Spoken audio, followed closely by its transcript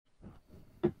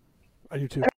I do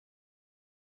too.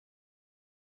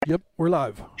 Yep, we're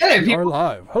live. Hello, We are people.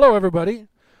 live. Hello, everybody.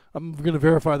 I'm going to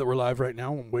verify that we're live right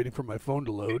now. I'm waiting for my phone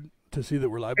to load to see that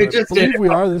we're live. It But I just did believe we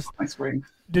are. This my screen.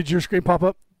 Did your screen pop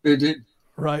up? It did.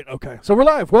 Right. Okay. So we're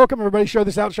live. Welcome, everybody. Share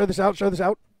this out. Share this out. Share this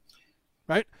out.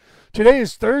 Right. Today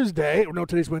is Thursday. No,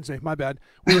 today's Wednesday. My bad.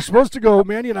 We were supposed to go.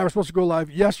 Mandy and I were supposed to go live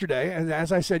yesterday, and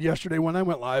as I said yesterday when I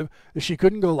went live, she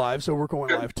couldn't go live, so we're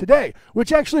going live today,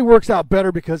 which actually works out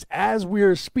better because as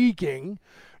we're speaking,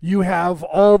 you have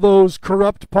all those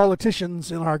corrupt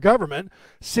politicians in our government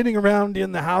sitting around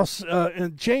in the House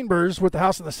in chambers with the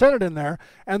House and the Senate in there,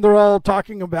 and they're all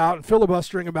talking about and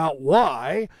filibustering about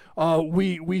why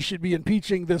we should be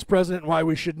impeaching this president and why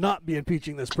we should not be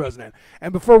impeaching this president.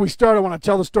 And before we start, I want to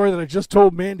tell the story that I just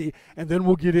told Mandy, and then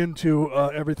we'll get into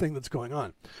everything that's going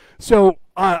on. So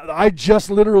I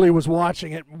just literally was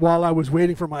watching it while I was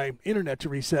waiting for my internet to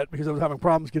reset because I was having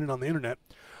problems getting on the internet.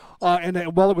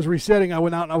 And while it was resetting, I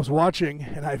went out and I was watching,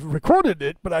 and I recorded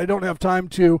it, but I don't have time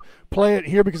to play it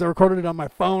here because I recorded it on my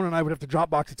phone, and I would have to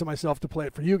Dropbox it to myself to play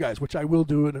it for you guys, which I will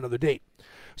do at another date.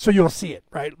 So you'll see it,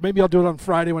 right? Maybe I'll do it on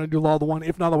Friday when I do all the one.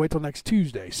 If not, I'll wait till next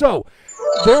Tuesday. So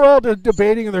they're all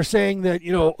debating, and they're saying that,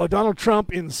 Donald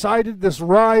Trump incited this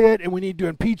riot, and we need to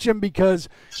impeach him because,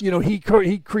 he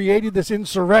created this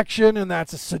insurrection, and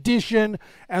that's a sedition.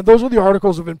 And those are the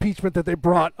articles of impeachment that they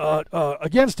brought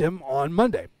against him on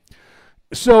Monday.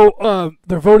 So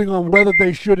they're voting on whether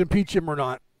they should impeach him or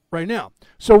not right now.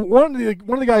 So one of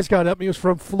the guys got up, and he was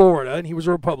from Florida, and he was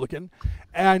a Republican,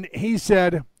 and he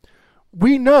said,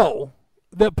 "We know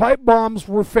that pipe bombs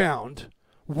were found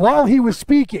while he was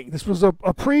speaking. This was a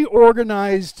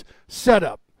pre-organized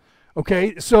setup.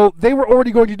 Okay, so they were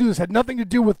already going to do this. Had nothing to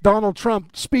do with Donald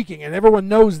Trump speaking, and everyone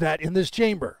knows that in this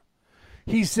chamber."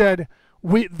 He said,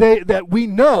 we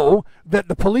know that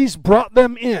the police brought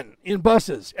them in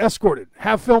buses, escorted,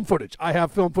 have film footage. I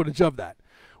have film footage of that.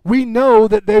 We know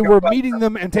that they were meeting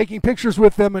them and taking pictures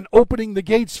with them and opening the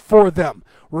gates for them.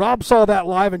 Rob saw that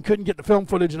live and couldn't get the film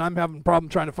footage, and I'm having a problem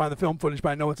trying to find the film footage, but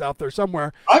I know it's out there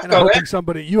somewhere. And I'm hoping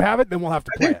somebody, you have it, then we'll have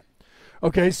to play it.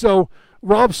 Okay, so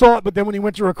Rob saw it, but then when he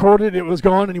went to record it, it was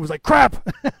gone, and he was like, crap!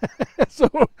 so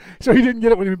he didn't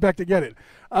get it when he went back to get it.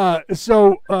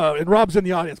 And Rob's in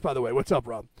the audience, by the way. What's up,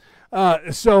 Rob?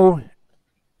 So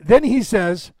then he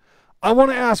says, "I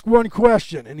want to ask one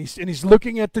question," and he's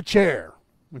looking at the chair.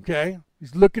 Okay,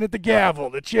 he's looking at the gavel,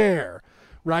 the chair,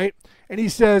 right? And he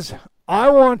says, "I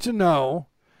want to know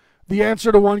the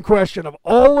answer to one question. Of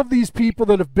all of these people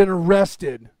that have been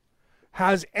arrested,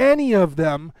 has any of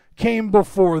them came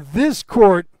before this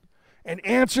court and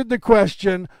answered the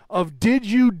question of, did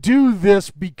you do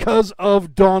this because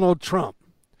of Donald Trump?"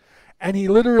 And he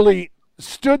literally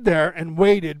stood there and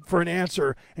waited for an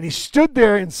answer. And he stood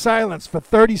there in silence for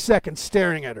 30 seconds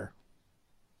staring at her.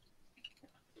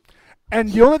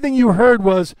 And the only thing you heard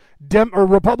was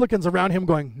Republicans around him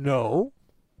going, "No,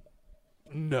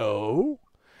 no."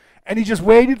 And he just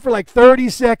waited for like 30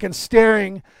 seconds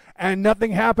staring, and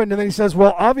nothing happened. And then he says,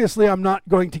 "Well, obviously I'm not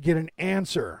going to get an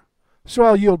answer, so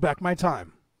I'll yield back my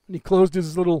time." And he closed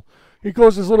his little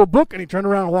book, and he turned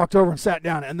around and walked over and sat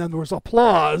down. And then there was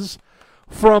applause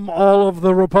from all of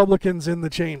the Republicans in the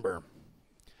chamber.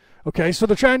 Okay, so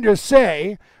they're trying to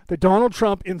say that Donald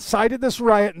Trump incited this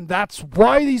riot, and that's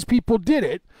why these people did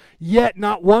it, yet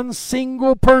not one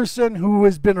single person who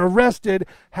has been arrested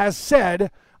has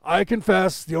said, "I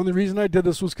confess, the only reason I did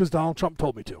this was because Donald Trump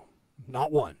told me to."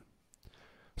 Not one.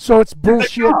 So it's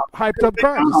bullshit, hyped up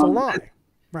crime. It's a lie.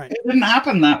 Right. It didn't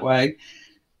happen that way,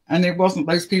 and it wasn't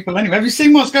those people anyway. Have you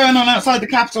seen what's going on outside the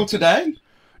Capitol today?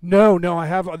 No, I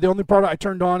have. The only part I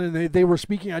turned on and they were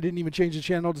speaking. I didn't even change the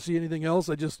channel to see anything else.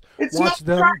 I just watched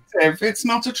them. It's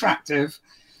not attractive.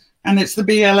 And it's the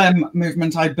BLM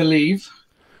movement, I believe.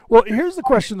 Well, here's the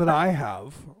question that I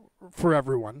have for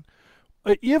everyone.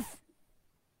 If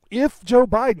Joe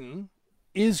Biden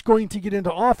is going to get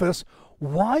into office,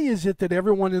 why is it that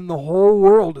everyone in the whole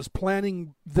world is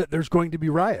planning that there's going to be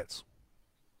riots?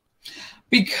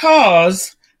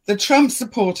 Because the Trump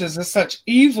supporters are such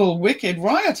evil, wicked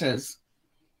rioters.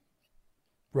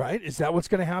 Right? Is that what's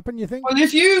going to happen, you think? Well,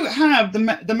 if you have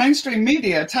the mainstream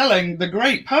media telling the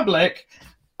great public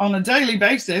on a daily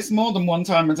basis, more than one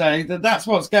time a day, that that's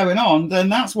what's going on, then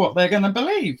that's what they're going to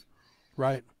believe.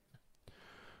 Right.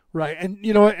 Right. And,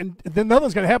 and then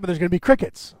nothing's going to happen. There's going to be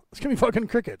crickets. It's going to be fucking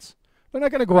crickets. They're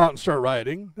not going to go out and start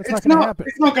rioting. That's not going to happen.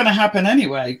 It's not going to happen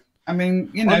anyway. I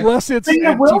mean, unless it's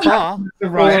Antifa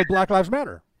or Black Lives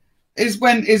Matter. Is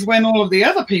when all of the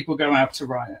other people go out to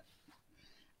riot.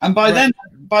 And by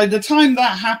the time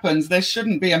that happens, there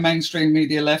shouldn't be a mainstream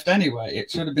media left anyway.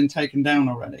 It should have been taken down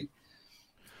already.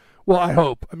 Well, I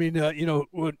hope. I mean,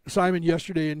 what Simon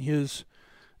yesterday in his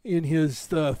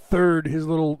third,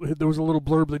 there was a little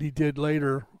blurb that he did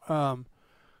later.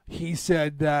 He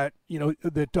said that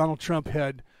that Donald Trump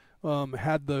had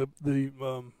had the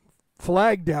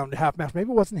flag down to half mast.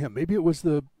 Maybe it wasn't him. Maybe it was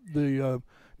the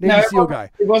Navy SEAL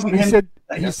guy. It wasn't him.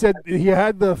 He said he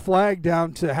had the flag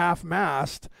down to half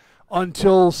mast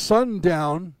until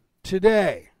sundown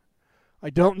today. I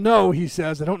don't know. He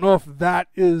says I don't know if that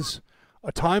is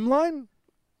a timeline,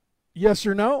 yes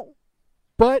or no,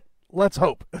 but let's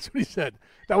hope. That's what he said.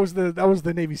 That was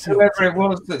the Navy SEAL. Whoever it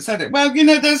was that said it. Well,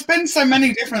 there's been so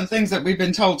many different things that we've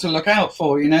been told to look out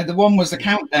for. The one was a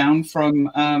countdown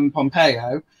from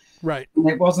Pompeo. Right. And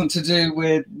it wasn't to do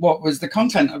with what was the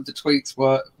content of the tweets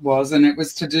was, and it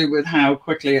was to do with how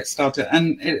quickly it started.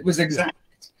 And it was exact.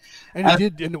 And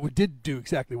it did do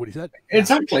exactly what he said.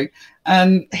 Exactly.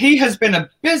 And he has been a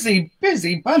busy,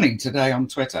 busy bunny today on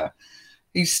Twitter.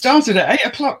 He started at 8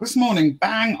 o'clock this morning,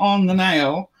 bang on the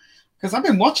nail, because I've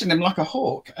been watching him like a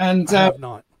hawk. And I have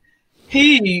not.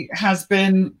 He has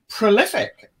been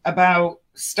prolific about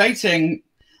stating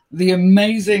the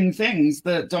amazing things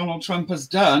that Donald Trump has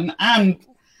done. And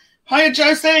hiya,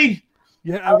 Josie.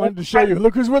 Yeah, I wanted to show you.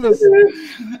 Look who's with us.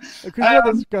 Look who's with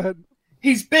us. Go ahead.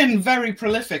 He's been very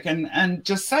prolific and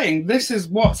just saying this is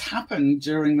what's happened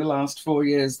during the last 4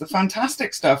 years. The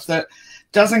fantastic stuff that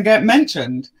doesn't get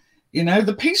mentioned.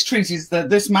 The peace treaties that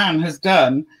this man has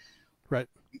done. Right.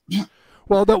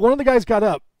 Well, one of the guys got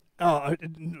up.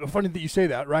 Funny that you say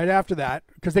that. Right after that,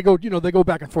 because they go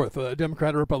back and forth.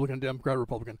 Democrat or Republican, Democrat or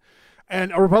Republican,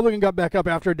 and a Republican got back up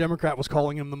after a Democrat was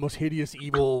calling him the most hideous,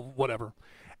 evil, whatever.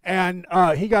 And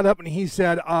he got up and he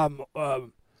said,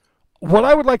 "What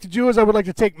I would like to do is I would like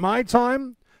to take my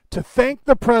time to thank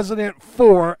the president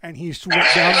for," and he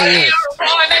went down the list.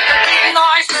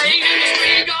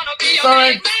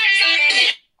 Sorry.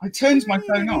 I turned my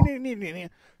phone off.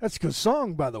 That's a good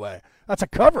song, by the way. That's a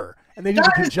cover, and they did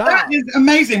a good job. That is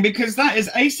amazing, because that is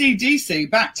AC/DC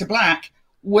Back to Black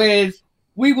with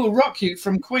 "We Will Rock You"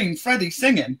 from Queen, Freddie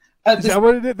singing. Is that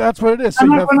what it is? That's what it is. So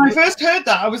when I first heard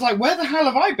that, I was like, "Where the hell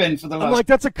have I been for the last?" I'm like,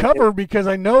 that's a cover because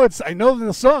I know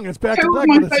the song. It's Back to Black,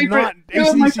 but it's not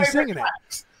AC/DC singing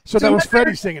it. So that was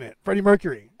Freddie singing it. Freddie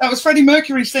Mercury. That was Freddie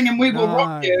Mercury singing "We Will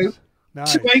Rock You."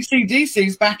 Nice. To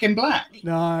AC/DC's Back in Black.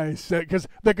 Nice, because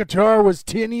the guitar was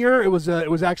tinier. It was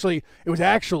actually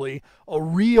a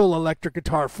real electric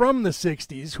guitar from the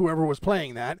 '60s. Whoever was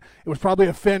playing that, it was probably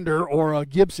a Fender or a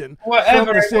Gibson from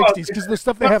the '60s. Because the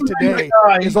stuff they have today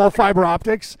is all fiber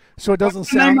optics, so it doesn't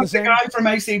sound the same. The guy from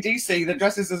AC/DC that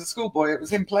dresses as a schoolboy, it was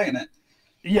him playing it.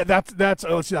 Yeah, that's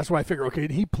why I figure. Okay,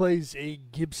 he plays a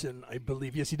Gibson, I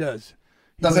believe. Yes, he does.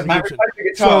 Does it matter?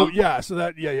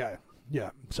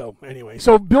 Yeah. So anyway,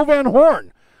 Bill Van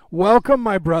Horn, welcome,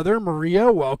 my brother. Maria,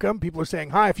 welcome. People are saying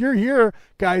hi. If you're here,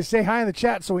 guys, say hi in the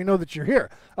chat so we know that you're here.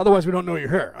 Otherwise, we don't know you're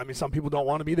here. I mean, some people don't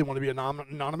want to be. They want to be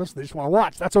anonymous. They just want to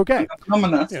watch. That's okay.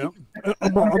 Ominous.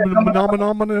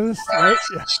 Ominous, right?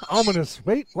 Yeah. Ominous.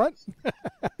 Wait, what?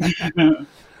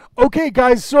 Okay,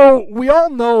 guys, so we all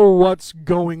know what's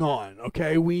going on,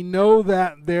 okay? We know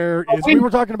that there is, we were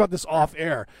talking about this off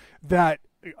air, that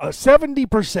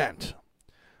 70%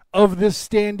 of this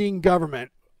standing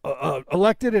government,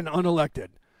 elected and unelected,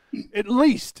 at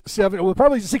least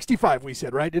probably 65, we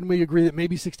said, right? Didn't we agree that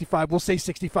maybe 65? We'll say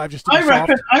 65 just to be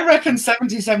soft. I reckon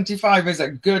 75 is a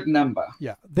good number.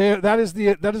 Yeah, that is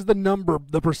the number,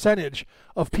 the percentage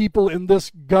of people in this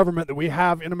government that we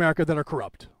have in America that are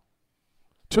corrupt.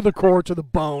 To the core, to the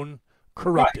bone,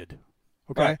 corrupted.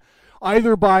 Right. Okay? Right.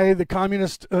 Either by the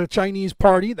Communist Chinese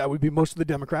Party, that would be most of the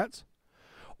Democrats,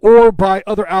 or by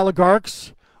other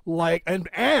oligarchs, like and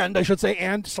I should say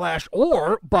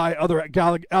or by other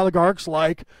oligarchs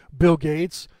like Bill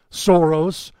Gates,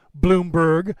 Soros,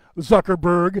 Bloomberg,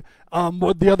 Zuckerberg,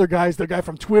 the other guys, the guy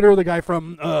from Twitter, the guy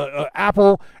from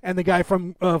Apple, and the guy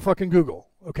from fucking Google.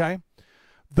 Okay,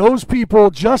 those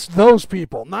people, just those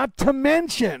people. Not to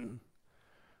mention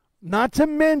the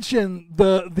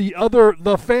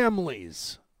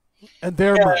families and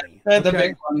their money. They're the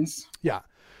big ones. Yeah,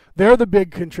 they're the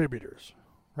big contributors,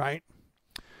 right?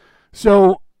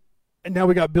 So, and now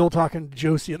we got Bill talking to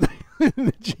Josie in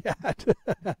the chat.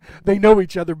 They know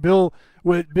each other. Bill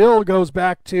goes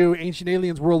back to Ancient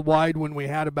Aliens Worldwide when we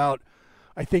had about,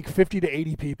 I think, 50 to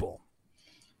 80 people.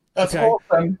 That's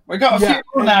awesome. We got a few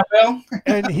more now, Bill.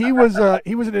 And he was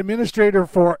an administrator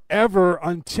forever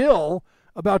until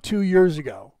about 2 years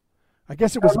ago. I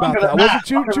guess it was about that. Was it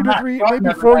two to three,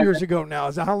 maybe 4 years ago now?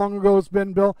 Is that how long ago it's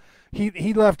been, Bill?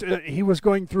 He left. He was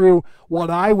going through what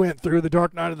I went through, the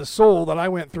dark night of the soul that I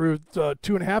went through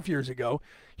 2.5 years ago.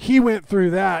 he went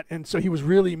through that, and so he was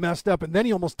really messed up, and then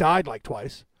he almost died like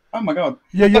twice. Oh my God.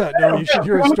 Yeah. No, you should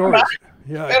hear his stories.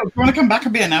 Yeah. Bill, you want to come back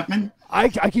and be an admin? I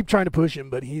keep trying to push him,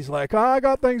 but he's like, I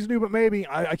got things to do, but maybe.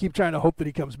 I keep trying to hope that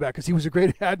he comes back because he was a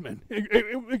great admin,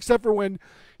 except for when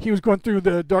he was going through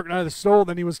the Dark Night of the Soul.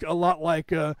 Then he was a lot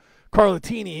like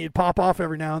Carlatini. He'd pop off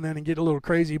every now and then and get a little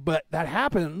crazy, but that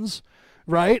happens,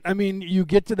 right? I mean, you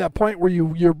get to that point where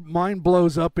your mind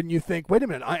blows up and you think, wait a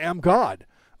minute, I am God.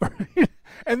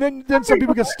 And then some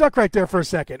people get stuck right there for a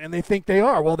second, and they think they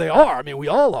are. Well, they are. I mean, we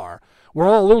all are. We're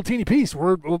all a little teeny piece.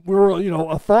 We're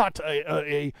a thought,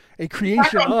 a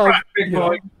creation back on of. Track, big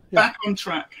boy. Back on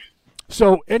track.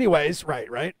 So, anyways,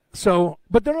 right. So,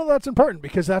 but none of that's important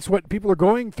because that's what people are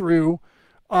going through.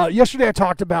 Yesterday, I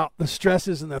talked about the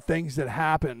stresses and the things that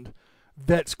happened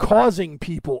that's causing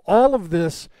people all of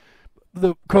this,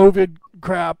 the COVID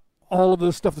crap, all of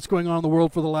the stuff that's going on in the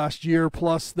world for the last year,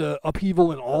 plus the upheaval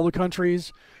in all the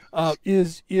countries,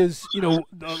 is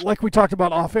like we talked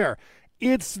about off air.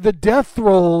 It's the death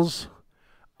throes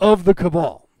of the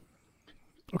cabal.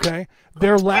 Okay,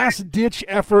 their last ditch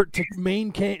effort to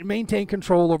maintain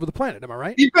control over the planet. Am I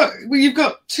right? You've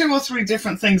got 2 or 3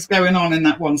 different things going on in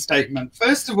that one statement.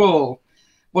 First of all,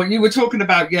 what you were talking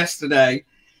about yesterday,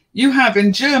 you have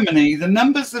in Germany the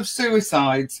numbers of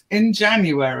suicides in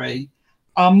January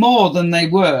are more than they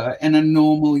were in a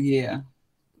normal year.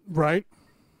 Right,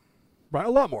 a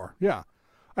lot more. Yeah,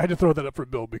 I had to throw that up for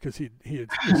Bill because he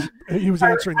was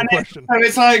answering the question. So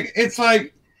it's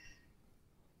like,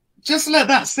 just let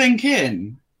that sink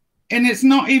in, and it's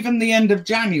not even the end of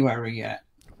January yet.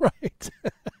 Right,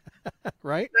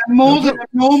 right. More than a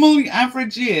normal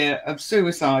average year of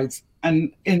suicides,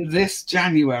 and in this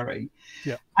January.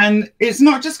 Yeah. And it's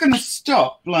not just going to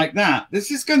stop like that.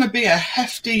 This is going to be a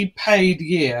hefty paid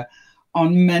year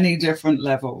on many different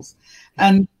levels.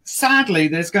 And sadly,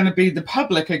 the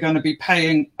public are going to be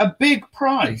paying a big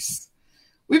price.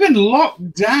 We've been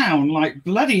locked down like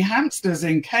bloody hamsters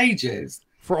in cages.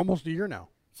 For almost a year now.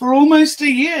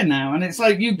 And it's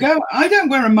like I don't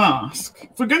wear a mask.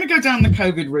 If we're going to go down the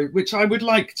COVID route, which I would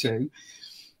like to.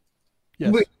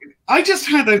 Yes. I just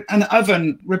had an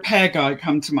oven repair guy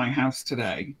come to my house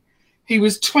today. He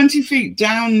was 20 feet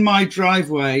down my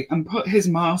driveway and put his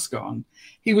mask on.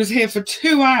 He was here for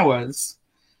 2 hours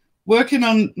working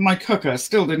on my cooker.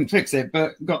 Still didn't fix it,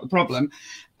 but got the problem.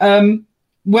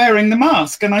 Wearing the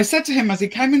mask. And I said to him as he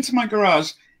came into my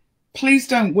garage, please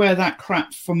don't wear that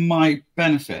crap for my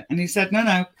benefit. And he said,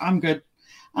 no, I'm good.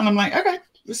 And I'm like, okay,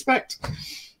 respect.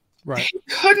 Right. He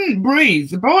couldn't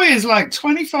breathe. The boy is like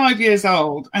 25 years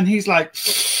old, and he's like,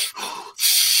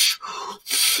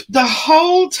 the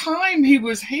whole time he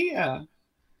was here.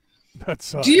 That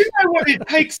sucks. Do you know what it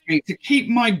takes me to keep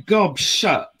my gob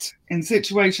shut in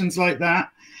situations like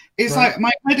that? It's right. Like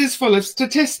my head is full of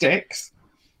statistics,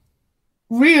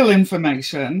 real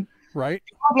information, right?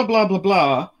 Blah, blah, blah, blah,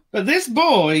 blah. But this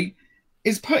boy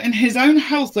is putting his own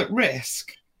health at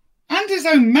risk and his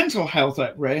own mental health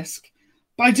at risk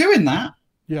by doing that.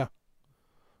 Yeah.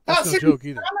 That's no joke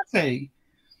either.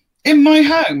 In my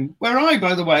home, where I,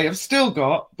 by the way, have still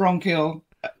got bronchial,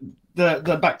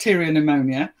 the bacteria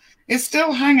pneumonia, it's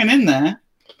still hanging in there.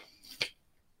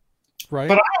 Right.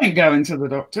 But I ain't going to the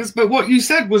doctors. But what you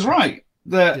said was right.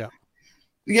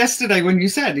 Yesterday when you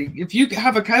said, if you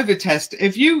have a COVID test,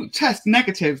 if you test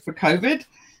negative for COVID,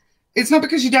 it's not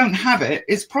because you don't have it.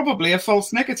 It's probably a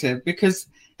false negative, because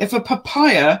if a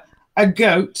papaya, a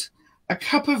goat, a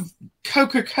cup of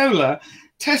Coca-Cola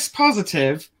tests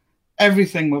positive,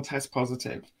 everything will test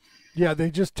positive. Yeah,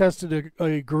 they just tested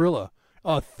a gorilla,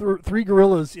 3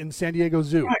 gorillas in San Diego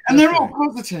Zoo. Right, and they're all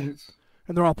positive.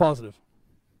 And they're all positive.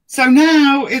 So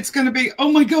now it's going to be,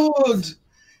 oh my God.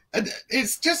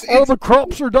 It's just... All the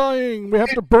crops are dying. We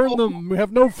have to burn them. We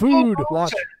have no food.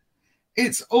 Watch.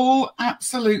 It's all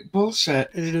absolute bullshit.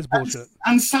 It is bullshit.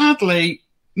 And sadly,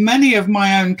 many of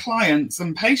my own clients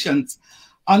and patients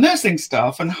are nursing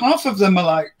staff, and half of them are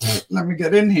like, let me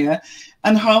get in here.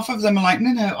 And half of them are like,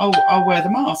 no, I'll wear the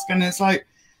mask. And it's like,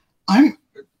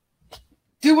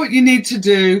 do what you need to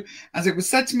do. As it was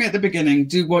said to me at the beginning,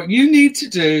 do what you need to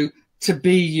do to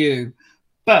be you.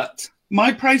 But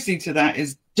my pricey to that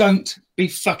is, don't be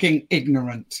fucking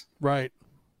ignorant. Right.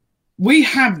 We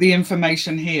have the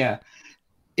information here.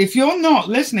 If you're not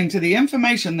listening to the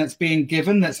information that's being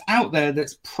given, that's out there,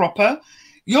 that's proper,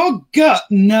 your gut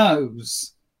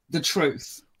knows the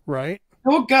truth. Right.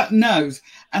 Your gut knows.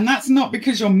 And that's not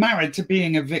because you're married to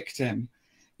being a victim.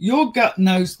 Your gut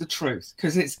knows the truth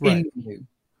because it's in you.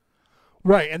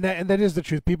 Right. And that is the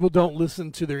truth. People don't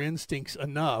listen to their instincts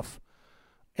enough,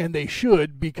 and they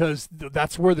should, because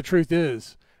that's where the truth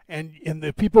is. and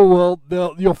the people will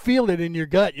you'll feel it in your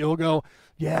gut. You'll go,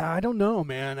 yeah, I don't know,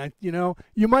 man. You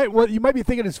might be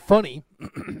thinking it's funny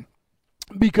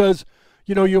because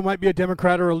you might be a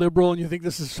Democrat or a liberal and you think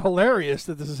this is hilarious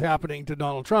that this is happening to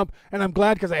Donald Trump, and I'm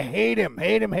glad because I hate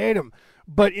him.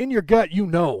 But in your gut, you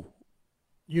know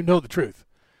the truth.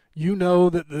 You know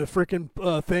that the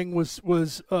freaking thing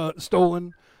was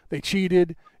stolen. They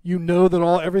cheated. You know that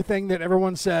everything that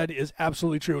everyone said is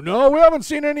absolutely true. No, we haven't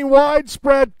seen any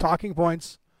widespread talking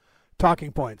points.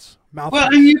 Mouth. Well,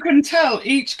 and you can tell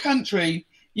each country.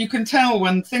 You can tell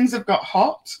when things have got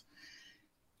hot,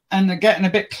 and they're getting a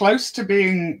bit close to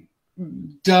being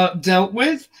dealt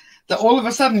with. That all of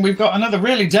a sudden we've got another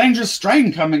really dangerous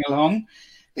strain coming along.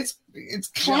 It's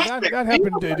classic. Yeah, that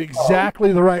happened at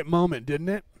exactly the right moment, didn't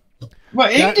it? Well,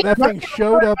 that thing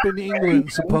showed up in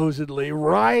England supposedly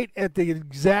right at the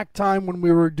exact time when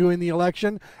we were doing the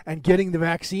election and getting the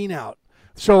vaccine out.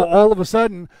 So all of a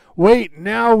sudden, wait,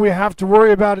 now we have to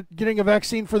worry about getting a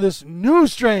vaccine for this new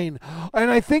strain. And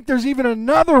I think there's even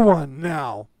another one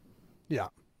now. Yeah.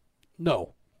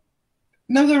 No,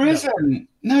 there isn't.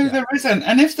 No, there isn't.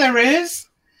 And if there is,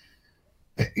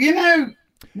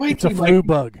 it's a flu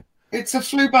bug. It's a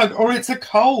flu bug, or it's a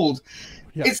cold.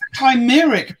 Yep. It's a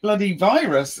chimeric bloody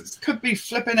virus. It could be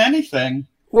flipping anything.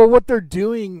 Well, what they're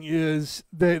doing is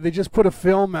they just put a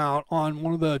film out on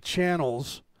one of the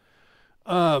channels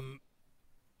where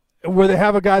they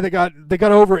have a guy that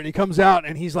got over it, and he comes out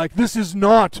and he's like, this is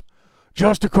not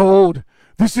just a cold.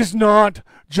 This is not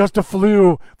just a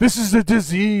flu. This is a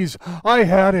disease. I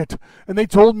had it. And they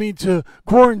told me to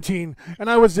quarantine. And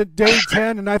I was at day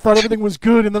 10 and I thought everything was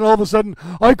good. And then all of a sudden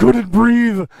I couldn't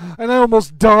breathe. And I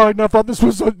almost died. And I thought this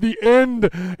was the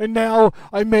end. And now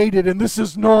I made it. And this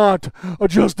is not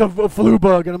just a flu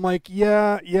bug. And I'm like,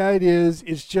 yeah, it is.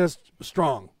 It's just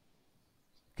strong.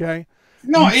 Okay?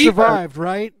 You survived,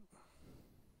 right?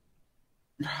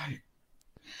 Right.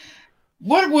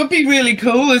 What would be really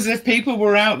cool is if people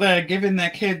were out there giving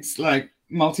their kids like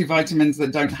multivitamins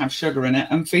that don't have sugar in it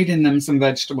and feeding them some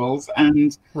vegetables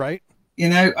and, right,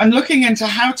 and looking into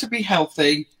how to be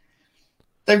healthy.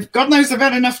 God knows they've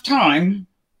had enough time,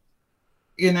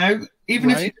 even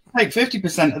if you take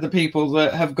 50% of the people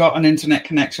that have got an internet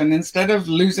connection, instead of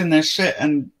losing their shit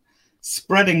and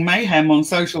spreading mayhem on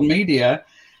social media,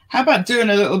 how about doing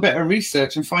a little bit of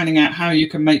research and finding out how you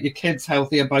can make your kids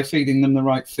healthier by feeding them the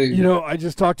right food? I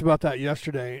just talked about that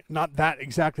yesterday. Not that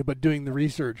exactly, but doing the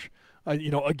research.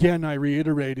 Again, I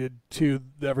reiterated to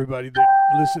everybody that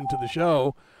listened to the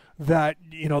show that,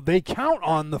 they count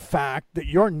on the fact that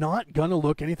you're not going to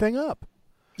look anything up.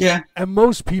 Yeah. And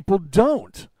most people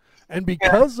don't. And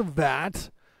because of that,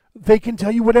 they can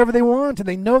tell you whatever they want, and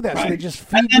they know that. Right. So they just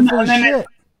feed you full of shit.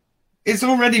 It's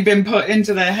already been put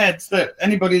into their heads that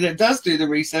anybody that does do the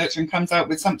research and comes out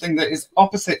with something that is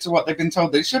opposite to what they've been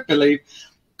told they should believe,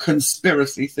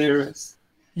 conspiracy theorists.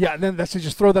 Yeah, and then that's to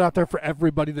just throw that out there for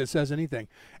everybody that says anything.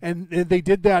 And they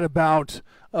did that about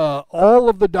all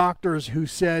of the doctors who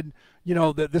said,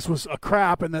 that this was a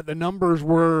crap and that the numbers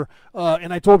were,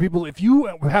 and I told people, if you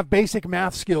have basic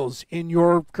math skills in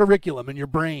your curriculum, in your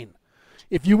brain,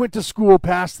 if you went to school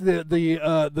past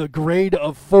the grade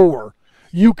of 4,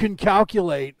 you can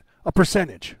calculate a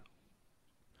percentage.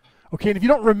 Okay, and if you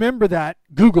don't remember that,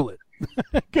 Google it,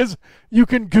 because you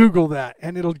can Google that,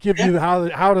 and it'll give you how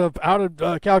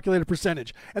to calculate a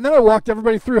percentage. And then I walked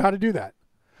everybody through how to do that.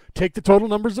 Take the total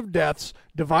numbers of deaths,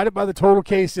 divide it by the total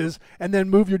cases, and then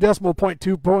move your decimal point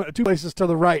two places to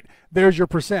the right. There's your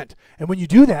percent. And when you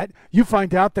do that, you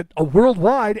find out that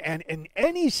worldwide and in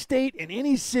any state, in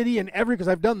any city, and because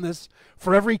I've done this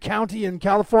for every county in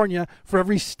California, for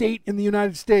every state in the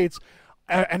United States,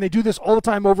 and they do this all the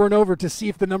time over and over to see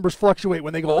if the numbers fluctuate.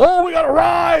 When they go, oh, we got to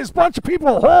rise, bunch of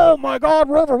people, oh my God,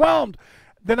 we're overwhelmed.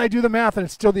 Then I do the math, and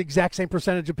it's still the exact same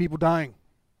percentage of people dying.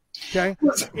 Okay,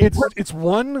 it's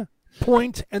 1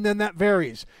 point, and then that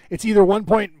varies. It's either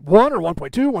 1.1 or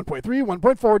 1.2, 1.3,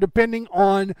 1.4, depending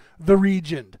on the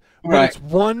region. But right. It's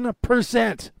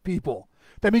 1%, people.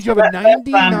 That means you have a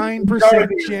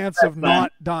 99% chance of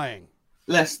not dying.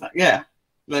 Less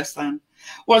than.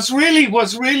 What's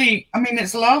really, I mean,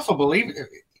 it's laughable.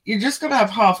 You just got to have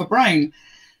half a brain.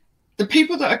 The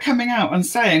people that are coming out and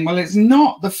saying, well, it's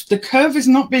not, the curve is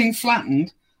not being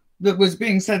flattened, that was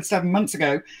being said 7 months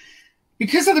ago,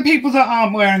 because of the people that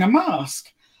aren't wearing a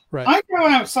mask. Right. I go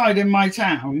outside in my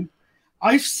town.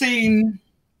 I don't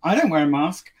wear a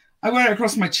mask. I wear it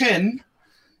across my chin,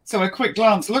 so a quick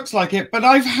glance looks like it. But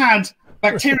I've had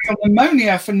bacterial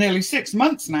pneumonia for nearly 6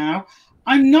 months now.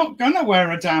 I'm not going to wear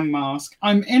a damn mask.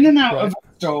 I'm in and out of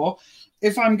the store.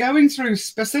 if I'm going through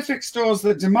specific stores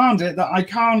that demand it that I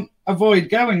can't avoid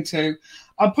going to,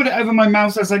 I'll put it over my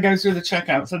mouth as I go through the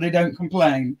checkout so they don't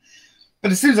complain.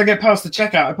 But as soon as I get past the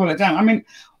checkout, I pull it down. I mean,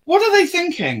 what are they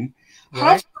thinking?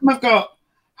 Right.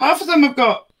 Half of them have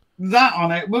got that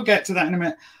on it. We'll get to that in a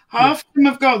minute. Half of them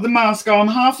have got the mask on.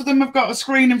 Half of them have got a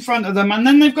screen in front of them, and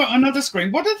then they've got another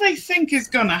screen. What do they think is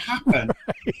going to happen?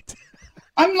 Right.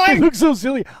 I'm like, it looks so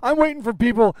silly. I'm waiting for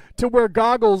people to wear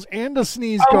goggles and a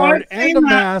sneeze guard and a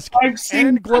mask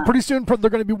and glove. Pretty soon they're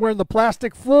going to be wearing the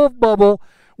plastic full bubble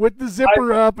with the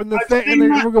zipper up and the thing, and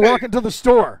they're going to walk into the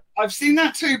store. I've seen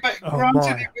that too, but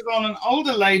granted, it was on an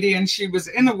older lady, and she was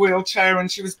in a wheelchair, and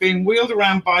she was being wheeled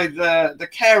around by the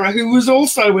carer, who was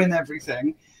also in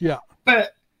everything. Yeah.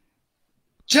 But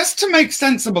just to make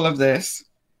sensible of this,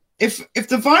 if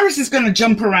the virus is going to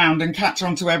jump around and catch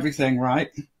onto everything, right?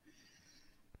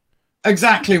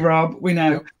 Exactly, Rob, we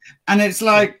know. Yep. And it's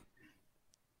like,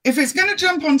 if it's going to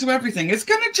jump onto everything, it's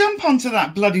going to jump onto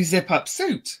that bloody zip-up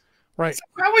suit. Right. So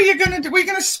how are you going to do? We're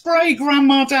going to spray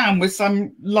grandma down with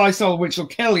some Lysol, which will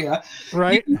kill you.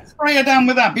 Right. You can spray her down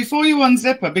with that before you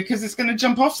unzip her, because it's going to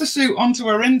jump off the suit onto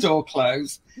her indoor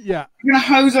clothes. Yeah. You're going to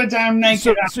hose her down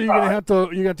naked. So you're going to have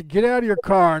to get out of your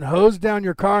car and hose down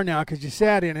your car now because you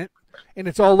sat in it and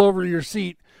it's all over your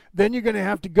seat. Then you're going to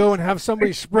have to go and have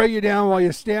somebody spray you down while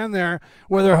you stand there,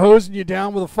 where they're hosing you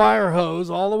down with a fire hose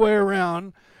all the way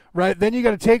around. Right, then you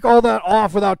got to take all that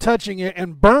off without touching it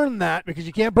and burn that, because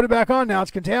you can't put it back on now. It's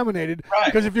contaminated. Right.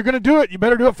 Because if you're going to do it, you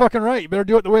better do it fucking right. You better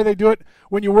do it the way they do it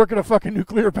when you work at a fucking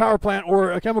nuclear power plant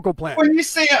or a chemical plant. When you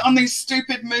see it on these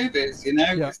stupid movies, you know,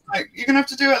 it's like, you're going to have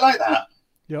to do it like that.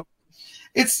 Yep.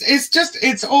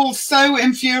 It's all so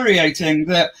infuriating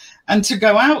that, and to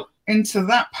go out into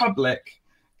that public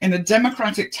in a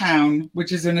democratic town,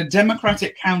 which is in a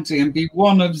democratic county, and be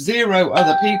one of 0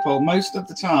 other people most of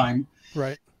the time.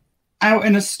 Right. Out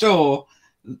in a store,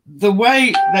 the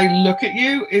way they look at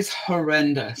you is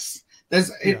horrendous.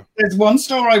 There's one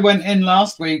store I went in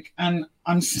last week, and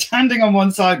I'm standing on one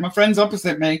side, my friend's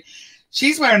opposite me.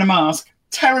 She's wearing a mask,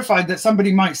 terrified that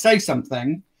somebody might say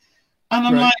something. And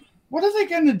I'm like, what are they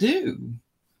going to do?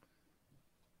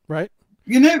 Right.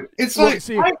 You know, it's like...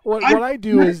 See, what I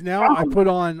do is now I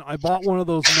bought one of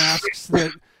those masks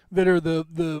that are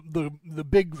the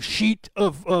big sheet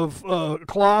of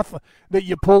cloth that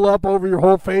you pull up over your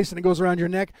whole face and it goes around your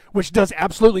neck, which does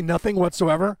absolutely nothing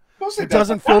whatsoever. It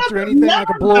doesn't filter anything. I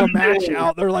can blow a match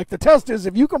out. They're like, the test is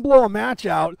if you can blow a match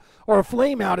out or a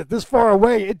flame out at this far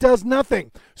away, it does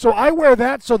nothing. So I wear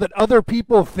that so that other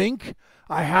people think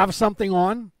I have something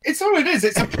on. It's all it is.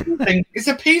 It's appeasing. It's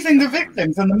appeasing the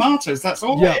victims and the martyrs. That's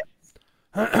all it is.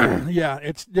 Yeah,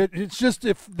 it's just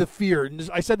the fear. And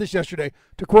I said this yesterday.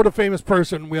 To quote a famous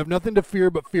person, we have nothing to fear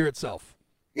but fear itself.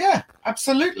 Yeah,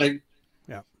 absolutely.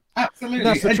 Yeah, absolutely.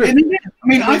 That's the truth. I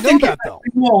mean, I think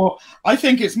it's more. I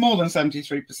think it's more than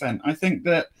 73%. I think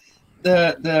that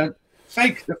the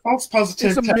false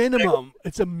positive. It's a minimum.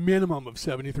 It's a minimum of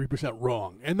 73%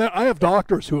 wrong, and I have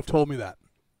doctors who have told me that.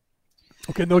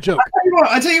 Okay, no joke.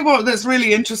 I tell you what. That's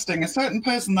really interesting. A certain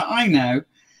person that I know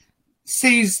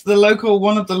sees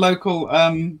one of the local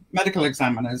medical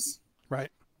examiners, right,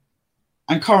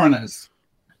 and coroners,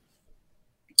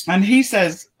 and he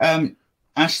says,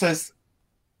 Ash says,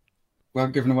 well,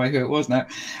 I'm giving away who it was now.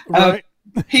 Right.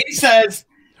 He says,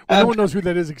 no one knows who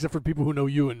that is except for people who know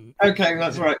you. And okay,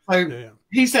 that's right. So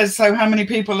he says, so how many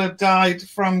people have died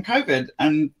from COVID?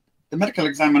 And the medical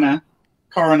examiner,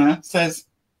 coroner, says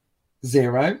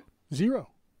 0. 0%.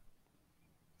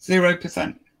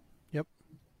 Yep.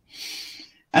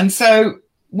 And so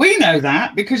we know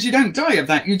that because you don't die of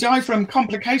that. You die from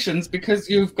complications because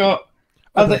you've got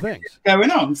other things going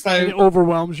on. So and it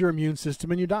overwhelms your immune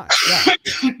system and you die. Yeah.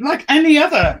 Like any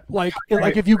other. Like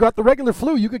if you got the regular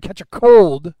flu, you could catch a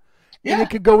cold and it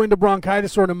could go into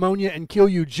bronchitis or pneumonia and kill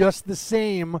you just the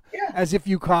same as if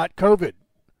you caught COVID.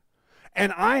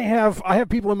 And I have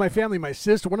people in my family, my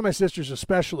sister, one of my sisters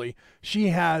especially, she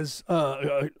has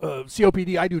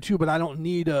COPD. I do too, but I don't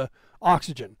need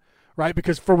oxygen, right?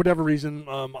 Because for whatever reason,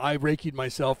 I Reiki'd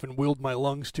myself and willed my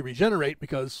lungs to regenerate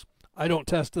because I don't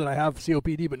test that I have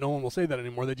COPD, but no one will say that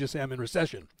anymore. They just say I'm in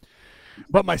recession.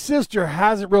 But my sister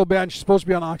has it real bad, and she's supposed to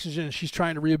be on oxygen, and she's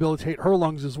trying to rehabilitate her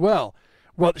lungs as well.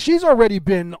 Well, she's already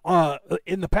been,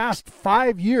 in the past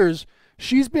 5 years,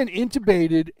 she's been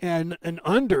intubated and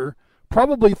under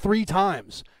probably 3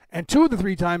 times. And 2 of the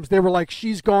 3 times, they were like,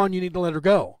 she's gone, you need to let her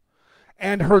go.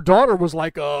 And her daughter was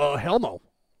like, hell no,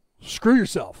 screw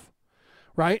yourself,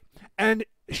 right? And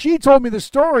she told me the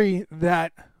story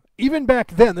that even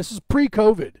back then, this is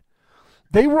pre-COVID,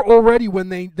 They were already, when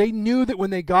they knew that when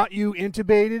they got you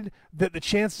intubated, that the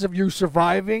chances of you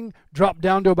surviving dropped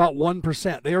down to about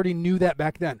 1%. They already knew that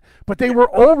back then. But they were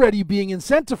already being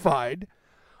incentivized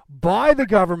by the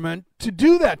government to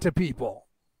do that to people.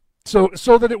 So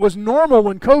that it was normal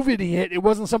when COVID hit, it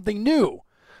wasn't something new.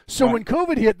 So when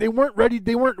COVID hit, they weren't ready.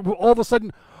 They weren't all of a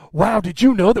sudden, wow, did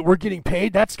you know that we're getting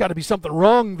paid? That's got to be something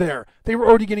wrong there. They were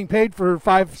already getting paid for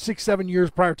 5, 6, 7 years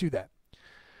prior to that.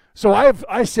 So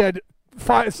I said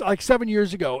 7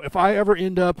 years ago, if I ever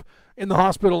end up in the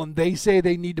hospital and they say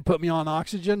they need to put me on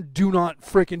oxygen, do not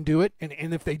frickin' do it.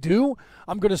 And if they do,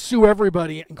 I'm going to sue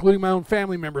everybody, including my own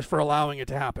family members, for allowing it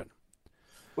to happen.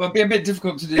 Well, it'd be a bit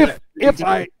difficult to do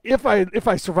if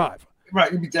I survive.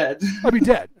 Right, you'd be dead. I'd be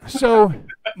dead. So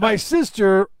my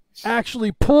sister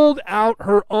actually pulled out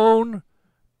her own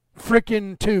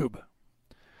frickin' tube.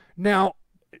 Now,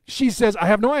 she says, I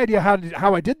have no idea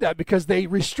how I did that, because they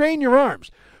restrain your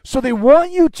arms. So they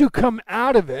want you to come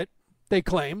out of it, they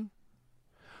claim,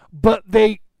 but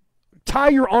they tie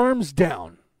your arms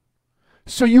down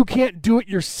so you can't do it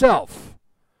yourself.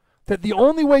 That the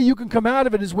only way you can come out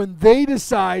of it is when they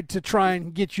decide to try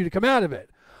and get you to come out of it.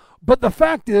 But the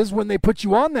fact is, when they put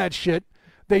you on that shit,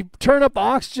 they turn up the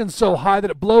oxygen so high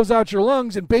that it blows out your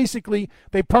lungs, and basically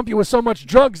they pump you with so much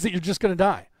drugs that you're just going to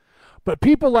die. But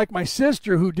people like my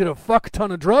sister, who did a fuck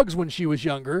ton of drugs when she was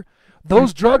younger,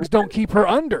 those drugs don't keep her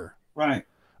under. Right.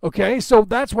 Okay, so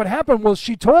that's what happened. Well,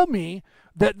 she told me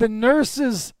that the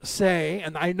nurses say,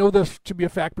 and I know this to be a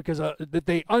fact because that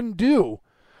they undo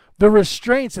the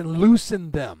restraints and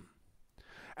loosen them.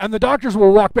 And the doctors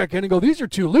will walk back in and go, these are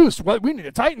too loose. Well, we need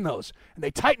to tighten those. And they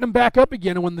tighten them back up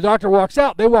again. And when the doctor walks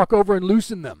out, they walk over and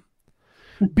loosen them.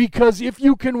 Because if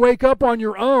you can wake up on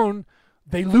your own,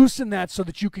 they loosen that so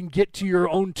that you can get to your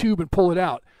own tube and pull it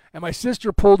out. And my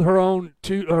sister pulled her own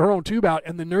tube out,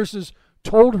 and the nurses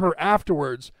told her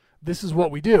afterwards, this is what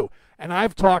we do. And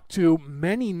I've talked to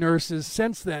many nurses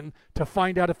since then to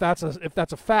find out if that's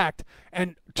a fact.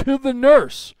 And to the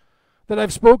nurse that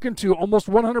I've spoken to, almost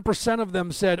 100% of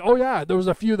them said, oh yeah, there was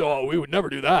a few that, oh, we would never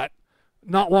do that,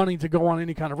 not wanting to go on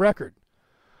any kind of record.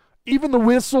 Even the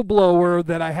whistleblower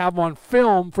that I have on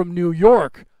film from New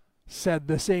York said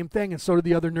the same thing, and so did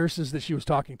the other nurses that she was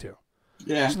talking to.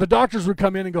 Yeah. So the doctors would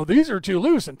come in and go, these are too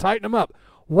loose, and tighten them up.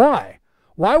 Why?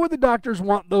 Why would the doctors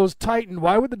want those tightened?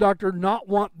 Why would the doctor not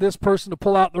want this person to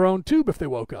pull out their own tube if they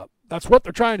woke up? That's what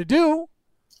they're trying to do.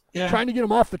 Yeah. Trying to get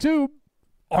them off the tube,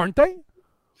 aren't they?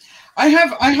 I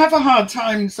have a hard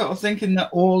time sort of thinking that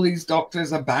all these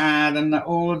doctors are bad and that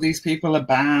all of these people are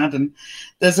bad, and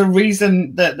there's a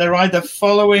reason that they're either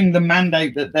following the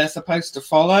mandate that they're supposed to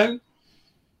follow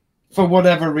for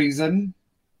whatever reason.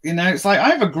 You know, it's like I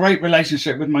have a great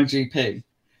relationship with my GP,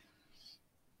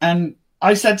 and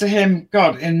I said to him,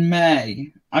 God, in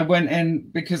May, I went in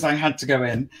because I had to go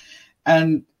in,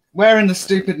 and wearing the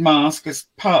stupid mask is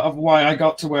part of why I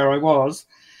got to where I was.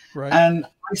 Right. And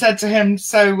I said to him,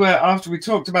 so after we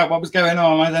talked about what was going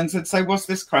on, I then said, so what's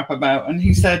this crap about? And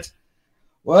he said,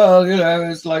 well, you know,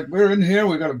 it's like we're in here,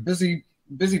 we've got a busy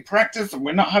practice, and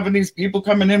we're not having these people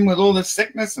coming in with all this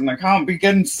sickness, and I can't be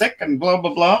getting sick and blah,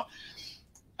 blah, blah.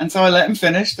 And so I let him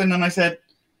finish. And then I said,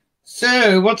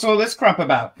 so what's all this crap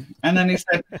about? And then he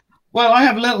said, well, I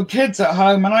have little kids at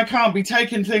home and I can't be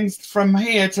taking things from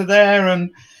here to there. And,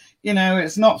 you know,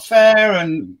 it's not fair.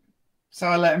 And so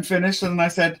I let him finish. And I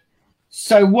said,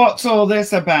 so what's all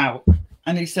this about?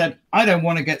 And he said, I don't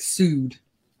want to get sued.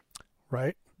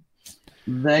 Right.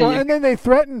 And then they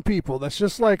threaten people. That's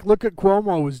just like, look at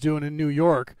Cuomo was doing in New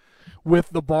York with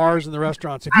the bars and the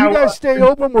restaurants. If you guys stay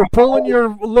open, we're pulling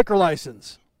your liquor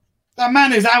license. That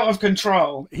man is out of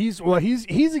control. He's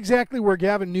exactly where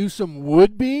Gavin Newsom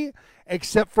would be,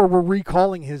 except for we're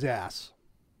recalling his ass.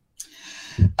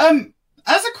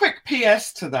 As a quick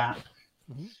PS to that,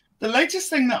 the latest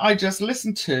thing that I just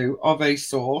listened to of a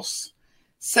source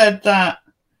said that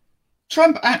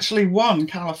Trump actually won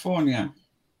California.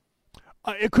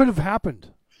 It could have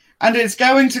happened. And it's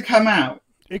going to come out.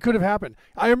 It could have happened.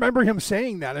 I remember him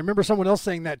saying that. I remember someone else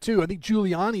saying that too. I think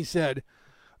Giuliani said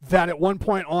that at one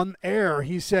point on air.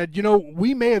 He said, you know,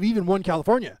 we may have even won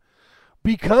California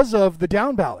because of the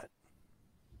down ballot.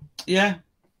 Yeah.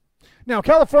 Now,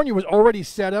 California was already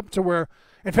set up to where,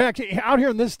 in fact, out here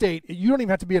in this state, you don't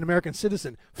even have to be an American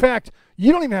citizen. In fact,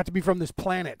 you don't even have to be from this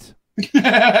planet.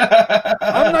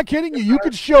 I'm not kidding you. You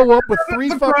could show up with 3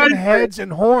 fucking heads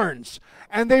and horns,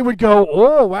 and they would go,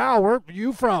 oh, wow, where are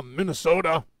you from?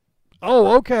 Minnesota.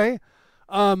 Oh, okay.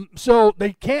 So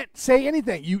they can't say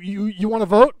anything. You want to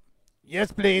vote?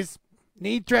 Yes, please.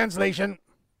 Need translation.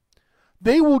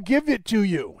 They will give it to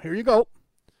you. Here you go.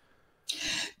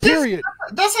 Period.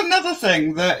 That's another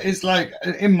thing that is like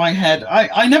in my head.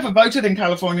 I never voted in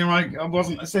California. I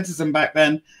wasn't a citizen back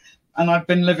then, and I've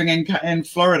been living in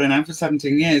Florida now for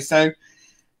 17 years. So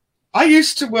I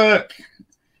used to work.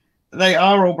 They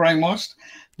are all brainwashed.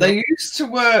 They used to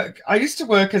work. I used to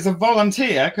work as a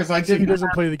volunteer because I didn't. He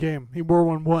doesn't play the game. He wore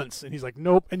one once, and he's like,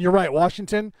 nope. And you're right.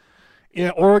 Washington,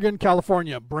 Oregon,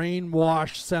 California,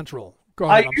 brainwash central. Go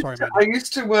ahead. I'm sorry, man. I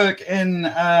used to work in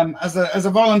as a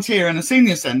volunteer in a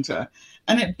senior center,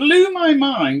 and it blew my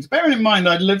mind. Bearing in mind,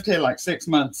 I'd lived here like 6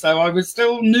 months, so I was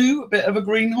still new, a bit of a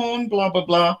greenhorn, blah blah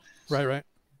blah. Right.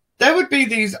 There would be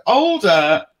these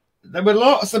older. There were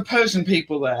lots of Persian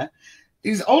people there.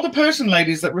 These older Persian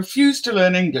ladies that refused to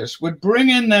learn English would bring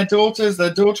in their daughters,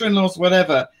 their daughter-in-laws,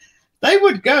 whatever. They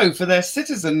would go for their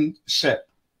citizenship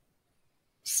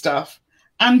stuff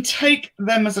and take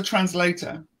them as a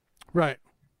translator. Right.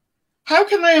 How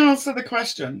can they answer the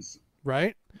questions?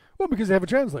 Right. Well, because they have a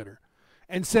translator.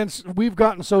 And since we've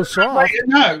gotten so soft,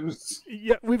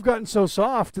 yeah, we've gotten so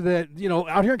soft that,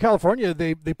 out here in California,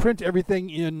 they print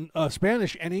everything in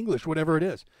Spanish and English, whatever it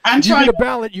is. And you get a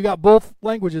ballot, you got both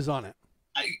languages on it.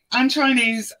 And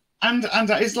Chinese, and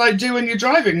it's like doing your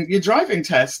driving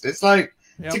test. It's like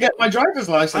to get my driver's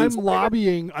license. I'm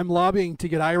lobbying to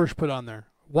get Irish put on there.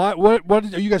 What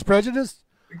are you guys prejudiced?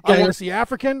 I want to see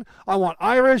African. I want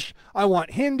Irish. I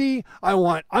want Hindi. I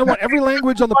want every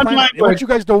language on the planet. I want you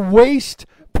guys to waste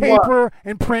paper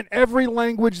and print every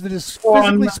language that is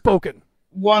physically spoken.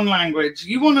 One language.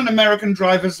 You want an American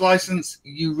driver's license?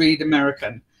 You read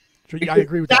American. I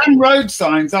agree with that. Damn road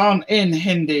signs aren't in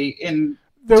Hindi.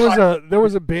 There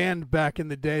was a band back in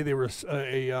the day. They were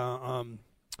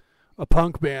a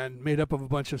punk band made up of a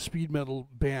bunch of speed metal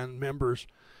band members,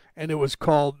 and they were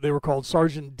called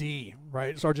Sergeant D,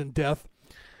 right? Sergeant Death,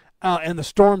 and the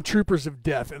Stormtroopers of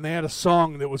Death, and they had a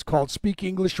song that was called "Speak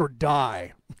English or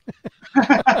Die."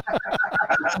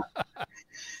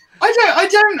 I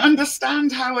don't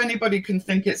understand how anybody can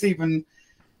think it's even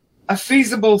a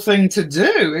feasible thing to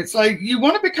do. It's like, you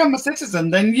want to become a citizen,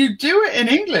 then you do it in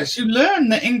English. You learn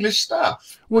the English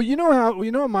stuff. Well, you know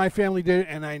how my family did it,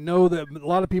 and I know that a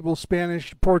lot of people,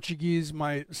 Spanish, Portuguese.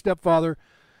 My stepfather,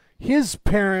 his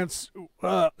parents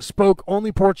spoke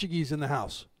only Portuguese in the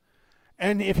house.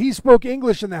 And if he spoke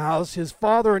English in the house, his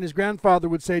father and his grandfather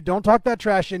would say, don't talk that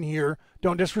trash in here.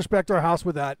 Don't disrespect our house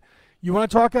with that. You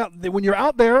want to talk out when you're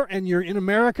out there and you're in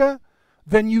America,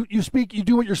 then you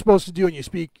do what you're supposed to do, and you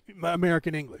speak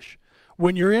American English.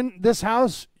 When you're in this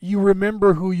house, you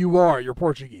remember who you are. You're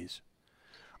Portuguese.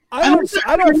 I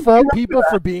don't fault people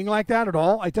for being like that at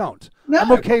all. I don't. No.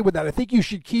 I'm okay with that. I think you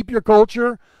should keep your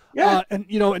culture. Yeah. And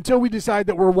until we decide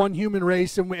that we're one human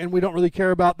race and we don't really care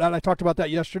about that. I talked about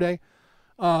that yesterday.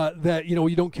 That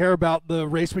you don't care about the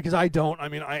race, because I don't. I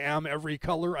mean, I am every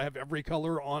color. I have every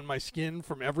color on my skin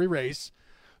from every race.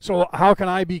 So how can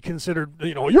I be considered,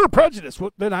 you're prejudiced?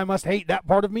 Well, then I must hate that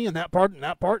part of me and that part and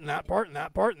that part and that part and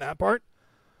that part and that part.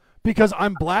 Because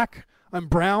I'm black, I'm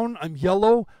brown, I'm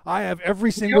yellow. I have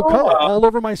every single color all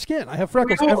over my skin. I have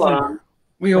freckles everywhere.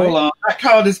 We all are. That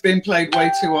card has been played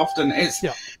way too often. It's,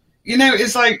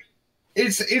 it's like,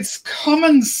 it's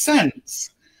common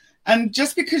sense. And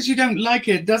just because you don't like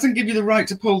it doesn't give you the right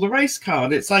to pull the race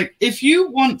card. It's like, if you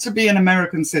want to be an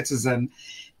American citizen,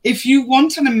 if you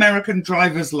want an American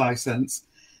driver's license,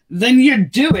 then you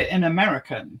do it in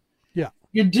American. Yeah.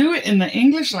 You do it in the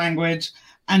English language,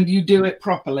 and you do it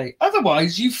properly.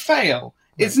 Otherwise, you fail.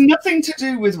 Right. It's nothing to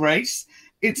do with race.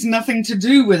 It's nothing to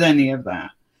do with any of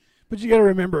that. But you got to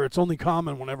remember, it's only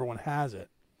common when everyone has it.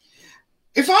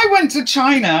 If I went to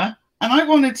China and I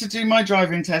wanted to do my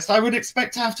driving test, I would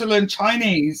expect to have to learn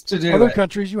Chinese to do it. Other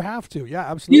countries, you have to. Yeah,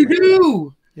 absolutely. You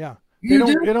do. Yeah. They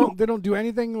don't do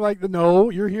anything like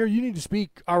no, you're here, you need to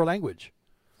speak our language.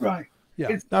 Right.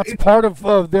 Yeah. That's part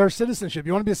of their citizenship.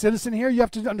 You want to be a citizen here, you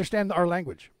have to understand our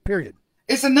language. Period.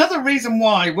 It's another reason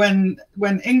why when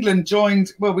England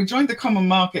joined, we joined the common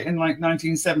market in like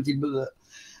 1970,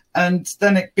 and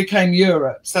then it became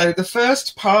Europe. So the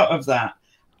first part of that,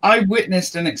 I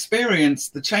witnessed and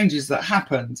experienced the changes that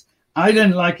happened. I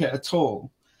didn't like it at all.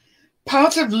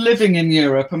 Part of living in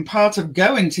Europe and part of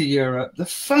going to Europe, the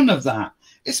fun of that,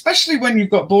 especially when you've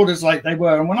got borders like they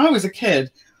were. And when I was a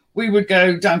kid, we would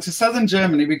go down to southern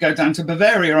Germany. We'd go down to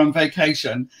Bavaria on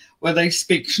vacation, where they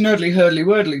speak schnurdly, hurdly,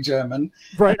 wordly German.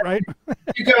 Right.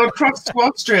 You go across to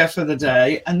Austria for the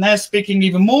day, and they're speaking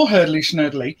even more hurdly,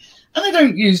 schnurdly. And they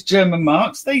don't use German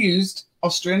marks. They used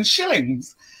Austrian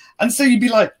shillings. And so you'd be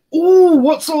like, oh,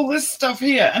 what's all this stuff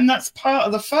here? And that's part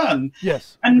of the fun.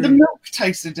 Yes. And the milk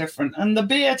tasted different, and the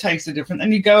beer tasted different.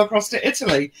 And you go across to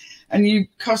Italy, and you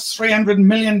cost 300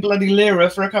 million bloody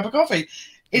lira for a cup of coffee.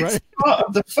 It's Right. part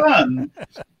of the fun.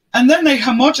 And then they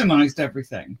homogenized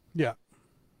everything. Yeah.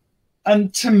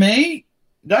 And to me,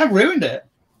 that ruined it.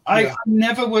 I Yeah.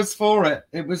 never was for it.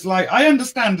 It was like, I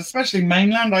understand, especially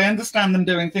mainland, I understand them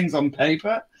doing things on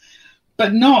paper,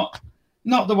 but not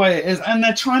the way it is. And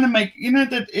they're trying to make,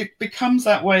 that it becomes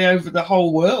that way over the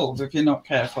whole world if you're not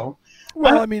careful.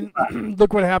 Well, I mean,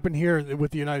 look what happened here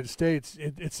with the United States.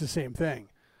 It's the same thing.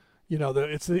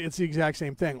 It's the exact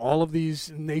same thing. All of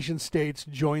these nation states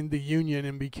joined the Union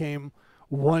and became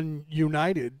one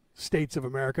United States of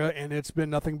America, and it's been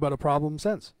nothing but a problem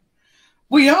since.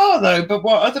 We are, though, but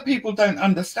what other people don't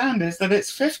understand is that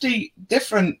it's 50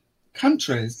 different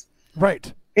countries.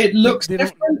 Right. It looks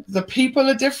different. The people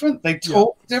are different. They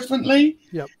talk differently.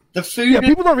 Yep. The food. Yeah,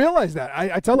 people don't realize that.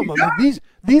 I tell them, like,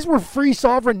 these were free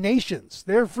sovereign nations.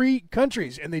 They're free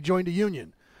countries, and they joined a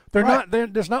union. They're not.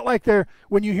 It's not like they're.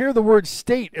 When you hear the word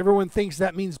state, everyone thinks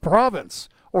that means province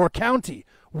or county.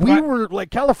 We were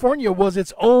like, California was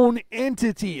its own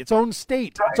entity, its own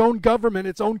state, its own government,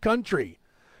 its own country.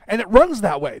 And it runs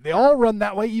that way. They all run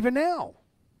that way even now.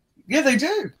 Yeah, they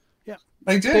do. Yeah.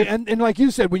 They do. And like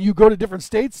you said, when you go to different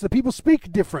states, the people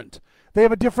speak different. They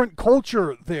have a different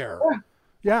culture there.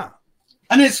 Yeah.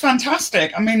 And it's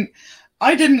fantastic. I mean,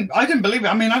 I didn't believe it.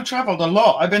 I mean, I've traveled a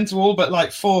lot. I've been to all but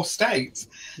like 4 states.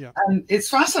 Yeah. And it's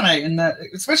fascinating that,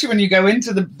 especially when you go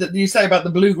into you say about the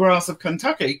bluegrass of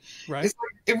Kentucky, right? It's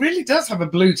like, it really does have a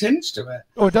blue tinge to it.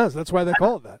 Oh, it does. That's why they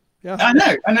call it that. Yeah, I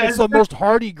know. And it's the most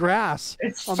hardy grass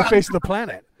on the face of the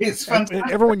planet. It's fantastic.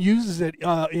 And everyone uses it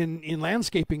in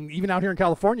landscaping, even out here in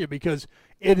California, because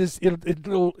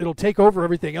it'll take over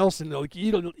everything else, and it'll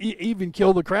even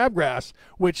kill the crabgrass,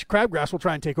 which crabgrass will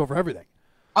try and take over everything.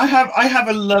 I have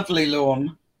a lovely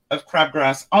lawn of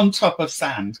crabgrass on top of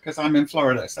sand because I'm in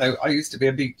Florida, so I used to be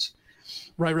a beach.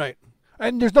 Right.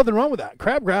 And there's nothing wrong with that.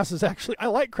 Crabgrass is actually, I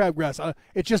like crabgrass.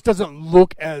 It just doesn't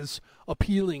look as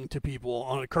appealing to people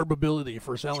on a curbability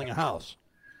for selling a house.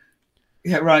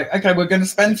 Yeah, right. Okay, we're going to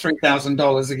spend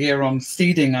 $3,000 a year on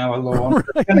seeding our lawn. Right.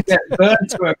 We're going to get burned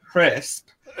to a crisp.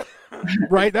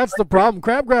 Right, that's the problem.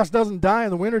 Crabgrass doesn't die in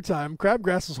the wintertime.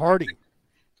 Crabgrass is hardy.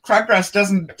 Crabgrass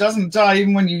doesn't die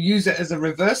even when you use it as a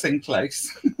reversing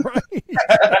place. Right.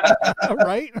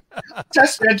 Right.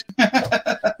 Tested.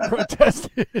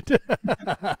 Tested.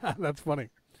 That's funny.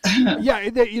 Yeah,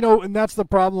 and that's the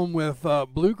problem with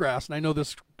bluegrass. And I know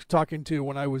this talking to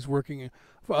when I was working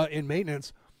in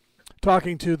maintenance,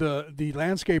 talking to the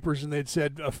landscapers, and they'd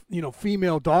said,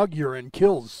 female dog urine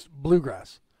kills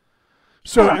bluegrass.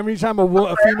 So every time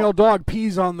a female dog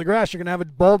pees on the grass, you're going to have a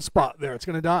bald spot there. It's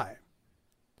going to die.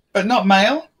 But not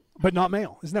male? But not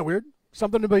male. Isn't that weird?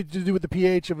 Something to do with the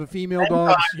pH of a female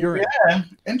dog's urine. Yeah,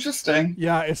 interesting.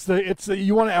 Yeah, it's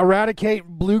you want to eradicate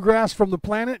bluegrass from the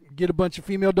planet, get a bunch of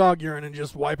female dog urine and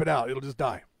just wipe it out. It'll just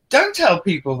die. Don't tell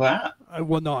people that.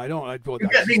 Well, no, I don't. You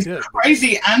get these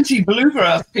crazy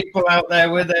anti-bluegrass people out there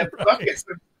with their buckets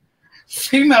of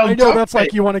female dog. I know, that's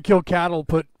like you want to kill cattle,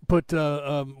 put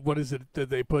what is it that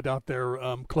they put out there,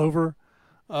 clover.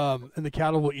 And the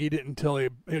cattle will eat it until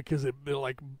because it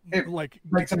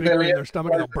makes bigger in their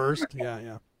stomach and they'll burst.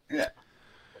 Yeah.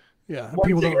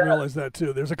 People don't realize that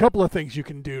too. There's a couple of things you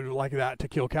can do like that to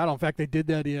kill cattle. In fact, they did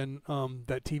that in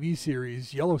that TV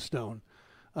series Yellowstone,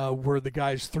 where the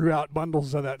guys threw out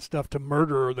bundles of that stuff to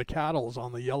murder the cattle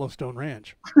on the Yellowstone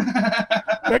Ranch.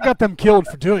 That got them killed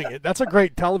for doing it. That's a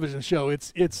great television show.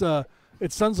 It's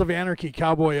Sons of Anarchy,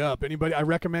 Cowboy Up. I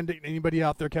recommend it. Anybody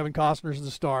out there? Kevin Costner's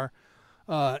the star.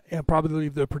 And probably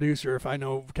the producer, if I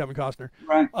know Kevin Costner.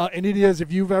 Right. And it is,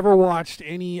 if you've ever watched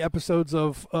any episodes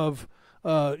of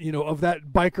that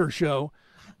biker show,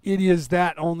 it is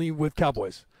that only with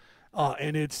cowboys.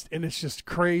 And it's just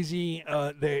crazy.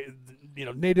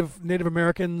 Native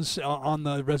Americans on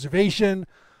the reservation,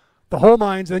 the whole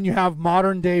mines. Then you have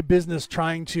modern day business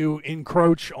trying to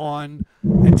encroach on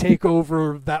and take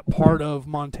over that part of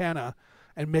Montana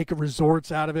and make resorts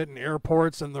out of it and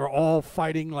airports, and they're all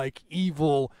fighting like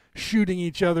evil, shooting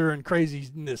each other and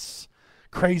craziness.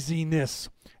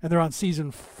 And they're on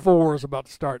season 4 is about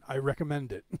to start. I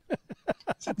recommend it.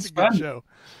 That's a good show.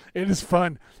 It is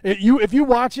fun. If you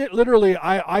watch it, literally,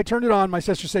 I turned it on. My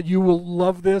sister said, you will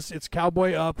love this. It's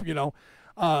Cowboy Up,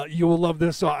 you will love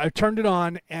this. So I turned it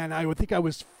on, and I would think I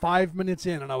was 5 minutes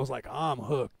in, and I was like, I'm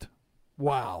hooked.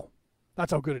 Wow.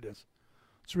 That's how good it is.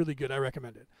 It's really good. I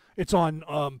recommend it. It's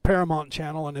on Paramount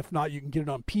Channel, and if not, you can get it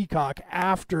on Peacock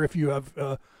after. If you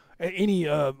have any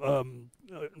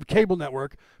cable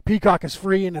network, Peacock is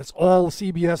free, and it's all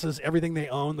CBS's, everything they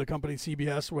own, the company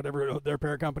CBS, whatever their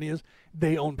parent company is,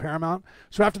 they own Paramount.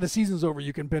 So after the season's over,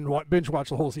 you can binge watch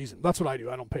the whole season. That's what I do.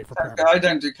 I don't pay for Paramount. I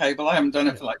don't do cable. I haven't done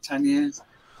it for like 10 years.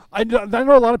 I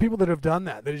know a lot of people that have done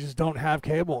that. They just don't have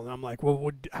cable, and I'm like,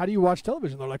 well, how do you watch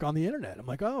television? They're like, on the internet. I'm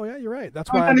like, oh yeah, you're right.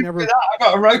 That's why I've never. I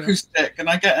got a Roku stick, and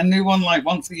I get a new one like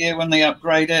once a year when they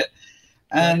upgrade it.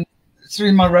 And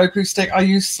through my Roku stick, I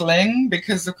use Sling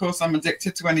because, of course, I'm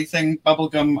addicted to anything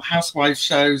bubblegum housewife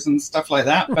shows and stuff like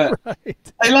that. But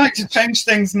they like to change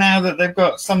things now that they've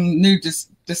got some new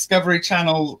Discovery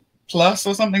Channel Plus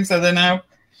or something. So they're now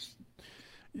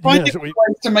finding ways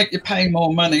to make you pay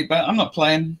more money, but I'm not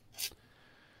playing.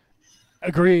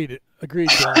 Agreed, Bill.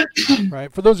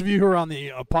 Right. For those of you who are on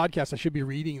the podcast, I should be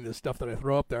reading this stuff that I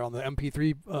throw up there on the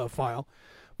MP3 file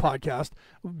podcast.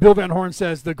 Bill Van Horn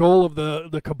says the goal of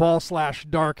the cabal /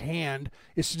 dark hand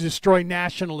is to destroy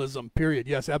nationalism, period.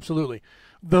 Yes, absolutely.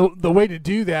 The way to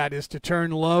do that is to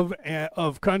turn love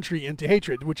of country into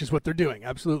hatred, which is what they're doing.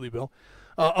 Absolutely, Bill.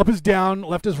 Up is down,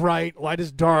 left is right, light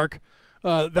is dark.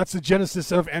 That's the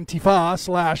genesis of Antifa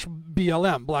 /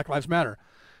 BLM, Black Lives Matter.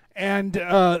 And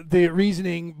the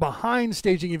reasoning behind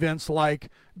staging events like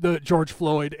the George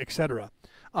Floyd, etc.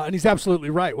 And he's absolutely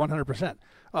right, 100%.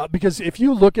 Because if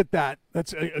you look at that,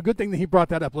 that's a good thing that he brought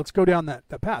that up. Let's go down that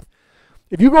path.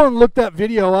 If you go and look that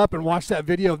video up and watch that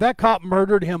video, that cop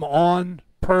murdered him on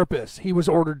purpose. He was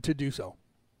ordered to do so.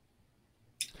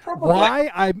 Probably.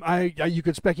 Why? You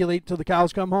could speculate till the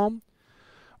cows come home,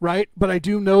 right? But I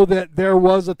do know that there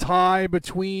was a tie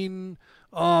between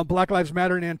Black Lives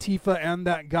Matter and Antifa and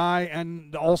that guy,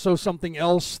 and also something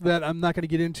else that I'm not going to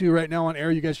get into right now on air.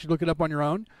 You guys should look it up on your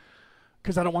own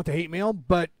because I don't want the hate mail.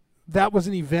 But that was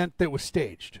an event that was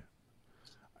staged.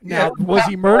 Now, was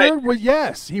he murdered? Right. Well,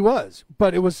 yes, he was.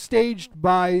 But it was staged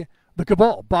by the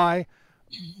cabal, by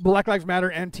Black Lives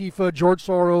Matter, Antifa, George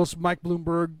Soros, Mike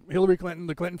Bloomberg, Hillary Clinton,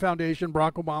 the Clinton Foundation,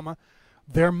 Barack Obama.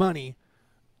 Their money,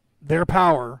 their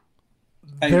power,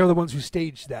 they're the ones who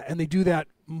staged that. And they do that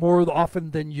more often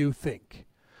than you think.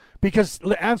 Because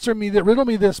riddle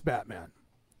me this, Batman.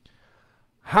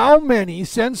 How many,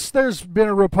 since there's been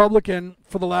a Republican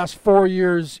for the last 4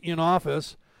 years in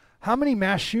office, how many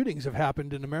mass shootings have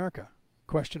happened in America?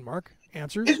 Question mark.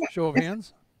 Answers? Show of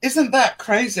hands. Isn't that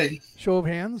crazy? Show of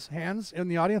hands. Hands in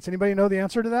the audience. Anybody know the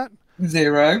answer to that?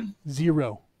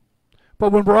 Zero.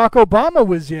 But when Barack Obama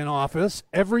was in office,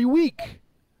 every week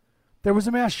there was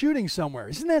a mass shooting somewhere.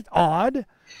 Isn't that odd?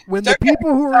 When the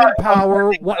people who are in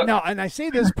power now, and I say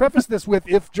this, preface this with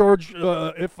if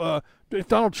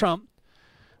Donald Trump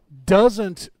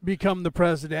doesn't become the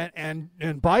president and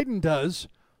Biden does,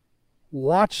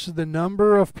 watch the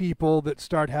number of people that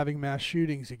start having mass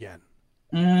shootings again.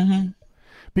 Mm-hmm.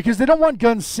 Because they don't want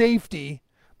gun safety.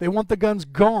 They want the guns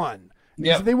gone.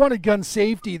 Yep. If they wanted gun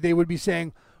safety, they would be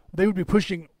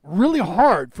pushing really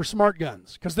hard for smart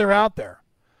guns because they're out there.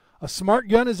 A smart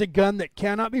gun is a gun that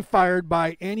cannot be fired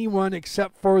by anyone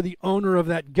except for the owner of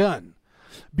that gun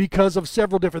because of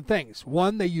several different things.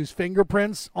 One, they use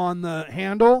fingerprints on the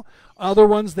handle. Other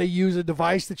ones, they use a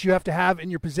device that you have to have in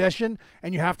your possession,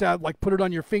 and you have to put it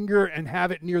on your finger and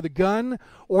have it near the gun,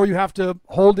 or you have to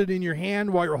hold it in your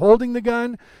hand while you're holding the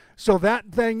gun. So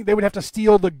that thing, they would have to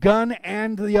steal the gun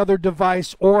and the other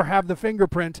device or have the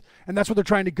fingerprint, and that's what they're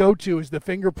trying to go to is the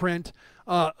fingerprint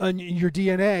on your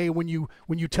DNA. When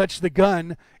you touch the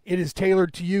gun, it is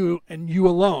tailored to you and you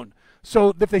alone.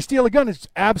 So if they steal a gun, it's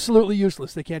absolutely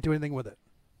useless. They can't do anything with it.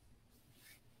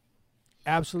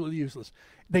 Absolutely useless.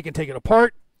 They can take it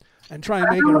apart and try and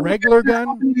make it a regular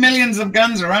gun. Millions of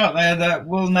guns are out there that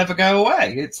will never go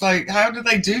away. It's like, how do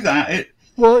they do that?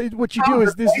 What you do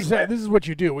is this is what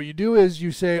you do. What you do is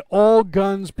you say all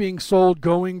guns being sold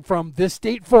going from this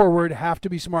date forward have to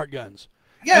be smart guns.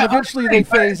 Yeah, and eventually they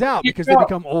phase out because they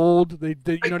become old. They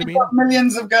you know what I mean?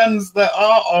 Millions of guns that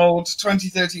are old, 20,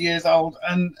 30 years old,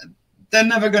 and they're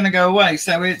never going to go away.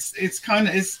 So it's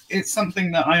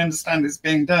something that I understand is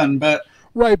being done, but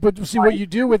right. But see, what you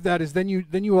do with that is then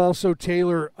you also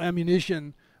tailor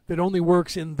ammunition that only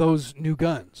works in those new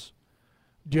guns.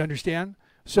 Do you understand?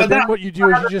 So then what you do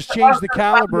is you just change the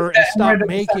caliber and stop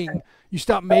making. You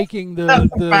stop making the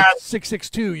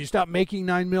 6.62. You stop making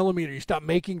 9mm. You stop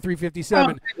making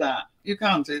 357. You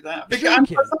can't do that.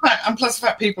 And plus the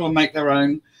fact people will make their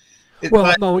own.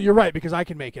 No, you're right because I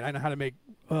can make it. I know how to make.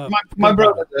 My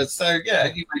brother does. So yeah,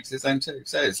 he makes his own too.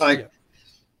 So it's like.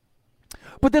 Yeah.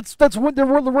 But that's what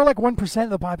we're like 1% of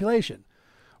the population,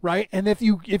 right? And if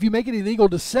you make it illegal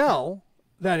to sell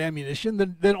that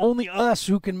ammunition, then only us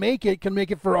who can make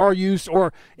it for our use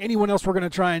or anyone else we're going to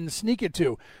try and sneak it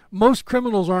to. Most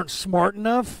criminals aren't smart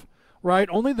enough, right?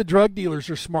 Only the drug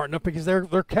dealers are smart enough because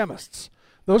they're chemists.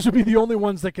 Those would be the only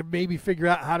ones that could maybe figure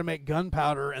out how to make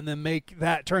gunpowder and then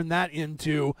turn that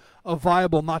into a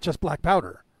viable, not just black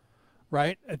powder,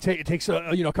 right? It takes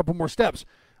a couple more steps.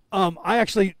 I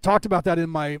actually talked about that in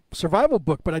my survival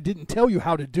book, but I didn't tell you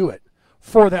how to do it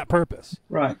for that purpose.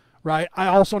 Right. Right. I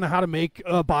also know how to make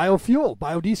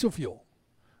biodiesel fuel.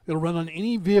 It'll run on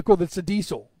any vehicle that's a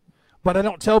diesel, but I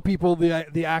don't tell people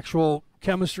the actual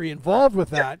chemistry involved with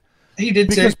that. He did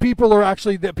because too.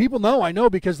 people know. I know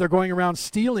because they're going around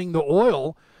stealing the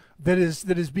oil that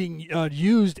is being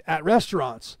used at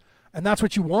restaurants. And that's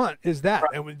what you want is that.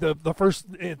 Right. And the first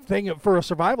thing for a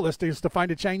survivalist is to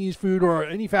find a Chinese food or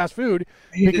any fast food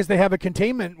because they have a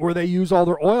containment where they use all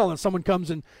their oil and someone comes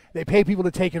and they pay people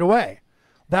to take it away.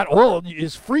 That oil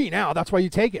is free now. That's why you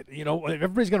take it. You know, if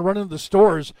everybody's going to run into the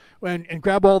stores and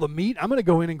grab all the meat, I'm going to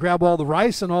go in and grab all the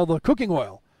rice and all the cooking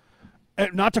oil.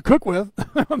 And not to cook with.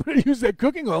 I'm going to use that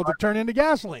cooking oil to turn into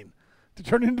gasoline, to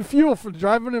turn into fuel for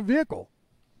driving a vehicle.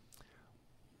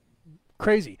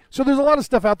 Crazy. So there's a lot of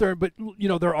stuff out there, but you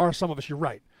know there are some of us. You're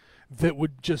right, that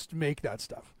would just make that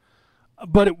stuff,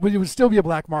 but it would still be a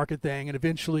black market thing, and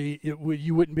eventually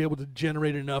you wouldn't be able to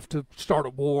generate enough to start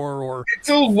a war or. It's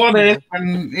all what if,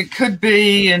 and it could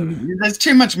be, and there's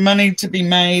too much money to be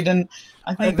made, and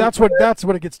I think that's what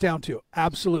it gets down to.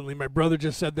 Absolutely, my brother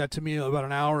just said that to me about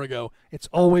an hour ago. It's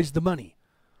always the money.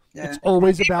 Yeah. It's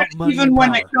always about money. Even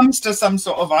when it comes to some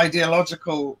sort of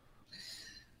ideological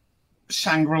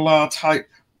Shangri-La type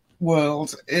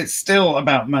world, it's still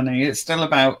about money. It's still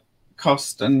about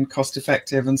cost and cost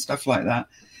effective and stuff like that.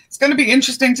 It's going to be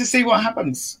interesting to see what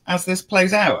happens as this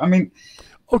plays out. I mean,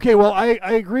 okay, well, I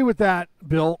agree with that,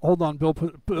 Bill. Hold on, Bill.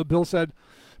 Bill said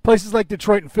places like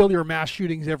Detroit and Philly are mass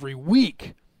shootings every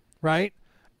week, right?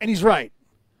 And he's right,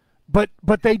 but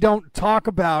they don't talk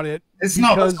about it. It's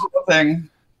not the sort of thing.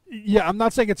 Yeah, I'm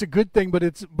not saying it's a good thing,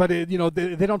 but you know,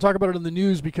 they don't talk about it in the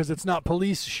news because it's not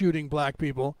police shooting black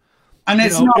people, and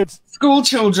it's school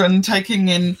children taking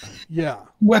in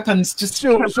weapons.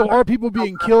 So are people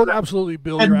being killed? Absolutely,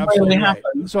 Bill. You're absolutely right.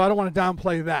 So I don't want to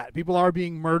downplay that. People are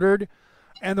being murdered,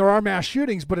 and there are mass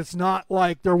shootings, but it's not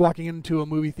like they're walking into a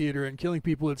movie theater and killing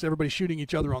people. It's everybody shooting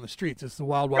each other on the streets. It's the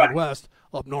Wild Wild West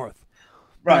up north,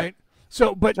 right?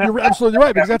 So, but you're absolutely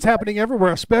right because that's happening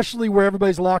everywhere, especially where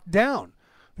everybody's locked down.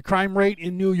 The crime rate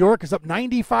in New York is up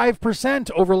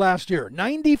 95% over last year.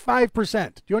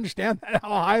 95%. Do you understand how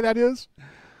high that is?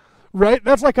 Right?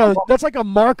 That's like a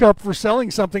markup for selling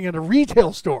something in a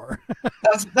retail store.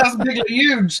 That's bigly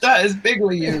huge. That is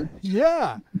bigly huge.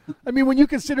 Yeah. I mean, when you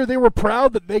consider they were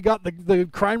proud that they got the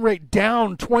crime rate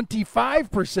down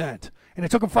 25%, and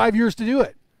it took them 5 years to do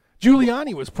it.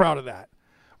 Giuliani was proud of that.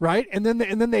 Right, and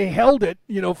then they held it,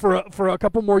 you know, for a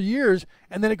couple more years,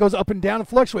 and then it goes up and down and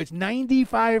fluctuates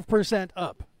 95%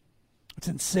 up. It's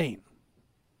insane.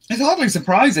 It's hardly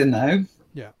surprising, though.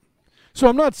 Yeah. So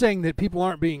I'm not saying that people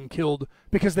aren't being killed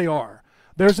because they are.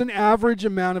 There's an average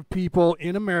amount of people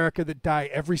in America that die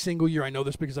every single year. I know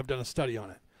this because I've done a study on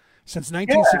it. Since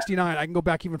 1969, I can go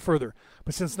back even further,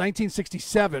 but since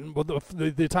 1967, well,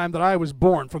 the time that I was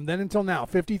born, from then until now,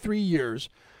 53 years.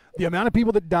 The amount of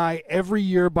people that die every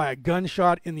year by a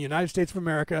gunshot in the United States of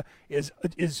America is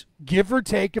give or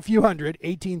take a few hundred,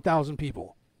 18,000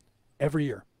 people every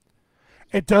year.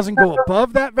 It doesn't go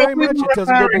above that very much. It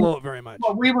doesn't go below it very much.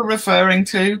 What we were referring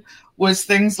to was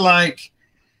things like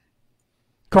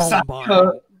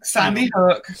Sandy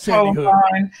Hook,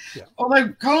 Columbine. Yeah.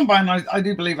 Although Columbine, I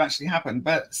do believe actually happened,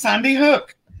 but Sandy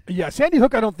Hook. Yeah, Sandy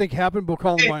Hook I don't think happened, but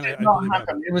Columbine it did not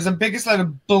happen. It was the biggest load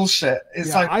of bullshit.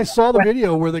 It's like I saw the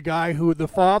video where the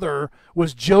father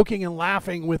was joking and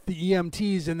laughing with the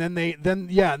EMTs, and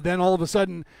then all of a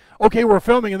sudden, okay, we're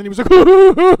filming, and then he was like,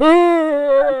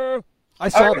 I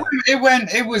saw that.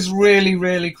 It was really,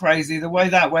 really crazy the way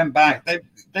that went back.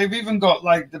 They've even got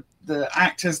like the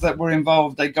actors that were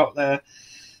involved. They got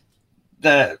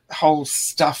the whole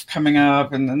stuff coming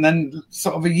up, and then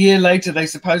sort of a year later they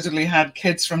supposedly had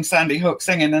kids from Sandy Hook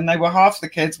singing, and half the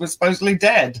kids were supposedly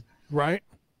dead. Right.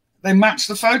 They matched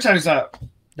the photos up.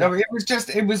 Yeah.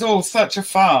 It was all such a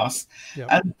farce. Yeah.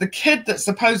 And the kid that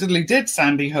supposedly did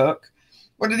Sandy Hook,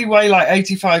 what did he weigh? Like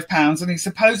 85 pounds, and he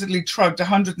supposedly trucked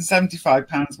 175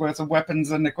 pounds worth of weapons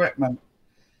and equipment.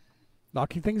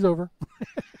 Knocking things over.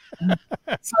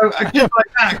 So a kid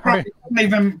like that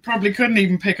probably couldn't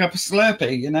even pick up a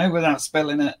Slurpee, you know, without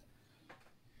spilling it.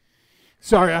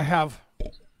 Sorry, I have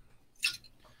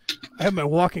my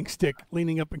walking stick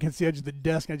leaning up against the edge of the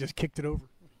desk, and I just kicked it over.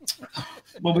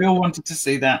 Well, we all wanted to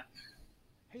see that.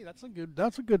 Hey, that's a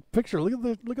good picture. Look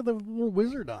at the little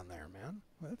wizard on there, man.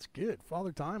 That's good.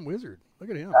 Father Time Wizard. Look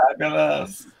at him.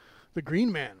 Fabulous. The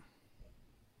Green Man.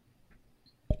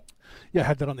 Yeah, I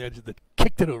had that on the edge of the.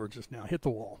 Kicked it over just now. Hit the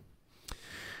wall.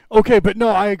 Okay, but no,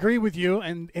 I agree with you,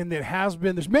 and it has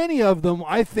been. There's many of them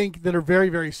I think that are very,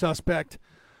 very suspect,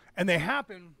 and they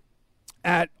happen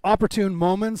at opportune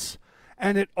moments.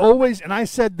 And it always, and I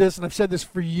said this, and I've said this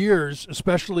for years,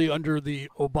 especially under the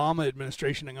Obama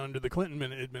administration and under the Clinton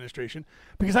administration,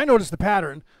 because I noticed the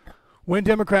pattern. When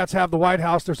Democrats have the White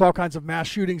House, there's all kinds of mass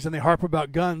shootings, and they harp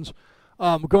about guns.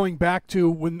 Going back to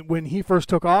when he first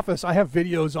took office, I have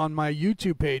videos on my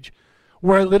YouTube page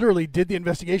where I literally did the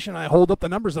investigation. And I hold up the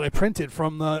numbers that I printed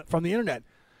from the internet.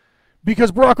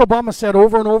 Because Barack Obama said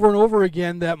over and over and over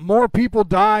again that more people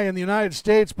die in the United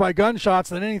States by gunshots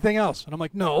than anything else. And I'm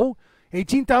like, no.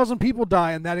 18,000 people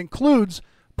die, and that includes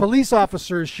police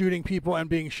officers shooting people and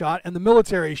being shot, and the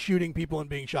military shooting people and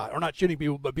being shot. Or not shooting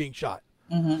people, but being shot.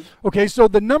 Mm-hmm. Okay, so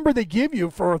the number they give you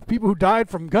for people who died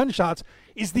from gunshots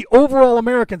is the overall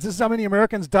Americans. This is how many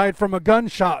Americans died from a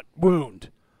gunshot wound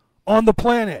on the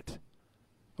planet.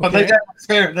 Okay? But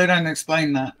they don't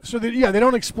explain that. So, they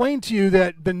don't explain to you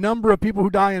that the number of people who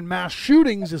die in mass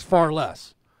shootings is far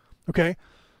less. Okay?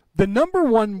 The number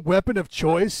one weapon of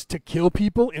choice to kill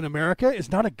people in America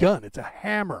is not a gun, it's a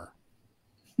hammer.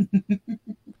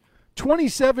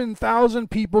 27,000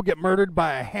 people get murdered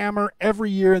by a hammer every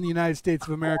year in the United States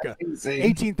of America.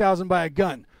 18,000 by a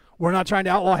gun. We're not trying to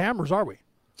outlaw hammers, are we?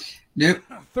 Nope.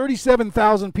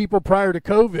 37,000 people prior to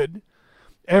COVID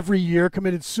every year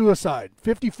committed suicide.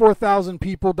 54,000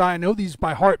 people die. I know these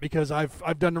by heart because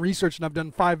I've done the research and I've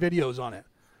done 5 videos on it.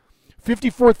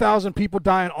 54,000 people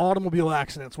die in automobile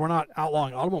accidents. We're not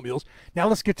outlawing automobiles. Now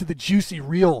let's get to the juicy,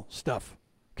 real stuff.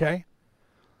 Okay?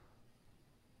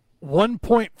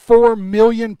 1.4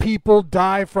 million people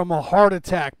die from a heart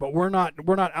attack, but we're not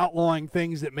outlawing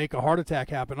things that make a heart attack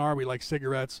happen, are we? Like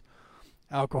cigarettes,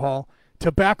 alcohol.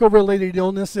 Tobacco-related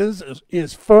illnesses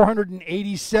is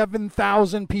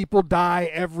 487,000 people die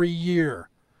every year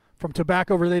from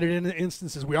tobacco-related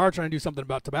instances. We are trying to do something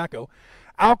about tobacco.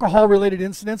 Alcohol-related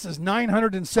incidents is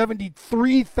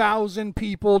 973,000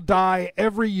 people die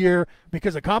every year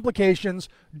because of complications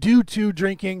due to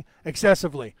drinking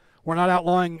excessively. We're not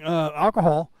outlawing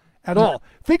alcohol at all.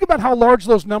 Think about how large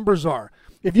those numbers are.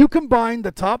 If you combine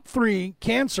the top 3,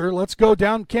 cancer, let's go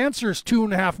down. Cancer's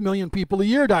 2.5 million people a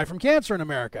year die from cancer in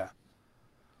America.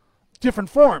 Different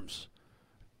forms.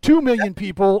 2 million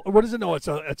people, what is it? No, it's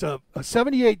a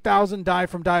 78,000 die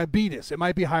from diabetes. It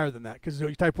might be higher than that because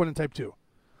you type 1 and type 2.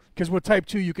 Because with type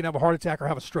 2, you can have a heart attack or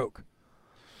have a stroke.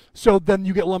 So then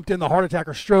you get lumped in the heart attack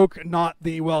or stroke, not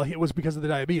the, well, it was because of the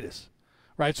diabetes.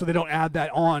 Right? So they don't add that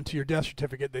on to your death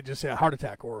certificate. They just say a heart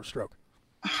attack or a stroke.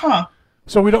 Huh.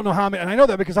 So we don't know how many, and I know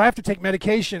that because I have to take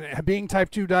medication. Being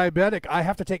type 2 diabetic, I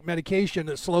have to take medication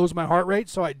that slows my heart rate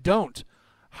so I don't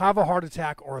have a heart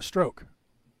attack or a stroke.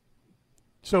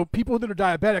 So people that are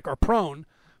diabetic are prone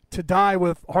to die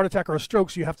with a heart attack or a stroke,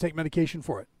 so you have to take medication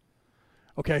for it.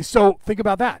 Okay, so think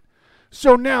about that.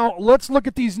 So now let's look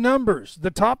at these numbers.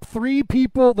 The top 3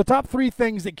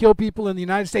 things that kill people in the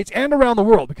United States and around the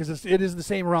world, because it is the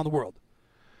same around the world,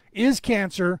 is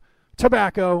cancer,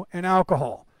 tobacco, and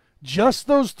alcohol. Just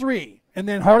those 3. And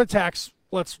then heart attacks,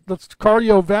 let's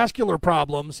cardiovascular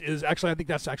problems is actually, I think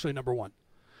that's actually number 1.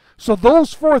 So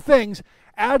those 4 things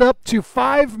add up to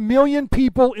 5 million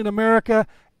people in America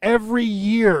every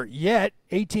year. Yet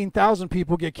 18,000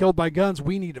 people get killed by guns.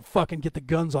 We need to fucking get the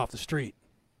guns off the street.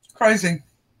 Crazy.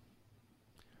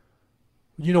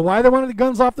 You know why they wanted the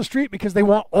guns off the street? Because they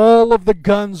want all of the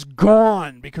guns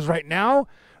gone. Because right now,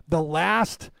 the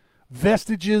last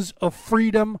vestiges of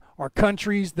freedom are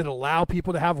countries that allow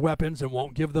people to have weapons and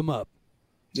won't give them up.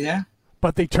 Yeah.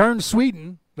 But they turned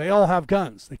Sweden. They all have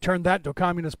guns. They turned that into a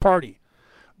communist party.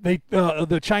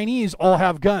 The Chinese all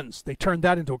have guns. They turned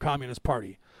that into a communist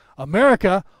party.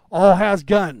 America all has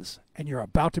guns. And you're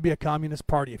about to be a communist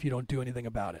party if you don't do anything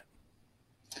about it.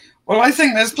 Well, I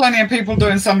think there's plenty of people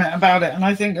doing something about it, and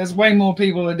I think there's way more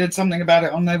people that did something about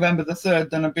it on November the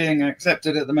 3rd than are being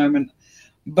accepted at the moment.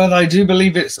 But I do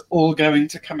believe it's all going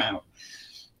to come out.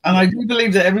 And I do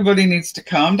believe that everybody needs to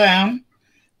calm down.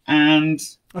 And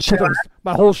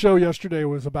my whole show yesterday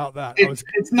was about that.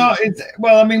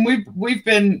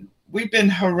 We've been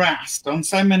harassed on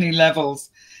so many levels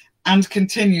and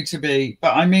continue to be.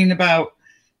 But I mean about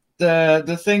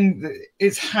the thing that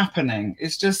is happening.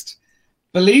 It's just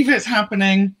believe it's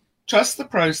happening, trust the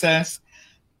process.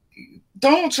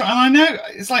 Donald Trump, and I know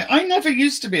it's like I never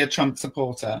used to be a Trump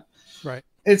supporter. Right.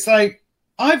 It's like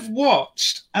I've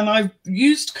watched and I've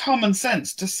used common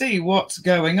sense to see what's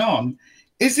going on.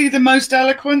 Is he the most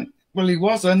eloquent? Well, he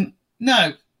wasn't.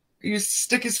 No. He used to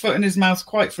stick his foot in his mouth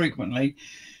quite frequently.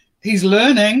 He's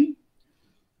learning.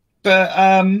 But,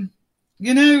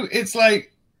 it's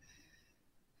like,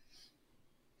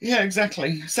 yeah,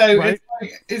 exactly. So right.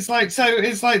 it's like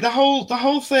the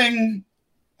whole thing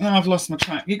No, I've lost my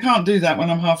track. You can't do that when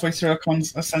I'm halfway through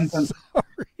a sentence.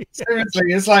 Sorry.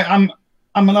 Seriously, it's like I'm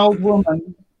an old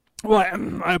woman. Well,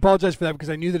 I apologize for that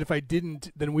because I knew that if I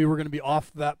didn't, then we were going to be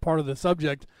off that part of the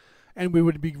subject, and we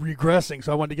would be regressing.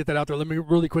 So I wanted to get that out there. Let me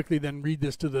really quickly then read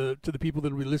this to the people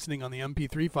that will be listening on the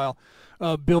MP3 file.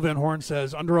 Bill Van Horn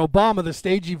says, under Obama, the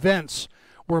stage events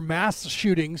were mass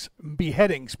shootings,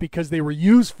 beheadings, because they were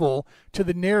useful to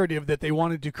the narrative that they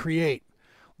wanted to create.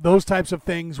 Those types of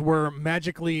things were would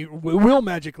magically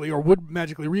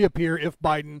reappear if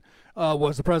Biden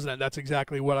was the president. That's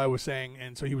exactly what I was saying,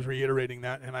 and so he was reiterating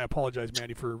that. And I apologize,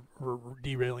 Mandy, for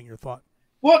derailing your thought.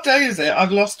 What day is it?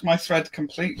 I've lost my thread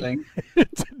completely.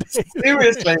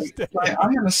 Seriously, like,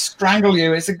 I'm going to strangle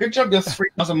you. It's a good job you're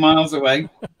 3,000 miles away.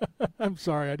 I'm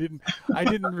sorry, I didn't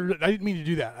mean to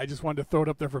do that. I just wanted to throw it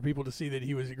up there for people to see that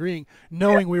he was agreeing,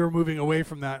 knowing we were moving away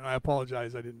from that. And I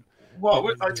apologize, I didn't. What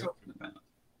was I talking about?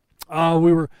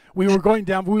 We were going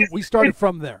down. We started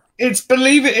from there. It's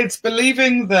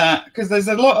believing that, because there's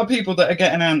a lot of people that are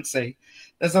getting antsy.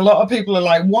 There's a lot of people are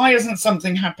like, why isn't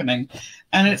something happening?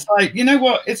 And it's like, you know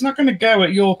what? It's not going to go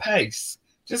at your pace.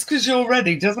 Just because you're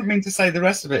ready doesn't mean to say the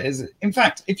rest of it is. In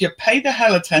fact, if you pay the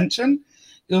hell attention,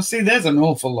 you'll see there's an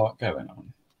awful lot going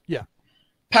on. Yeah.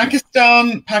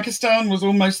 Pakistan was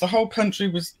almost the whole country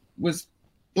was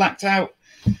blacked out.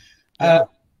 Yeah.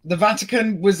 The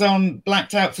Vatican was on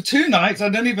blacked out for 2 nights. I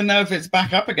don't even know if it's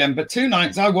back up again, but 2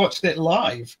 nights I watched it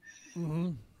live.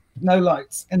 Mm-hmm. No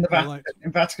lights in the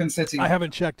in Vatican City. I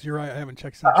haven't checked. You're right. I haven't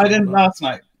checked. I didn't last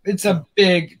night. It's a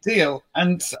big deal.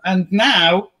 And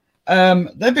now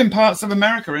there've been parts of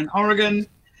America, in Oregon,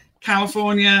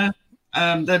 California.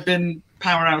 There've been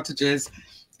power outages.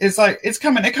 It's like it's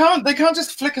coming. They can't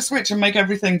just flick a switch and make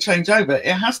everything change over.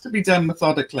 It has to be done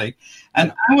methodically.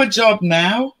 And our job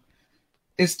now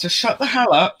is to shut the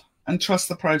hell up and trust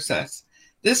the process.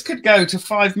 This could go to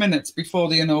 5 minutes before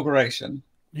the inauguration.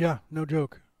 Yeah, no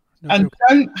joke.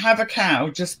 Don't have a cow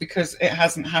just because it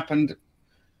hasn't happened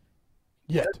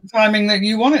yet. The timing that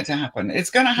you want it to happen. It's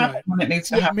going to happen when it needs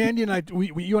to happen. Mandy and I,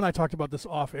 you and I talked about this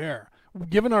off air.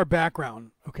 Given our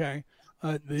background, okay,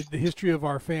 the history of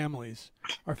our families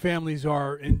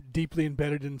are deeply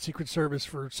embedded in Secret Service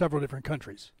for several different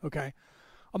countries, okay?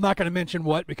 I'm not going to mention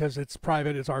what because it's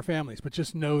private, it's our families, but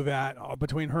just know that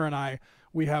between her and I,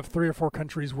 we have 3 or 4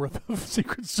 countries worth of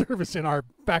Secret Service in our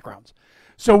backgrounds.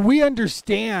 So we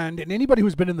understand, and anybody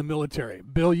who's been in the military,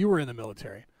 Bill, you were in the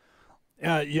military.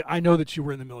 I know that you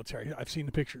were in the military. I've seen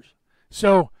the pictures.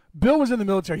 So Bill was in the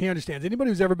military. He understands.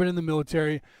 Anybody who's ever been in the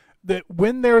military, that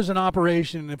when there's an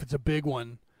operation, if it's a big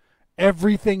one,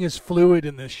 everything is fluid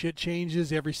and the shit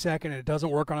changes every second and it doesn't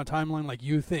work on a timeline like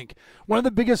you think. One of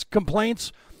the biggest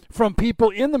complaints from people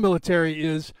in the military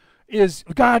is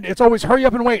God, it's always hurry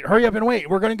up and wait.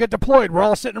 We're going to get deployed. We're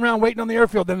all sitting around waiting on the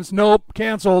airfield. Then it's nope,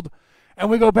 canceled. And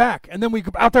we go back. And then we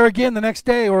go out there again the next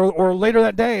day or later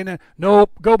that day. And then nope,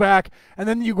 go back. And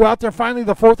then you go out there finally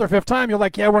the 4th or 5th time. You're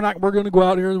like, yeah, we're going to go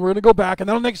out here and we're going to go back. And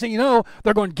then the next thing you know,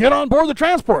 they're going, get on board the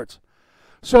transports.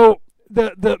 So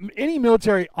any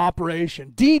military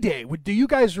operation, D-Day, do you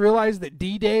guys realize that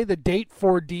D-Day, the date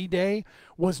for D-Day,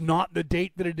 was not the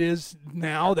date that it is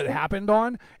now that it happened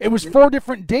on? It was 4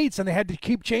 different dates, and they had to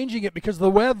keep changing it because of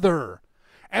the weather.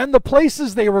 And the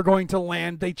places they were going to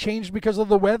land, they changed because of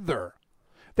the weather.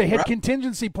 They had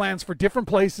contingency plans for different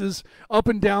places up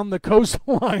and down the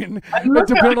coastline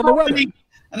depending on the weather.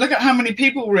 And look at how many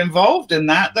people were involved in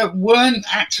that weren't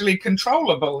actually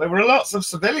controllable. There were lots of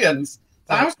civilians.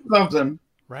 Thousands of them.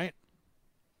 Right.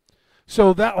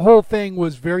 So that whole thing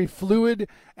was very fluid,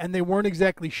 and they weren't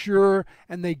exactly sure,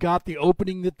 and they got the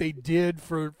opening that they did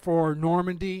for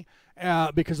Normandy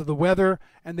because of the weather,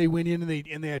 and they went in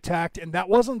and they attacked, and that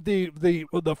wasn't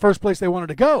the first place they wanted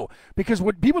to go, because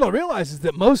what people don't realize is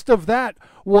that most of that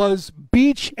was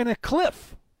beach and a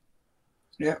cliff.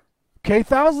 Yeah. Okay,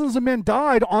 thousands of men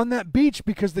died on that beach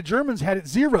because the Germans had it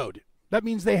zeroed. That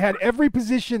means they had every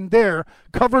position there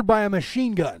covered by a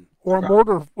machine gun or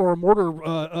a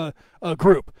mortar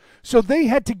group. So they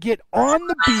had to get on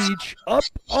the beach, up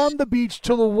on the beach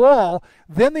to the wall.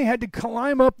 Then they had to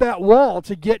climb up that wall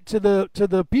to get to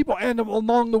the people. And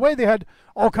along the way, they had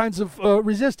all kinds of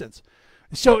resistance.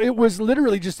 So it was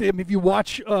literally just, if you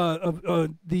watch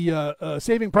the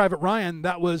Saving Private Ryan,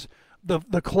 that was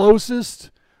the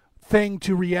closest thing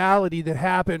to reality that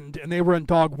happened, and they were in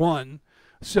Dog 1.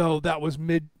 So that was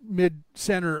mid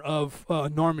center of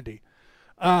Normandy.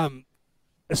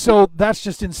 So that's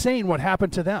just insane what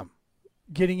happened to them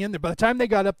getting in there. By the time they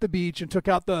got up the beach and took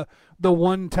out the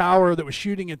one tower that was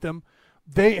shooting at them,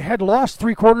 they had lost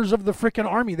 3/4 of the frickin'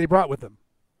 army they brought with them.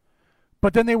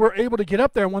 But then they were able to get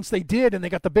up there, and once they did, and they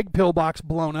got the big pillbox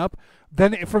blown up,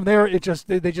 then from there it just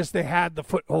they had the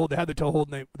foothold, they had the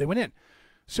toehold, and they went in.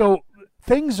 So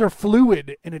things are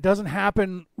fluid, and it doesn't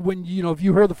happen when if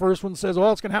you heard the first one says,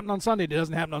 "Oh, it's going to happen on Sunday," it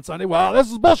doesn't happen on Sunday. Well,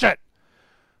 this is bullshit.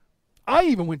 I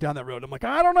even went down that road. I'm like,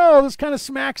 I don't know. This kind of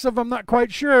smacks of I'm not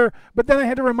quite sure. But then I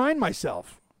had to remind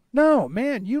myself, no,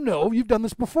 man, you've done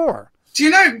this before. Do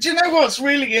you know what's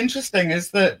really interesting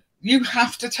is that you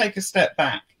have to take a step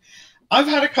back. I've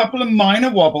had a couple of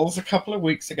minor wobbles a couple of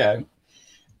weeks ago.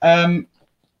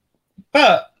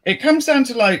 But it comes down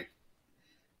to like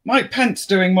Mike Pence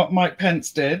doing what Mike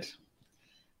Pence did.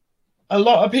 A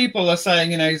lot of people are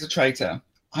saying, he's a traitor.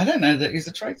 I don't know that he's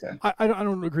a traitor. I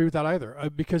don't agree with that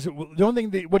either, because the only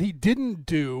thing what he didn't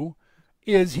do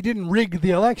is he didn't rig the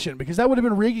election, because that would have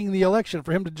been rigging the election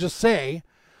for him to just say,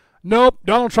 nope,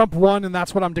 Donald Trump won, and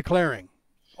that's what I'm declaring.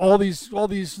 All these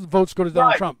votes go to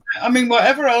Donald Trump. I mean,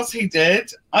 whatever else he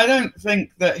did, I don't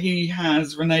think that he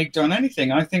has reneged on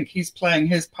anything. I think he's playing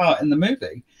his part in the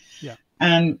movie. Yeah.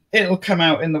 And it'll come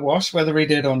out in the wash whether he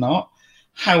did or not.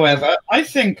 However, I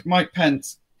think Mike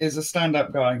Pence is a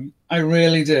stand-up guy. I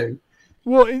really do.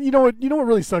 Well, you know what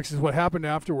really sucks is what happened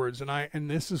afterwards, and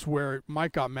this is where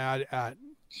Mike got mad at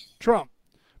Trump,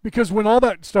 because when all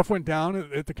that stuff went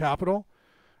down at the Capitol,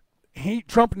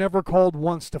 Trump never called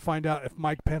once to find out if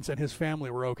Mike Pence and his family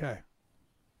were okay.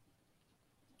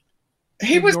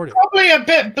 He was probably a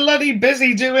bit bloody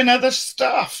busy doing other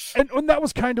stuff. And that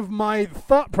was kind of my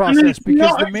thought process,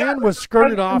 because the man was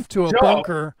skirted off to a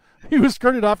bunker. He was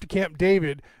skirted off to Camp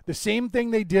David. The same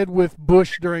thing they did with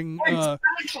Bush during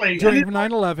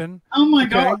 9/11. Oh, my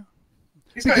God.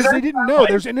 Because they didn't know.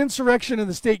 There's an insurrection in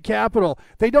the state capitol.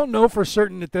 They don't know for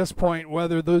certain at this point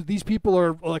whether these people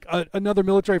are like another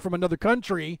military from another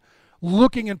country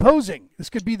looking and posing. This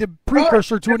could be the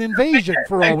precursor to an invasion,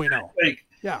 for all we know.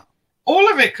 Yeah. All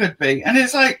of it could be. And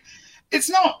it's like, it's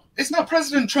not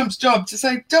President Trump's job to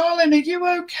say, darling, are you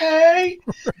okay?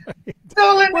 Right.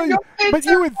 Darling, but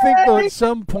you would think, though, at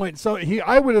some point,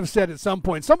 I would have said at some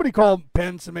point, somebody call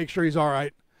Pence and make sure he's all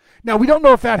right. Now, we don't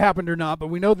know if that happened or not, but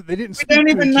we know that they didn't. We don't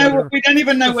even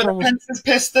know whether Pence is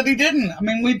pissed that he didn't. I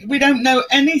mean, we don't know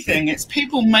anything. It's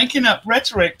people making up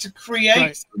rhetoric to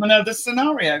create another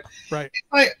scenario. Right.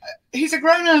 It's like, he's a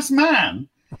grown-ass man.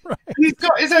 Right. He's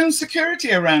got his own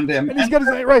security around him. And he's got his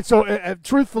right. So,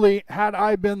 truthfully, had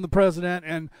I been the president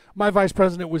and my vice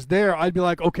president was there, I'd be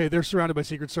like, okay, they're surrounded by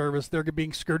Secret Service. They're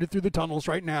being skirted through the tunnels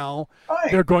right now.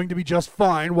 Right. They're going to be just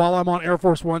fine while I'm on Air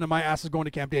Force One and my ass is going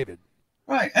to Camp David.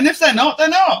 Right. And if they're not, they're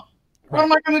not. What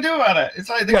am I going to do about it? It's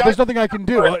like there's nothing I can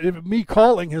do. Me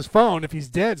calling his phone, if he's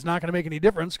dead, it's not going to make any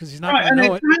difference because he's not going to know it.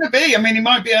 And it's going to be. I mean, he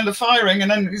might be under firing, and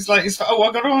then he's like, oh,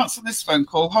 I've got to answer this phone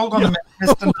call. Hold on a minute,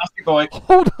 Mr. Nasty Boy.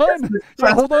 Hold on.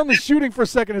 Hold on the shooting for a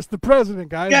second. It's the president,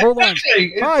 guys. Hold on.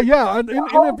 Hi, in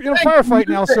a firefight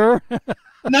now, sir.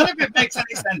 None of it makes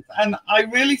any sense. And I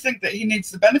really think that he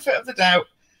needs the benefit of the doubt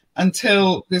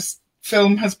until this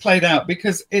film has played out,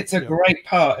 because it's a great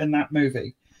part in that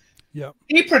movie. Yeah,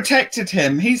 he protected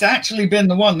him. He's actually been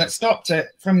the one that stopped it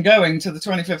from going to the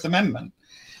 25th Amendment.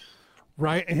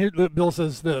 Right. And here, Bill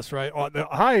says this, right?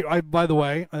 Hi, by the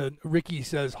way, Ricky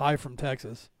says hi from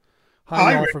Texas.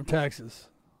 Hi from Texas.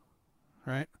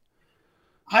 Right.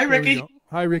 Hi, Ricky.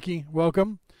 Hi, Ricky.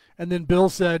 Welcome. And then Bill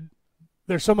said,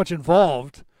 there's so much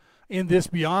involved in this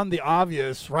beyond the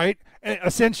obvious, right?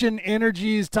 Ascension,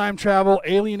 energies, time travel,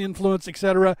 alien influence,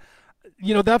 etc.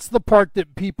 That's the part that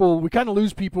we kind of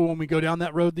lose people when we go down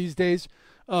that road these days,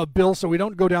 Bill, so we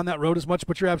don't go down that road as much,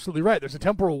 but you're absolutely right. There's a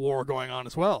temporal war going on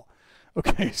as well.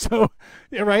 Okay, so,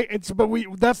 right,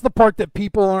 that's the part that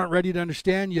people aren't ready to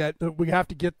understand yet. We have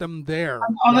to get them there.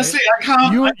 Honestly, right? I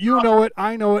can't. You know it,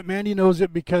 I know it, Mandy knows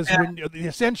it, because when the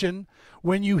ascension,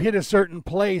 when you hit a certain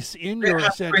place in your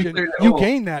ascension, you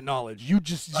gain that knowledge. You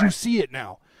see it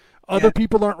now. Other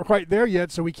people aren't quite there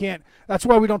yet, so we can't. That's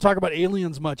why we don't talk about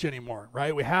aliens much anymore,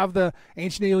 right? We have the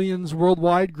Ancient Aliens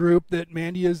Worldwide group that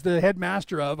Mandy is the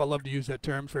headmaster of. I love to use that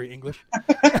term; it's very English.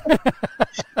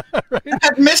 Right?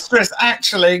 Headmistress,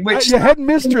 actually.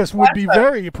 Headmistress would be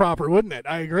very proper, wouldn't it?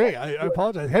 I agree. I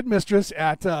apologize. Headmistress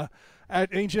at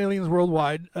Ancient Aliens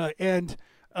Worldwide, and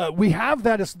we have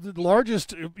that as the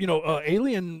largest,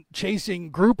 alien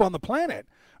chasing group on the planet.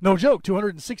 No joke,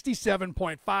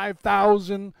 267.5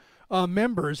 thousand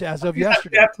members as of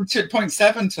yesterday. Up to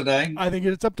 0.7 today. I think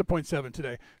it's up to 0.7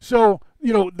 today. So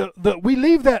we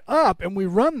leave that up and we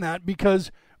run that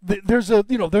because there's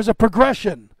a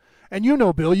progression. And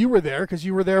Bill, you were there because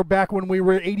you were there back when we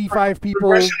were 85 people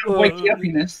waking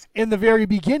upiness. In the very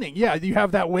beginning. Yeah, you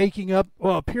have that waking up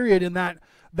period in that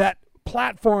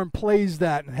platform plays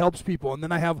that and helps people. And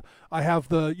then I have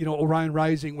the, you know, Orion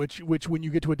Rising, which when you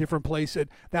get to a different place,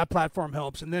 that platform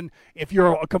helps. And then if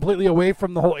you're completely away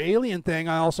from the whole alien thing,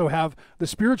 I also have the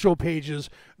spiritual pages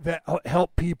that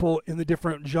help people in the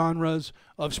different genres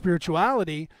of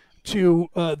spirituality to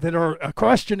that are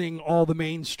questioning all the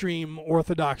mainstream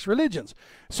Orthodox religions.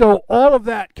 So all of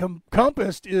that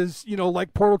compassed is, you know,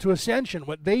 like Portal to Ascension,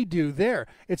 what they do there.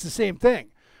 It's the same thing,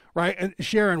 right? And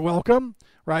Sharon, welcome.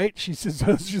 Right? She says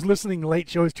she's listening late.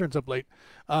 She always turns up late,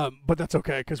 but that's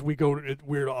okay because we go at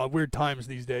weird times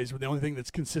these days. The only thing that's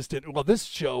consistent, well, this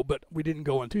show, but we didn't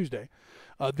go on Tuesday.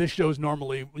 This show is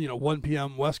normally, you know, 1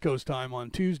 p.m. West Coast time on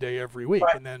Tuesday every week,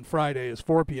 and then Friday is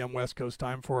 4 p.m. West Coast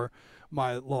time for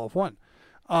my Law of One.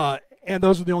 And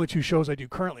those are the only two shows I do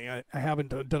currently. I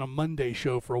haven't done a Monday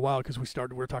show for a while because we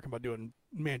were talking about doing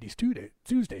Mandy's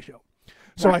Tuesday show,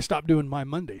 so I stopped doing my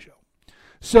Monday show.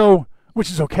 So. Which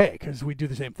is okay because we do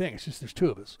the same thing. It's just there's two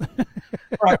of us.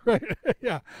 Right. Right.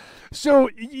 Yeah. So,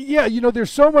 yeah, you know, there's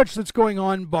so much that's going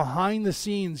on behind the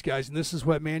scenes, guys. And this is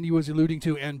what Mandy was alluding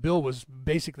to and Bill was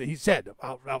basically, he said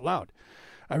out loud.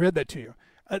 I read that to you.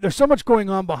 There's so much going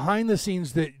on behind the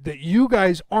scenes that you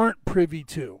guys aren't privy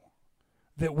to,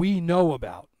 that we know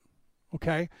about,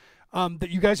 okay? That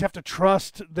you guys have to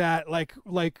trust that, like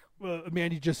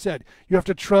Mandy just said, you have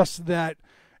to trust that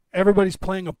everybody's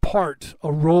playing a part,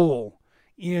 a role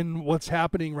in what's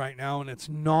happening right now, and it's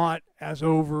not as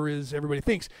over as everybody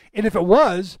thinks. And if it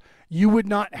was, you would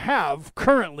not have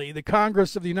currently the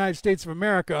Congress of the United States of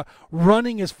America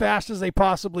running as fast as they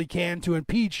possibly can to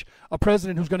impeach a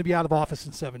president who's going to be out of office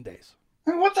in 7 days.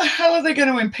 And what the hell are they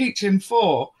going to impeach him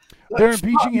for? They're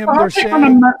impeaching him. They're saying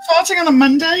farting on a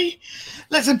Monday.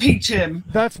 Let's impeach him.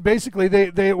 That's basically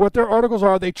they what their articles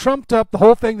are. They trumped up the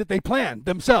whole thing that they planned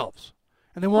themselves.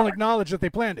 And they won't acknowledge that they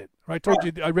planned it. I told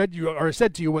you, I read you, or I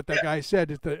said to you what that guy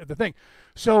said at the thing.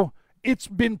 So it's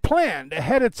been planned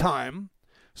ahead of time.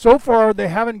 So far, they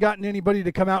haven't gotten anybody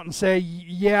to come out and say,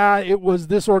 yeah, it was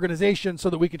this organization so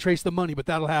that we can trace the money, but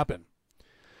that'll happen.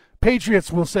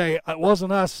 Patriots will say, it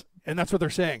wasn't us, and that's what they're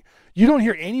saying. You don't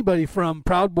hear anybody from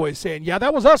Proud Boys saying, yeah,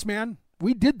 that was us, man.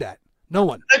 We did that. No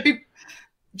one. They'd be,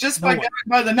 just by going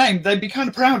by the name, they'd be kind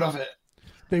of proud of it.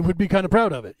 They would be kind of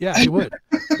proud of it. Yeah, they would.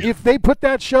 If they put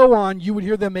that show on, you would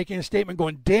hear them making a statement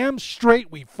going, damn straight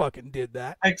we fucking did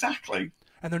that. Exactly.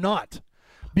 And they're not.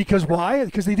 Because why?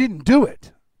 Because they didn't do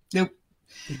it. Nope.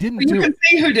 They didn't do it. You can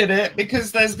see who did it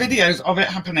because there's videos of it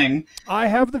happening. I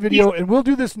have the video, and we'll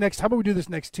do this next. How about we do this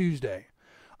next Tuesday?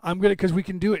 Because we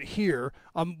can do it here.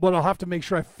 But I'll have to make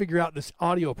sure I figure out this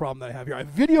audio problem that I have here. I have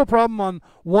a video problem on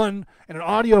one, and an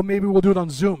audio, maybe we'll do it on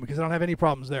Zoom because I don't have any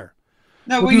problems there.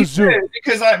 No, we do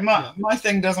because my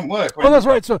thing doesn't work. Oh, that's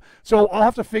right. So I'll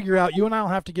have to figure out. You and I'll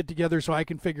have to get together so I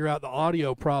can figure out the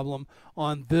audio problem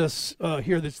on this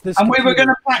here. This. And we were going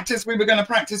to practice. We were going to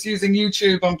practice using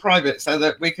YouTube on private so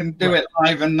that we can do it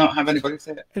live and not have anybody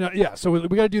see it. Yeah. So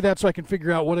we got to do that so I can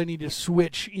figure out what I need to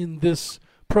switch in this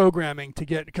programming to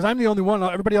get, because I'm the only one.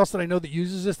 Everybody else that I know that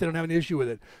uses this, they don't have an issue with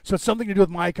it. So it's something to do with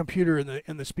my computer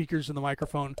and the speakers and the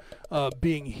microphone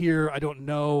being here. I don't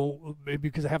know, maybe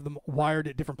because I have them wired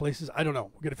at different places. I don't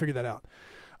know. We're gonna figure that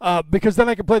out. Because then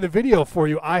I can play the video for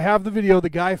you. I have the video the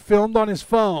guy filmed on his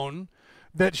phone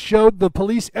that showed the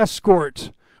police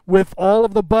escort with all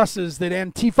of the buses that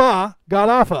Antifa got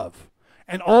off of.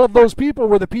 And all of those people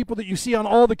were the people that you see on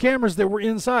all the cameras that were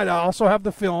inside. I also have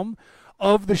the film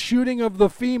of the shooting of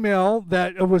the female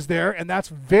that was there, and that's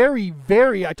very,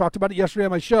 very, I talked about it yesterday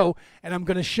on my show, and I'm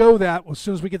going to show that as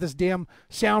soon as we get this damn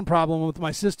sound problem with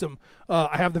my system.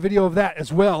 I have the video of that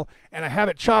as well, and I have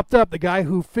it chopped up. The guy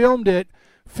who filmed it,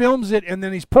 films it, and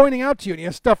then he's pointing out to you, and he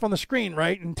has stuff on the screen,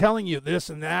 right, and telling you this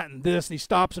and that and this, and he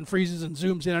stops and freezes and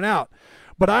zooms in and out.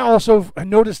 But I also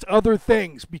noticed other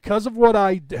things because of what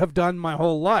I have done my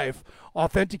whole life,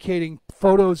 authenticating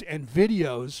photos and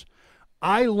videos.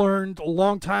 I learned a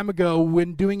long time ago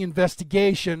when doing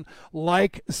investigation,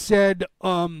 like said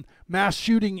mass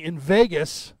shooting in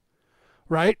Vegas,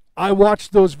 right? I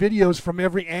watched those videos from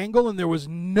every angle, and there was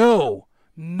no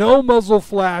muzzle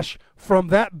flash from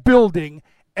that building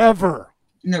ever.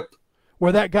 Nope.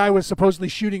 Where that guy was supposedly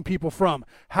shooting people from.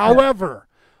 However,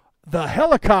 the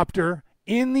helicopter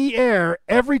in the air,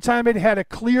 every time it had a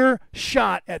clear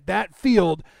shot at that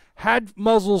field, had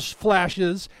muzzle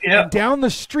flashes. And down the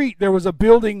street there was a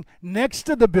building next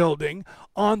to the building.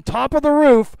 On top of the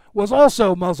roof was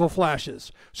also muzzle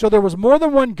flashes. So there was more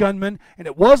than one gunman, and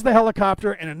it was the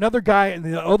helicopter and another guy in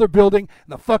the other building,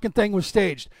 and the fucking thing was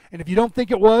staged. And if you don't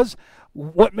think it was,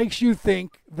 what makes you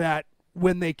think that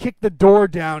when they kicked the door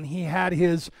down, he had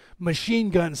his machine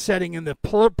gun setting in the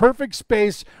perfect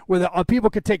space where the people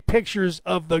could take pictures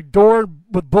of the door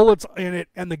with bullets in it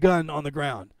and the gun on the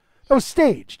ground. That was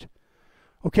staged.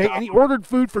 Okay, and he ordered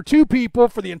food for 2 people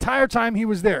for the entire time he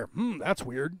was there. That's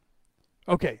weird.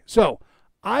 Okay, so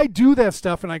I do that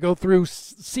stuff, and I go through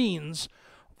scenes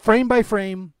frame by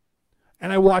frame,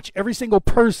 and I watch every single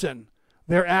person,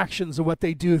 their actions and what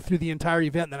they do through the entire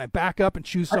event. And then I back up and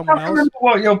choose someone else. I remember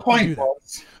what your point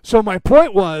was. So my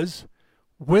point was,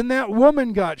 when that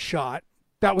woman got shot,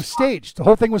 that was staged. The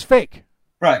whole thing was fake.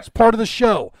 Right. It's part of the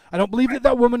show. I don't believe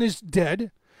that woman is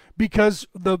dead, because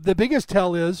the biggest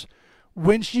tell is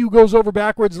when she goes over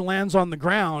backwards and lands on the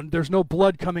ground, there's no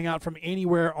blood coming out from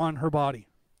anywhere on her body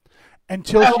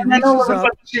until she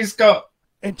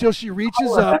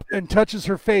reaches up and touches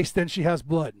her face. Then she has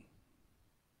blood.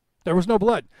 There was no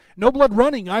blood. No blood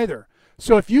running either.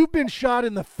 So if you've been shot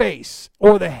in the face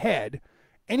or the head,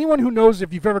 anyone who knows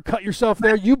if you've ever cut yourself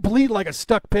there, you bleed like a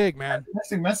stuck pig, man.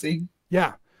 Messy.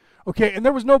 Yeah. Okay, and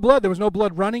there was no blood. There was no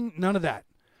blood running, none of that.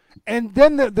 And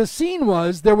then the scene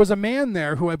was, there was a man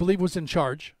there who I believe was in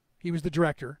charge. He was the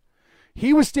director.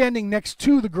 He was standing next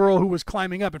to the girl who was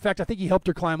climbing up. In fact, I think he helped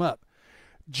her climb up.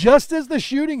 Just as the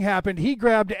shooting happened, he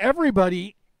grabbed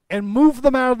everybody and moved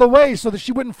them out of the way so that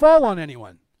she wouldn't fall on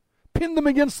anyone. Pinned them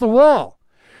against the wall.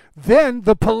 Then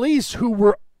the police who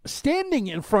were standing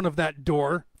in front of that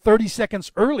door 30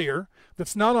 seconds earlier,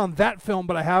 that's not on that film,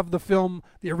 but I have the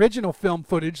original film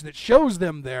footage that shows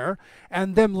them there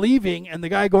and them leaving, and the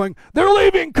guy going, "They're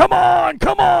leaving, come on,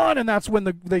 come on," and that's when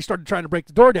they started trying to break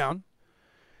the door down.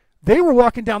 They were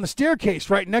walking down the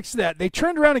staircase right next to that. They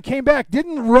turned around and came back,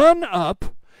 didn't run up,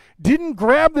 didn't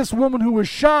grab this woman who was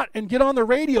shot and get on the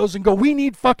radios and go, "We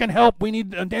need fucking help. We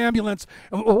need an ambulance.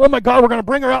 Oh my God, we're going to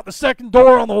bring her out the second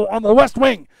door on the west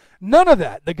wing." None of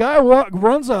that. The guy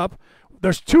runs up.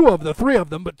 There's 3 of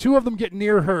them, but 2 of them get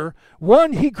near her.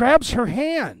 One, he grabs her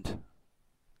hand.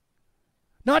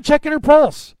 Not checking her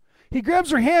pulse. He grabs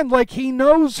her hand like he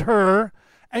knows her,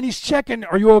 and he's checking,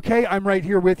 "Are you okay? I'm right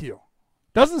here with you."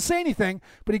 Doesn't say anything,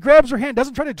 but he grabs her hand,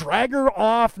 doesn't try to drag her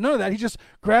off, none of that. He just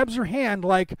grabs her hand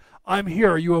like, "I'm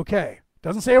here, are you okay?"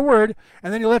 Doesn't say a word,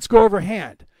 and then he lets go of her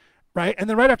hand, right? And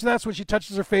then right after that's when she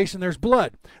touches her face and there's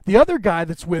blood. The other guy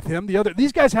that's with him,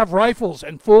 these guys have rifles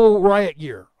and full riot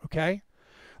gear, okay?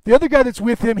 The other guy that's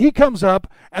with him, he comes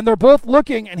up, and they're both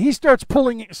looking, and he starts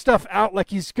pulling stuff out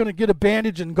like he's going to get a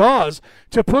bandage and gauze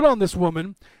to put on this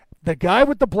woman. The guy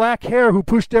with the black hair who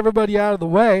pushed everybody out of the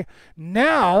way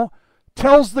now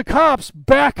tells the cops,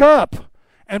 "Back up,"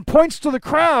 and points to the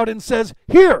crowd and says,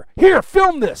 here,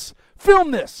 film this.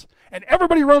 And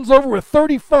everybody runs over with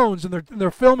 30 phones, and they're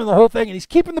filming the whole thing, and he's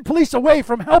keeping the police away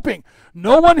from helping.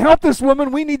 "No one help this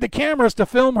woman. We need the cameras to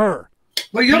film her."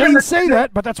 Well, he doesn't say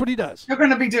that, but that's what he does. You're going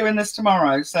to be doing this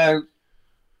tomorrow, so...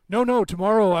 No,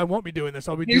 tomorrow I won't be doing this.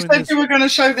 I'll be doing this. You said you were going to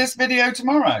show this video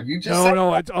tomorrow. You just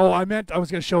I meant I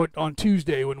was going to show it on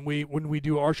Tuesday when we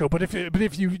do our show. But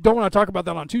if you don't want to talk about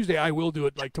that on Tuesday, I will do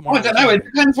it like tomorrow. I don't know. It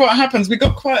depends what happens. We've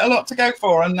got quite a lot to go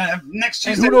for, and next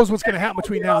Tuesday. And who knows what's going to happen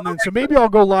between now and then? So maybe I'll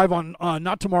go live on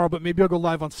not tomorrow, but maybe I'll go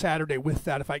live on Saturday with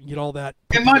that if I can get all that.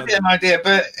 It might be an idea,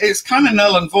 but it's kind of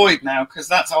null and void now because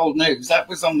that's old news. That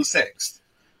was on the 6th.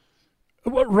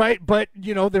 Well, right, but,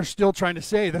 they're still trying to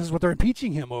say this is what they're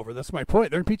impeaching him over. That's my point.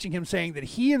 They're impeaching him saying that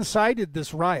he incited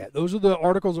this riot. Those are the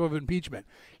articles of impeachment.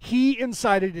 He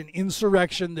incited an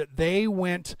insurrection, that they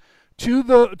went to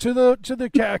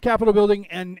the Capitol building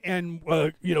and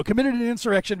committed an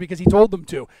insurrection because he told them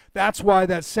to. That's why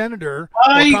that senator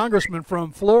or congressman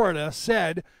from Florida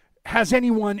said, "Has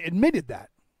anyone admitted that?"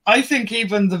 I think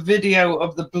even the video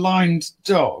of the blind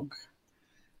dog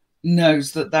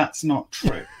knows that that's not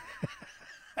true.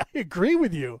 I agree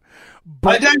with you.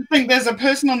 But I don't think there's a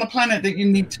person on the planet that you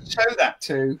need to show that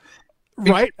to.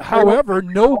 Right. However,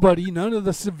 none of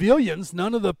the civilians,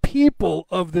 none of the people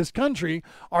of this country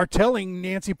are telling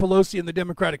Nancy Pelosi and the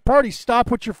Democratic Party, "Stop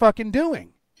what you're fucking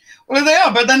doing." Well, they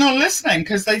are, but they're not listening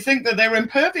because they think that they're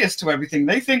impervious to everything.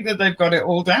 They think that they've got it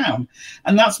all down.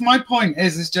 And that's my point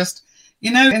is just,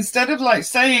 instead of like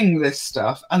saying this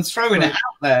stuff and throwing it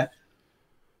out there,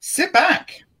 sit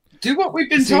back. Do what we've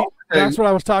been told. That's what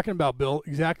I was talking about, Bill.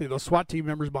 Exactly. Those SWAT team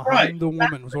members behind the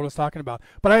woman was what I was talking about.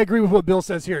 But I agree with what Bill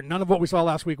says here. None of what we saw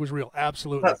last week was real.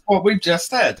 Absolutely. That's what we just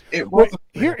said. It wasn't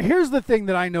real. Here's the thing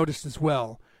that I noticed as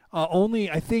well.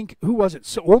 I think, who was it?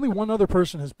 So only one other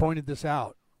person has pointed this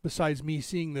out besides me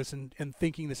seeing this and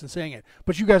thinking this and saying it.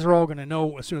 But you guys are all going to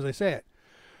know as soon as I say it.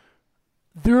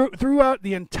 Throughout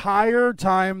the entire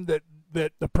time that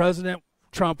the President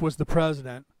Trump was the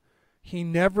president, He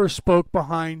never spoke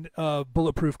behind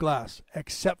bulletproof glass,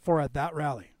 except for at that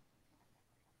rally.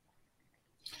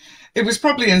 It was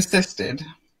probably insisted.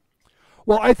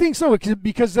 Well, I think so,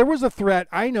 because there was a threat.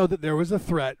 I know that there was a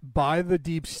threat by the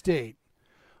deep state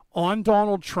on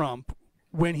Donald Trump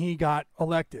when he got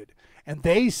elected, and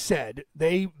they said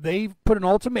they put an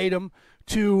ultimatum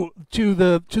to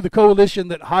the coalition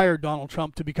that hired Donald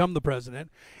Trump to become the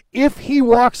president. If he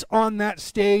walks on that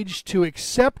stage to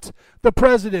accept the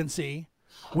presidency,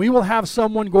 we will have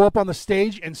someone go up on the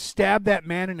stage and stab that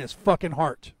man in his fucking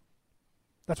heart.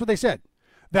 That's what they said.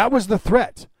 That was the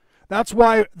threat. That's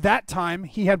why that time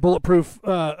he had bulletproof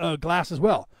glass as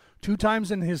well. 2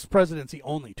 times in his presidency,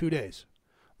 only 2 days.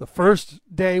 The first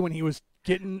day when he was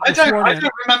getting I don't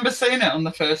remember seeing it on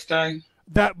the first day.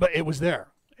 But it was there.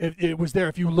 It was there.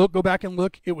 If you go back and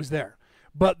look, it was there.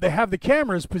 But they have the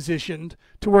cameras positioned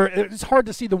to where it's hard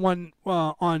to see the one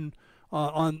on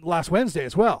last Wednesday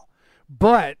as well.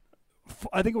 But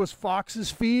I think it was Fox's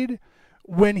feed.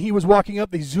 When he was walking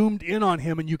up, they zoomed in on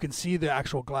him, and you can see the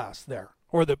actual glass there.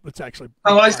 It's actually.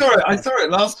 Oh, I saw it. I saw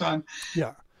it last time.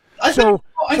 Yeah. So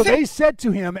they said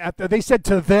to him they said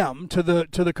to them, to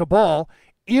the cabal,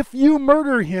 if you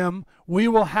murder him, we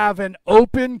will have an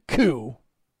open coup,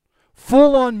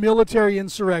 full-on military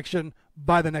insurrection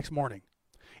by the next morning.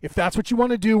 If that's what you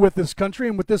want to do with this country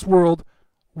and with this world,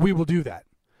 we will do that.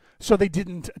 So they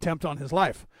didn't attempt on his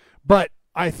life. But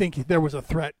I think there was a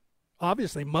threat.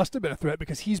 Obviously must have been a threat,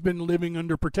 because he's been living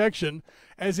under protection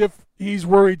as if he's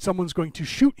worried someone's going to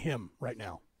shoot him right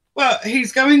now. Well,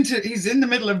 he's in the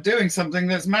middle of doing something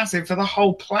that's massive for the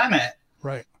whole planet.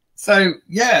 Right. So,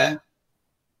 yeah,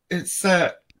 it's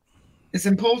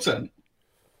important.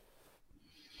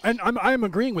 And I'm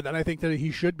agreeing with that. I think that he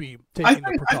should be taking the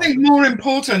precautions. I think more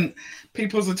important,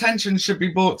 people's attention should be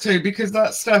brought to, because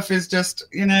that stuff is just,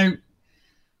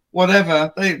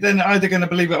 whatever. They're either going to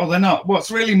believe it or they're not. What's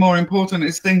really more important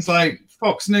is things like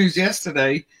Fox News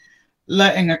yesterday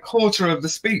letting a quarter of the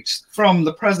speech from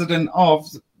the president of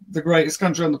the greatest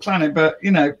country on the planet. But,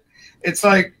 it's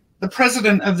like the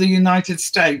president of the United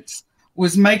States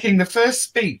was making the first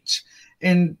speech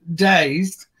in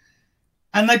days,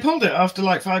 and they pulled it after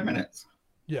like 5 minutes.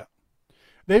 Yeah.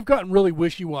 They've gotten really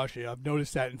wishy-washy. I've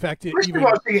noticed that. In fact,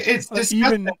 it's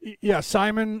disgusting.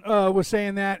 Simon was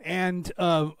saying that, and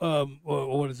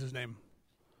what is his name?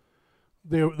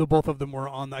 The both of them were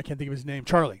on. I can't think of his name.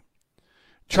 Charlie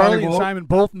and Simon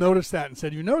both noticed that and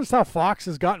said, "You notice how Fox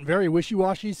has gotten very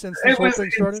wishy-washy since this whole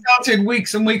thing started?" It started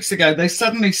weeks and weeks ago. They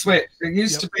suddenly switched. It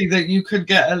used to be that you could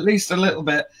get at least a little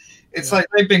bit. It's like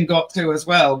they've been got to as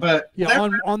well. But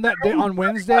on that day, on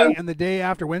Wednesday and the day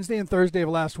after, Wednesday and Thursday of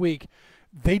last week,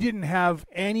 they didn't have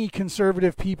any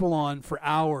conservative people on for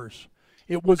hours.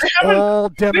 It was all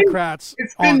Democrats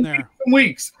on there.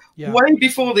 Weeks, way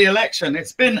before the election.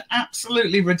 It's been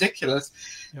absolutely ridiculous.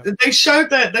 Yeah. They showed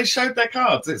their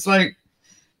cards. It's like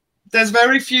there's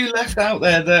very few left out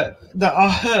there that are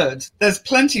heard. There's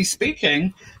plenty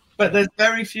speaking, but there's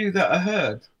very few that are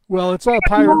heard. Well, it's all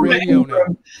pirate radio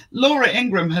now. Laura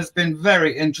Ingraham has been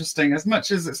very interesting, as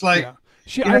much as it's like. Yeah.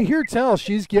 I hear tell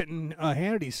she's getting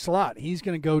Hannity's slot. He's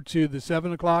going to go to the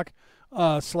 7 o'clock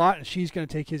slot, and she's going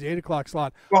to take his 8 o'clock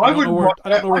slot. Well, I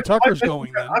don't know where Tucker's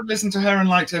going. I've listened to her and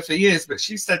liked her for years, but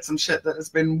she said some shit that has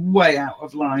been way out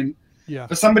of line. Yeah.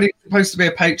 For somebody who's supposed to be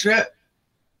a patriot,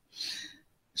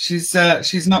 she's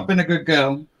not been a good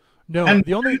girl. No, and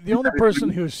the only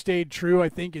person who has stayed true, I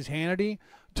think, is Hannity.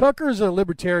 Tucker's a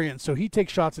libertarian, so he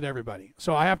takes shots at everybody.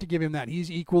 So I have to give him that. He's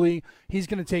going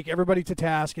to take everybody to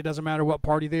task. It doesn't matter what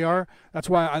party they are. That's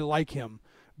why I like him,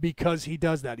 because he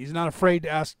does that. He's not afraid to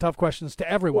ask tough questions to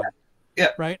everyone. Yeah.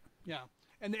 Right? Yeah.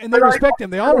 And they respect him.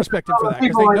 They all respect him for that,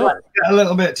 because they know. Get a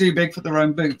little bit too big for their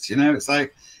own boots, It's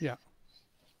like. Yeah.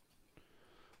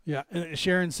 Yeah. And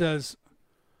Sharon says,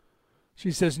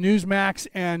 Newsmax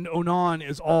and Onan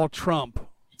is all Trump.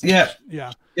 Yeah.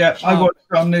 Yeah. Yeah, I watch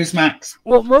it on Newsmax.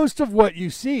 Well, most of what you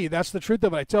see, that's the truth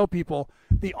of it. I tell people,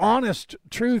 the honest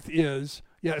truth is,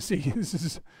 this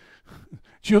is,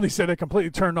 Julie said I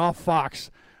completely turned off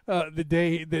Fox the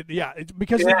day that,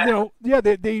 because,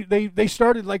 they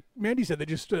started, like Mandi said,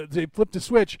 they flipped a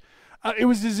switch. It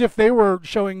was as if they were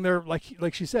showing their,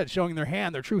 like she said, showing their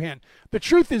hand, their true hand. The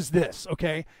truth is this,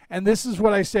 okay? And this is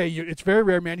what I say. It's very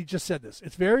rare. Mandi just said this.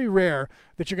 It's very rare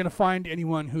that you're going to find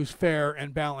anyone who's fair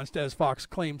and balanced, as Fox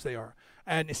claims they are,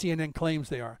 and CNN claims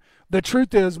they are. The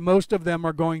truth is, most of them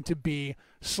are going to be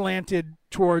slanted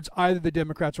towards either the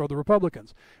Democrats or the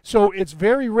Republicans. So it's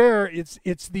very rare.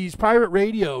 It's these pirate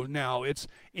radio now. It's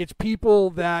people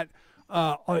that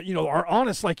are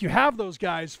honest. Like you have those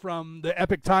guys from the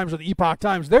Epic Times or the Epoch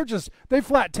Times. They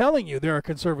flat telling you they're a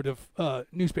conservative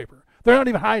newspaper. They're not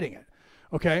even hiding it.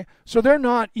 Okay, so they're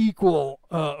not equal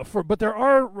but there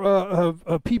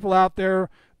are people out there.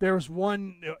 There's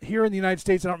one here in the United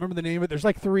States. I don't remember the name of it. There's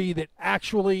like 3 that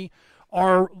actually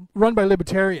are run by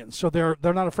libertarians. So they're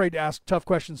not afraid to ask tough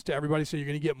questions to everybody. So you're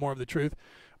going to get more of the truth.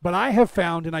 But I have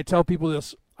found, and I tell people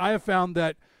this, I have found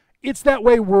that it's that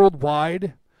way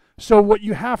worldwide. So what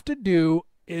you have to do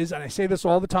is, and I say this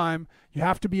all the time, you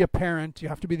have to be a parent. You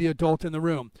have to be the adult in the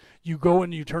room. You go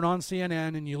and you turn on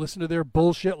CNN and you listen to their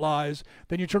bullshit lies.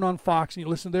 Then you turn on Fox and you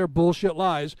listen to their bullshit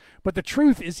lies. But the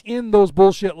truth is in those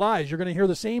bullshit lies. You're going to hear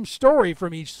the same story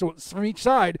from each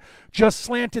side, just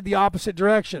slanted the opposite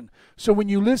direction. So when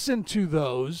you listen to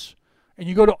those and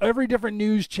you go to every different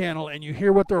news channel and you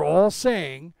hear what they're all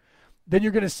saying, then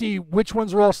you're going to see which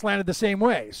ones are all slanted the same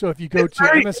way. So if you go to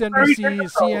MSNBC,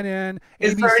 CNN,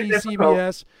 ABC,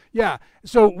 CBS, yeah.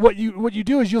 So what you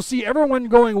do is you'll see everyone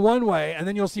going one way, and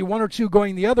then you'll see 1 or 2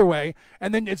 going the other way,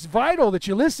 and then it's vital that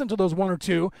you listen to those 1 or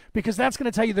 2 because that's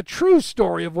going to tell you the true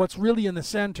story of what's really in the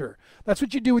center. That's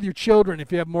what you do with your children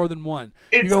if you have more than one.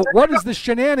 You go, what is the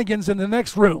shenanigans in the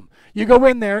next room? You go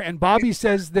in there, and Bobby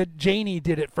says that Janie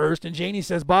did it first, and Janie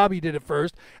says Bobby did it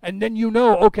first, and then you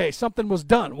know, okay, something was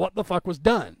done. What the fuck was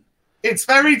done? It's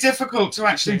very difficult to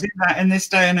actually do that in this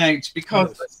day and age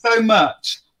because there's so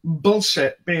much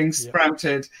bullshit being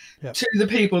sprouted to the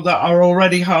people that are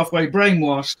already halfway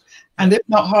brainwashed, and if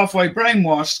not halfway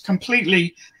brainwashed,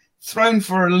 completely thrown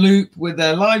for a loop with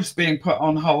their lives being put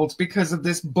on hold because of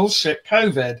this bullshit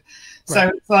COVID. So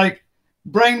it's like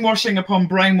brainwashing upon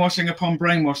brainwashing upon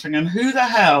brainwashing, and who the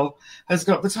hell has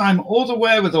got the time or the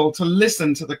wherewithal to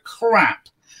listen to the crap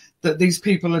that these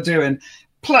people are doing?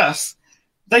 Plus,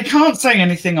 they can't say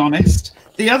anything honest.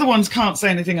 The other ones can't say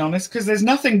anything honest because there's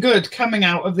nothing good coming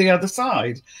out of the other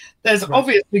side. There's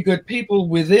obviously good people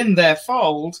within their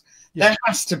fold. There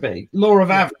has to be law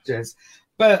of averages,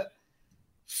 but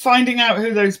finding out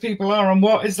who those people are and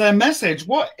what is their message,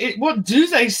 what do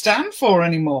they stand for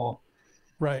anymore?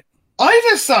 Right.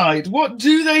 Either side, what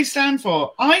do they stand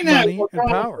for? I know money what and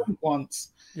Donald power. Trump wants.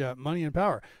 Yeah, money and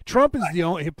power. Trump is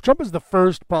the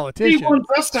first politician He wants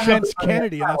us to have since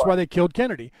Kennedy, and that's why they killed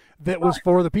Kennedy. That was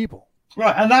for the people.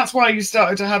 Right, and that's why you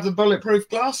started to have the bulletproof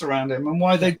glass around him, and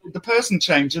why they did the person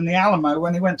change in the Alamo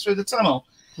when he went through the tunnel.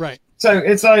 Right. So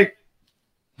it's like,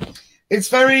 it's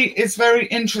very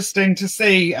interesting to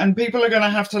see, and people are going to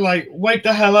have to like wake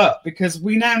the hell up because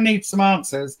we now need some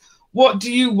answers. What do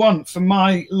you want for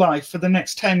my life for the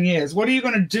next 10 years? What are you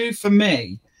going to do for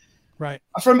me? Right.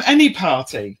 From any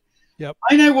party. Yep.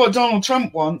 I know what Donald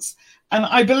Trump wants, and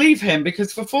I believe him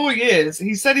because for 4 years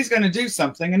he said he's going to do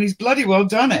something, and he's bloody well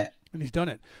done it. And he's done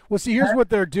it. Well, see, here's what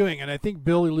they're doing, and I think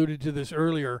Bill alluded to this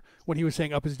earlier when he was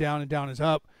saying up is down and down is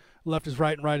up, left is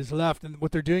right and right is left. And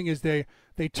what they're doing is they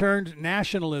turned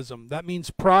nationalism. That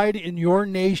means pride in your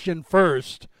nation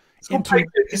first into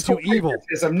evil.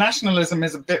 Patriotism. Nationalism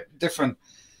is a bit different.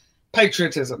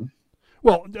 Patriotism.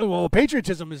 Well,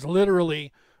 patriotism is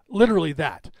literally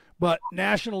that, but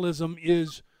nationalism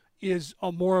is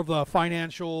a more of a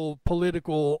financial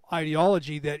political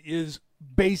ideology that is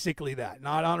basically that,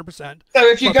 not 100%. So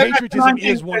if you go back to patriotism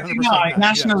is 100%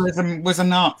 nationalism was a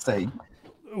Nazi.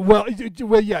 Well,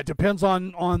 yeah, it depends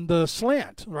on the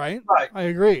slant, right? Right. I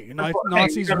agree.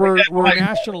 Nazis were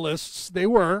nationalists. They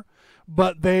were,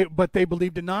 but they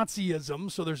believed in Nazism.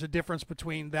 So there's a difference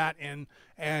between that and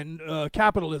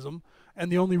capitalism.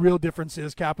 And the only real difference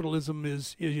is capitalism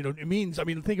is it means, I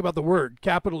mean, think about the word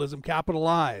capitalism,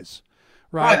 capitalize,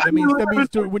 right? That means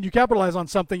when you capitalize on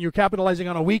something, you're capitalizing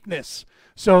on a weakness.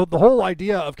 So the whole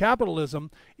idea of capitalism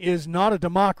is not a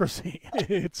democracy.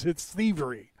 It's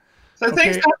thievery. So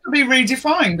things have to be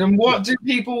redefined. And what do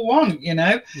people want,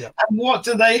 And what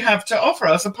do they have to offer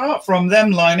us apart from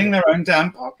them lining their own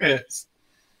damn pockets?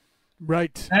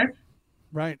 Right.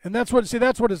 Right. And that's what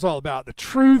it's all about. The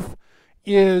truth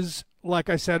is, like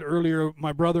I said earlier,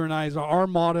 my brother and I, is our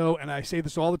motto, and I say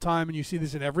this all the time, and you see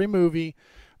this in every movie.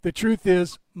 The truth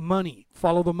is money.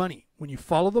 Follow the money. When you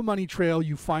follow the money trail,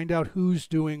 you find out who's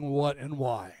doing what and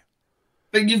why.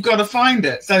 But you've got to find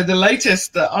it. So the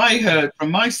latest that I heard from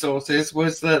my sources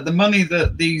was that the money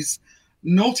that these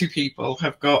naughty people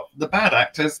have got, the bad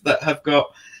actors that have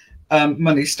got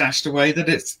money stashed away,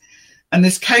 and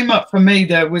this came up for me,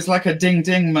 there was like a ding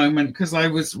ding moment because I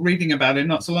was reading about it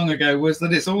not so long ago, was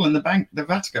that it's all in the bank, the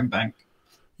Vatican bank.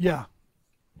 Yeah.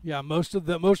 Yeah, most of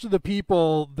the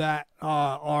people that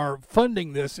are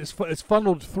funding this is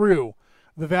funneled through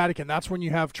the Vatican. That's when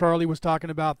you have Charlie was talking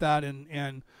about that,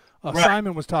 and Right.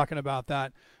 Simon was talking about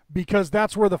that. because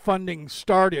that's where the funding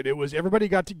started. It was everybody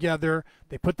got together,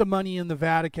 they put the money in the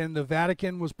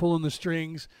Vatican was pulling the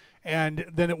strings, and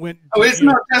then it went. Oh, it's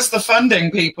not just the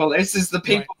funding people. This is the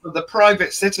people, right, the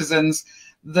private citizens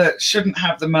that shouldn't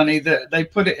have the money, that they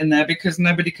put it in there because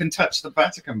nobody can touch the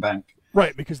Vatican Bank.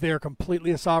 Right, because they are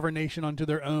completely a sovereign nation unto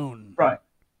their own. Right.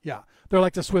 Yeah, they're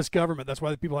like the Swiss government. That's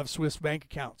why the people have Swiss bank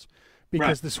accounts,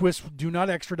 because right, the Swiss do not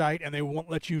extradite and they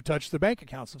won't let you touch the bank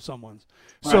accounts of someone's.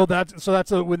 Right. So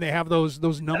that's when they have those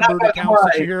numbered accounts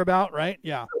that you hear about, right?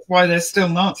 Yeah. That's why there's still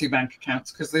Nazi bank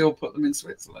accounts, because they all put them in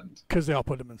Switzerland. Because they all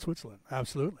put them in Switzerland.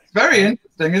 Absolutely. Very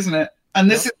interesting, isn't it? And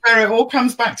this is where it all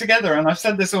comes back together. And I've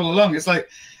said this all along. It's like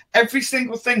every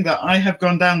single thing that I have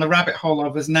gone down the rabbit hole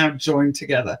of is now joined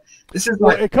together. This is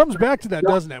like, it comes back to that,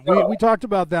 doesn't it? We talked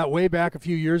about that way back a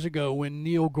few years ago when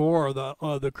Neil Gore,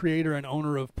 the creator and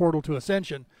owner of Portal to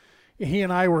Ascension, he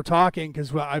and I were talking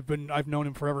because I've known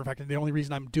him forever. In fact, the only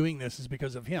reason I'm doing this is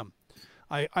because of him.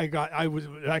 I was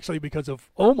actually because of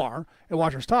Omar at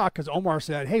Watchers Talk, because Omar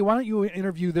said, "Hey, why don't you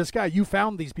interview this guy? You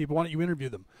found these people. Why don't you interview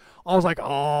them?" I was like,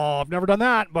 "Oh, I've never done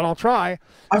that, but I'll try."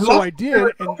 So I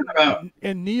did,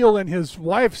 and Neil and his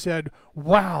wife said,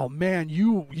 "Wow, man,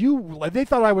 you they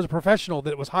thought I was a professional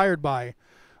that was hired by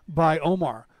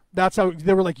Omar." That's how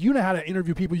they were like, "You know how to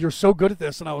interview people. You're so good at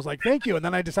this." And I was like, "Thank you." And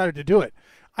then I decided to do it.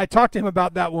 I talked to him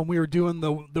about that when we were doing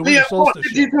the Winter Solstice. What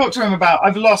did you talk to him about?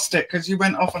 I've lost it because you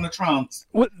went off on a trance.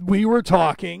 We were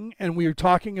talking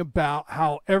about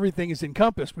how everything is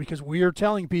encompassed, because we are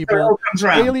telling people,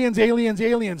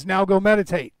 aliens, now go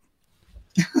meditate.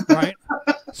 Right?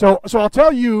 So I'll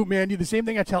tell you, Mandy, the same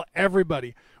thing I tell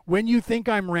everybody. When you think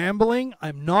I'm rambling,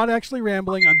 I'm not actually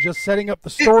rambling. I'm just setting up the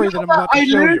story that I'm about to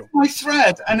show you. I lose my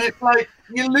thread, and it's like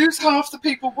you lose half the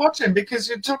people watching because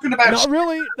you're talking about. Not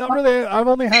really. I've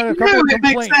only had a couple of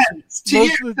complaints. It makes sense to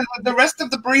you. The rest of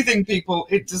the breathing people,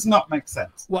 it does not make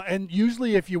sense. Well, and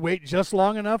usually if you wait just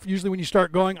long enough, usually when you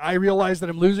start going, I realize that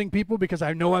I'm losing people because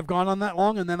I know I've gone on that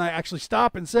long, and then I actually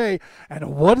stop and say,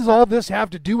 and what does all this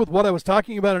have to do with what I was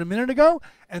talking about a minute ago?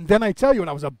 And then I tell you, and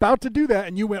I was about to do that,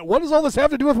 and you went, what does all this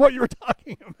have to do with what you were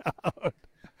talking about?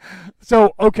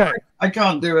 So, okay. I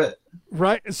can't do it.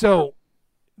 Right. So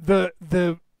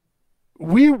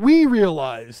we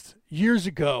realized years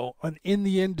ago in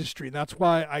the industry, and that's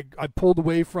why I pulled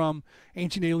away from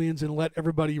Ancient Aliens and let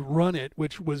everybody run it,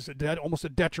 which was almost a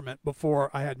detriment before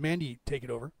I had Mandi take it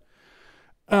over.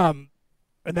 And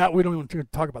that we don't even want to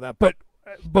talk about that. But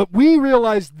we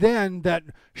realized then that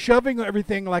shoving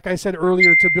everything, like I said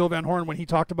earlier to Bill Van Horn when he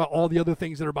talked about all the other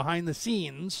things that are behind the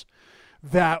scenes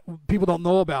that people don't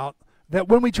know about, that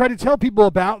when we try to tell people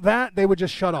about that, they would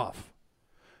just shut off.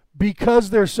 Because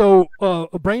they're so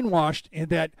brainwashed, in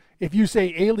that if you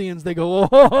say aliens, they go,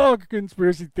 oh,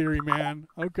 conspiracy theory, man.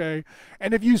 Okay.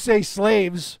 And if you say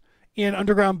slaves in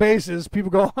underground bases, people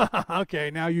go,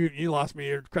 okay, now you lost me.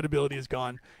 Your credibility is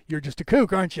gone. You're just a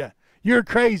kook, aren't you? You're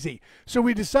crazy. So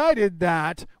we decided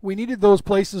that we needed those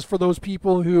places for those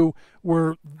people who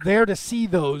were there to see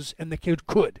those, and they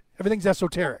could. Everything's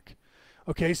esoteric.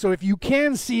 Okay, so if you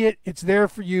can see it, it's there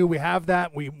for you. We have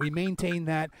that. We maintain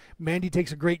that. Mandi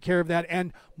takes a great care of that.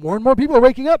 And more people are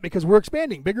waking up because we're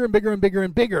expanding bigger and bigger and bigger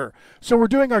and bigger. So we're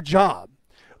doing our job.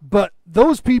 But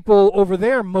those people over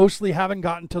there mostly haven't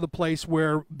gotten to the place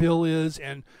where Bill is,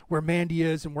 and where Mandi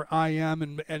is, and where I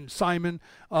am, and Simon,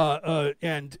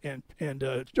 and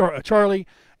Charlie,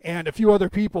 and a few other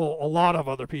people, a lot of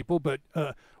other people. But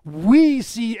we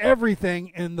see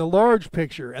everything in the large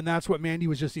picture, and that's what Mandi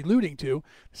was just alluding to.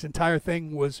 This entire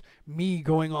thing was me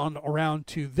going on around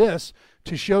to this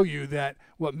to show you that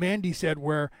what Mandi said,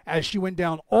 where as she went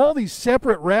down all these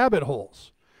separate rabbit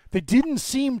holes, they didn't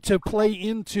seem to play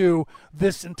into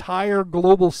this entire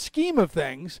global scheme of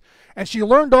things. And she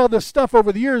learned all this stuff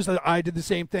over the years. That I did the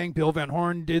same thing. Bill Van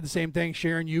Horn did the same thing.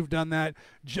 Sharon, you've done that.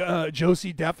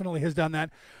 Josie definitely has done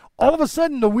that. All of a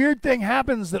sudden, the weird thing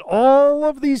happens that all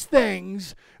of these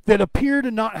things that appear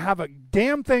to not have a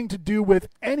damn thing to do with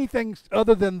anything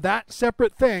other than that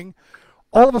separate thing,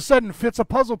 all of a sudden fits a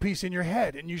puzzle piece in your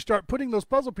head. And you start putting those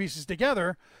puzzle pieces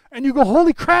together, and you go,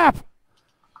 holy crap!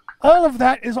 All of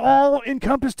that is all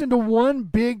encompassed into one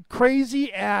big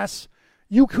crazy ass,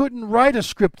 you couldn't write a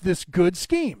script this good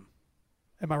scheme.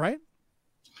 Am I right?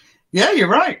 Yeah, you're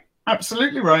right.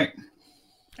 Absolutely right.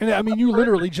 And I mean, you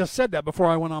literally just said that before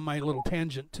I went on my little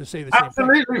tangent to say the same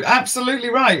thing. Absolutely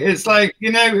right. It's like,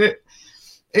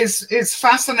 it's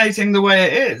fascinating the way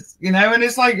it is, and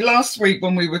it's like last week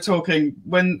when we were talking,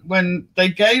 when they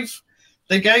gave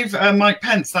Mike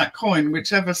Pence that coin,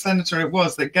 whichever senator it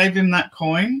was that gave him that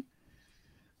coin.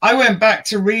 I went back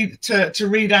to read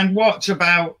and watch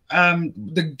about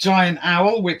the giant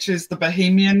owl, which is the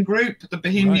Bohemian group, the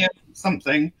Bohemian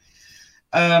something,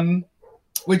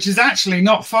 which is actually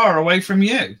not far away from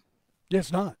you. Yeah,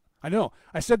 it's not. I know.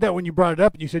 I said that when you brought it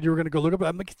up, and you said you were going to go look up.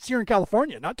 I'm like, it's here in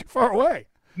California, not too far away.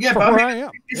 Yeah, but I mean,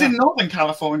 it's in Northern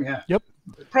California. Yep.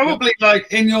 Probably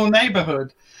like in your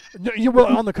neighborhood. You were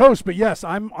on the coast, but yes,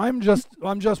 I'm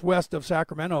just west of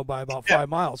Sacramento by about 5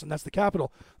 miles, and that's the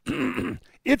capital.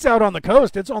 It's out on the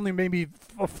coast. It's only maybe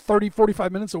 30,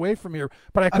 45 minutes away from here,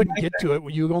 but I couldn't get to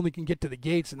it. You only can get to the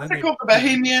gates, and then they call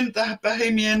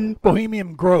the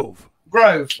Bohemian Grove.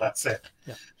 That's it.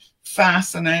 Yeah.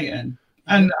 Fascinating.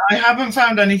 And I haven't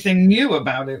found anything new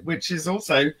about it, which is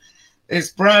also.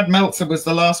 Brad Meltzer was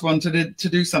the last one to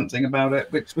do something about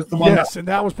it, which was the one. Yes, and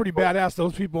that was pretty badass.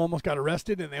 Those people almost got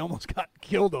arrested and they almost got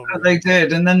killed over it. They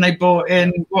did, and then they brought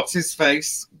in what's his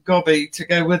face, Gobby, to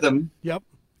go with them. Yep.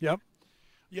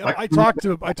 Like, I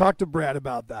talked to Brad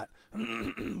about that.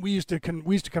 we used to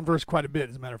converse quite a bit,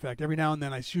 as a matter of fact. Every now and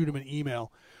then I shoot him an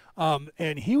email,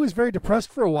 and he was very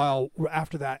depressed for a while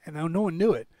after that, and no one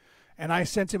knew it. And I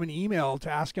sent him an email to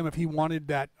ask him if he wanted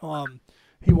that.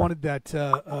 He wanted that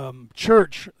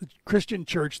church, Christian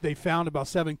church, they found about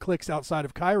 7 clicks outside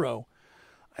of Cairo,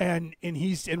 and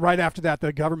right after that,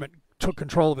 the government took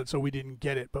control of it, so we didn't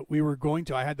get it. But we were going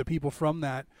to. I had the people from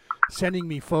that sending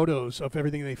me photos of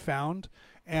everything they found,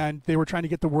 and they were trying to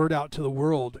get the word out to the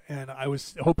world. And I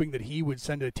was hoping that he would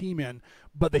send a team in,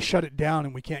 but they shut it down,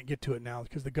 and we can't get to it now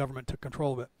because the government took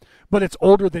control of it. But it's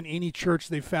older than any church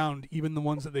they found, even the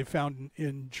ones that they found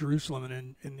in Jerusalem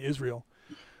and in Israel.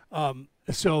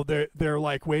 So they're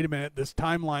like, wait a minute, this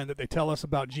timeline that they tell us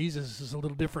about Jesus is a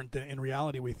little different than in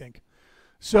reality, we think.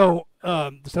 So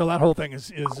that whole thing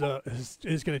is going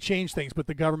to change things, but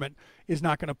the government is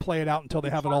not going to play it out until they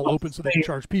have it all open so they can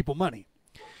charge people money.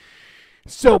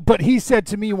 So, but he said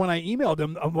to me when I emailed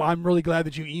him, I'm really glad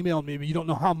that you emailed me, but you don't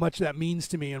know how much that means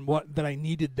to me and that I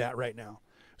needed that right now.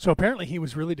 So apparently he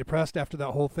was really depressed after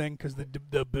that whole thing because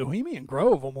the Bohemian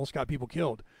Grove almost got people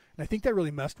killed. And I think that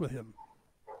really messed with him.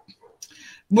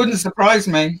 Wouldn't surprise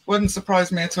me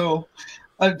at all.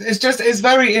 It's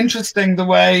very interesting the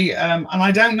way, and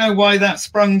I don't know why that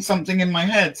sprung something in my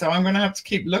head. So I'm going to have to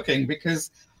keep looking, because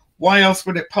why else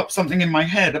would it pop something in my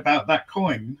head about that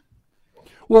coin?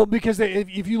 Well, because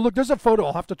if you look, there's a photo.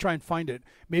 I'll have to try and find it.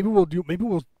 Maybe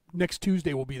next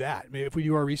Tuesday will be that. Maybe if we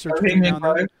do our research.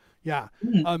 Yeah,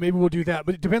 maybe we'll do that.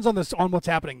 But it depends on what's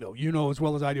happening, though. You know as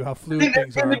well as I do how fluid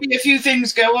things are. There's going to be a few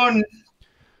things go on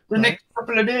the next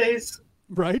couple of days.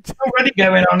 Right. It's already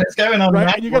going on. It's going on.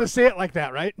 Right. And you got to say it like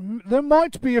that, right? There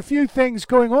might be a few things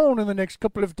going on in the next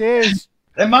couple of days.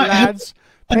 There might, lads.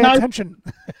 Pay attention.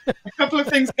 A couple of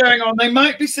things going on. They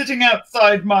might be sitting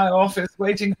outside my office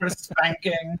waiting for a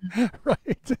spanking.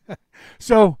 Right.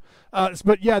 So,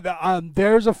 but yeah,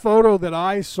 there's a photo that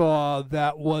I saw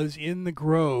that was in the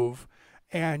Grove,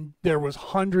 and there was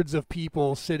hundreds of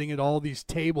people sitting at all these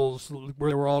tables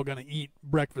where they were all going to eat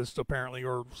breakfast, apparently,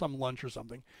 or some lunch or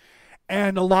something.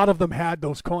 And a lot of them had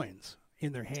those coins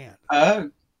in their hand.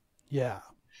 Oh. Yeah.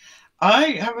 I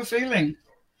have a feeling.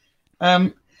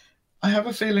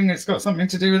 It's got something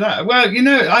to do with that. Well,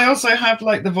 I also have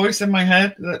like the voice in my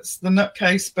head that's the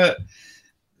nutcase, but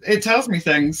it tells me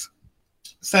things.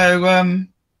 So,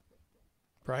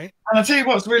 right. And I'll tell you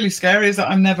what's really scary is that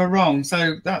I'm never wrong.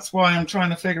 So that's why I'm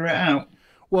trying to figure it out.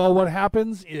 Well, what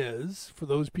happens is, for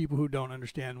those people who don't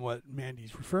understand what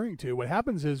Mandy's referring to, what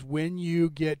happens is when you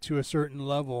get to a certain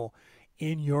level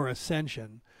in your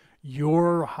ascension,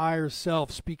 your higher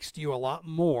self speaks to you a lot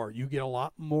more. You get a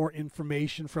lot more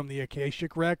information from the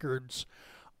Akashic records.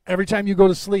 Every time you go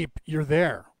to sleep, you're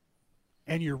there.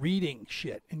 And you're reading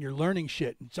shit, and you're learning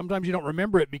shit. And sometimes you don't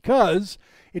remember it because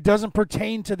it doesn't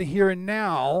pertain to the here and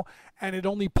now, and it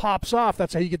only pops off.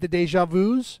 That's how you get the deja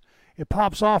vus. It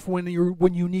pops off when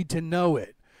you need to know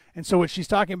it. And so what she's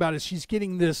talking about is she's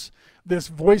getting this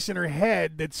voice in her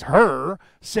head that's her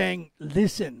saying,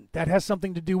 listen, that has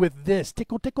something to do with this.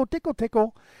 Tickle, tickle, tickle,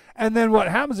 tickle. And then what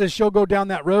happens is she'll go down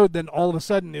that road, then all of a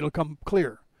sudden it'll come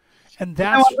clear. And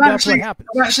that's what happens.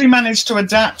 I've actually managed to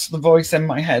adapt the voice in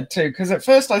my head too, because at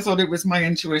first I thought it was my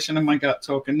intuition and my gut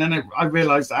talk, and then I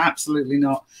realized absolutely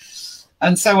not.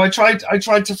 And so I tried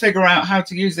to figure out how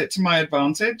to use it to my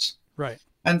advantage. Right.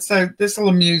 And so this will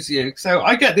amuse you. So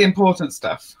I get the important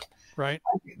stuff. Right.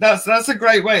 That's a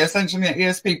great way, Ascension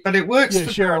ESP, but it works for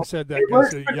Sharon girls. said that. It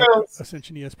works for girls.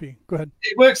 Ascension ESP. Go ahead.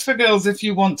 It works for girls if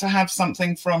you want to have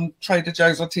something from Trader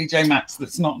Joe's or TJ Maxx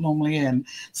that's not normally in.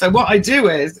 So what I do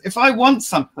is, if I want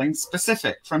something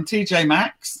specific from TJ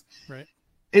Maxx, right,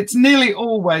 it's nearly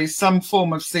always some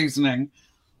form of seasoning.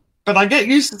 but I get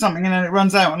used to something and then it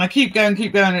runs out, and I keep going,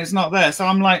 and it's not there. So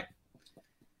I'm like,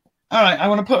 all right, I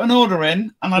want to put an order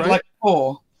in, and I'd like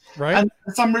 4. Right. And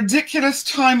some ridiculous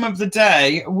time of the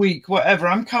day, week, whatever,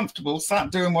 I'm comfortable, sat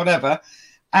doing whatever.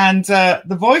 And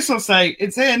the voice will say,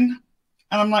 it's in.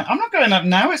 And I'm like, I'm not going up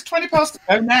now. It's 20 past to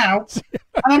go now.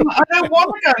 And I'm like, I don't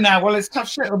want to go now. Well, it's tough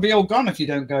shit. It'll be all gone if you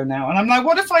don't go now. And I'm like,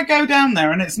 what if I go down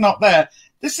there and it's not there?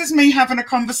 This is me having a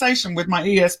conversation with my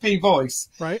ESP voice.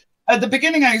 Right. At the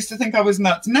beginning, I used to think I was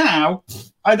nuts. Now,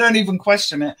 I don't even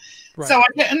question it. Right. So I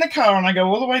get in the car and I go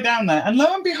all the way down there. And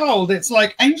lo and behold, it's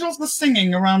like angels are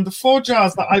singing around the 4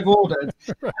 jars that I've ordered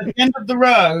right. at the end of the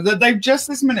row that they've just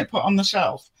this minute put on the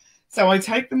shelf. So I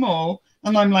take them all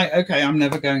and I'm like, okay, I'm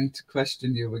never going to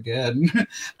question you again.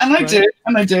 And I do,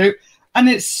 and I do. And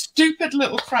it's stupid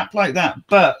little crap like that.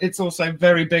 But it's also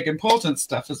very big, important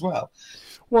stuff as well.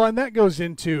 Well, and that goes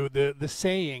into the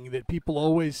saying that people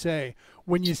always say,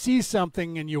 when you see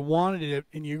something and you wanted it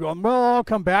and you go, well, I'll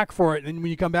come back for it. And when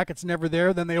you come back, it's never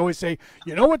there. Then they always say,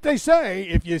 you know what they say?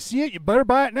 If you see it, you better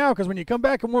buy it now, because when you come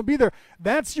back, it won't be there.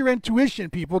 That's your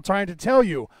intuition, people trying to tell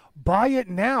you, buy it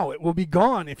now. It will be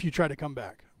gone if you try to come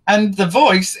back. And the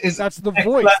voice is... That's the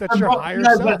voice. That's your higher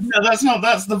self. No, that's not.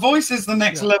 That's the voice is the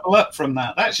next level up from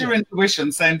that. That's your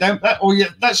intuition saying, don't that, or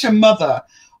that's your mother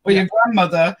or your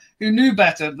grandmother who knew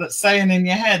better, that's saying in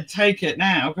your head, take it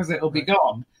now because it'll be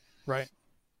gone. Right.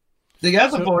 The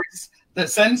other voice that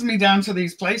sends me down to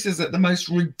these places at the most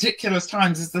ridiculous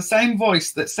times is the same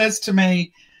voice that says to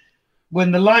me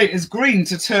when the light is green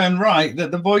to turn right, that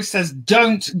the voice says,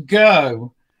 don't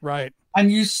go. Right.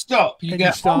 And you stop. You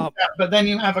get stop. But then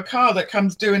you have a car that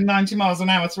comes doing 90 miles an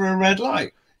hour through a red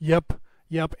light. Yep.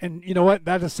 Yep. And you know what?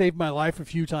 That has saved my life a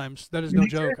few times. That is no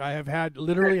joke. I have had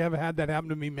that happen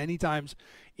to me many times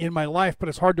in my life, but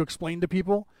it's hard to explain to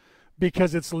people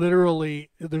because it's literally,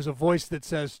 there's a voice that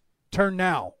says, turn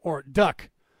now or duck.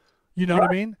 You know what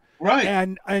I mean? Right.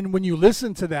 And when you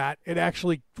listen to that, it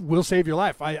actually will save your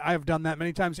life. I have done that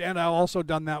many times. And I've also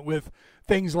done that with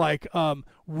things like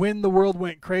when the world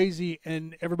went crazy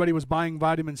and everybody was buying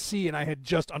vitamin C and I had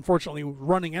just unfortunately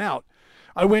running out.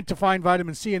 I went to find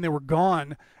vitamin C and they were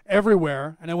gone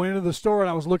everywhere. And I went into the store and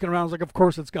I was looking around. I was like, of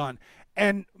course it's gone.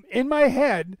 And in my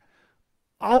head,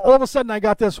 all of a sudden I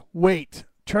got this, wait,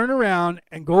 turn around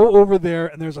and go over there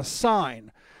and there's a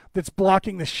sign that's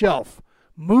blocking the shelf.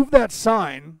 Move that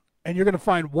sign and you're going to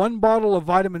find 1 bottle of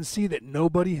vitamin C that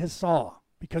nobody has saw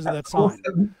because of that sign.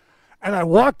 Awesome. And I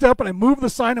walked up and I moved the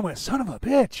sign and went, son of a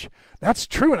bitch, that's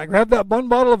true. And I grabbed that 1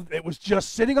 bottle it was just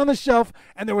sitting on the shelf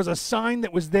and there was a sign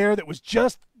that was there that was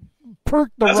just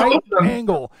perked the right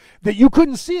angle that you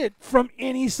couldn't see it from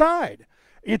any side.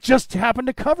 It just happened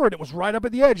to cover it. It was right up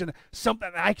at the edge. And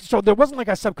so there wasn't like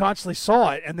I subconsciously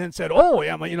saw it and then said, oh,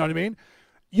 yeah, you know what I mean?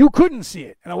 You couldn't see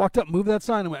it. And I walked up, moved that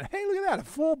sign, and went, hey, look at that, a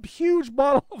full, huge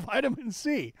bottle of vitamin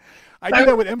C. I do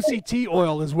that with MCT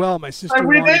oil as well. My sister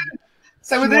wanted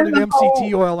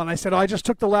MCT oil, and I said, I just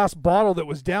took the last bottle that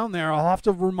was down there. I'll have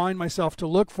to remind myself to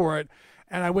look for it.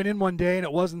 And I went in one day, and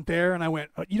it wasn't there, and I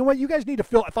went, you know what, you guys need to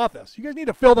fill, I thought this, you guys need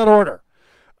to fill that order.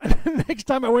 And the next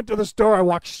time I went to the store, I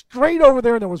walked straight over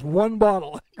there, and there was 1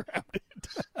 bottle. I grabbed it.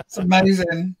 It's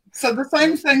amazing. So the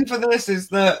same thing for this is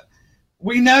that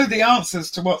we know the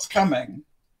answers to what's coming.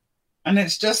 And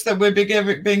it's just that we're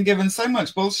being given so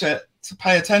much bullshit to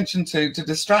pay attention to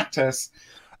distract us.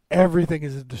 Everything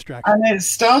is a distraction. And it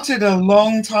started a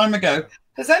long time ago.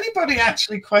 Has anybody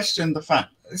actually questioned the fact?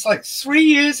 It's like 3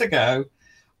 years ago,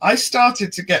 I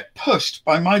started to get pushed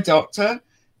by my doctor,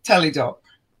 Teledoc.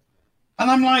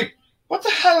 And I'm like, what the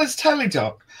hell is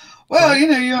Teledoc? Well, you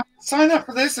know, you sign up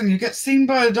for this and you get seen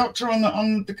by a doctor on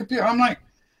the computer. I'm like,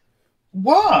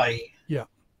 why? Yeah.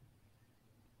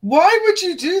 Why would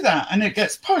you do that? And it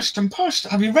gets pushed and pushed.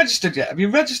 Have you registered yet? Have you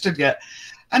registered yet?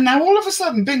 And now all of a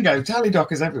sudden, bingo,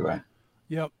 Teledoc is everywhere.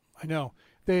 Yep, I know.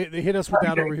 They hit us with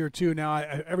that over here too. Now,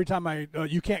 every time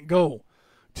you can't go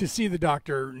to see the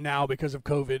doctor now because of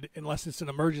COVID unless it's an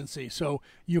emergency. So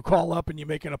you call up and you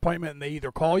make an appointment and they either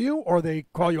call you or they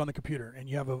call you on the computer and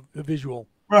you have a visual.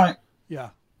 Right.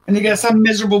 Yeah. And you get some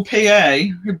miserable PA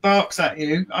who barks at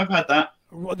you. I've had that.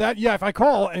 Well, if I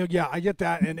call, I get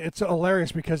that, and it's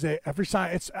hilarious because every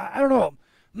time I don't know,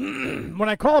 when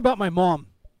I call about my mom,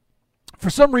 for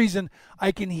some reason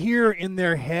I can hear in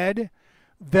their head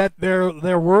that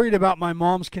they're worried about my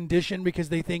mom's condition because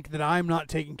they think that I'm not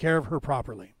taking care of her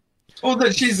properly, or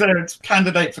that she's a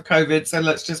candidate for COVID. So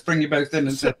let's just bring you both in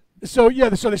and so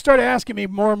they started asking me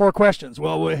more and more questions.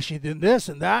 Well, is she doing this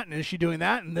and that, and is she doing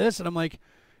that and this? And I'm like,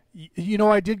 you know,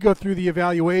 I did go through the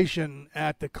evaluation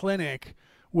at the clinic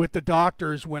with the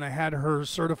doctors when I had her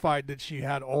certified that she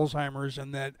had Alzheimer's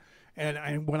and that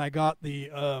And when I got the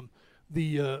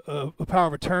power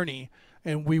of attorney,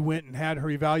 and we went and had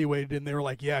her evaluated, and they were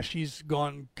like, yeah, she's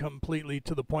gone completely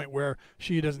to the point where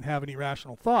she doesn't have any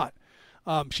rational thought.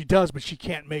 She does, but she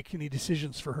can't make any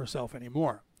decisions for herself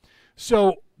anymore.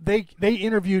 So they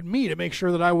interviewed me to make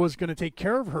sure that I was going to take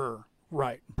care of her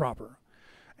right and proper.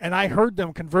 And I heard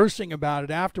them conversing about it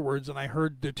afterwards, and I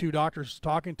heard the two doctors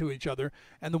talking to each other,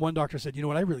 and the one doctor said, you know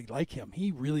what, I really like him.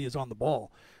 He really is on the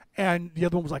ball. And the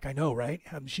other one was like, I know, right?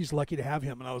 She's lucky to have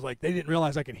him. And I was like, they didn't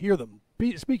realize I could hear them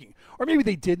speaking. Or maybe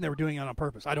they did and they were doing it on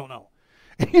purpose. I don't know.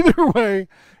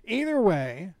 Either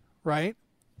way, right?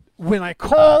 When I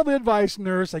call the advice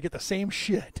nurse, I get the same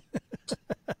shit.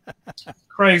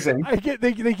 Crazy.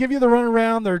 They give you the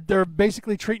runaround. They're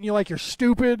basically treating you like you're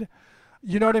stupid.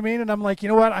 You know what I mean? And I'm like, you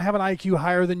know what? I have an IQ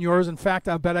higher than yours. In fact,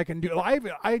 I bet I can do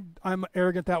it. I'm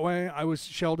arrogant that way. I was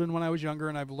Sheldon when I was younger,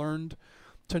 and I've learned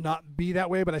to not be that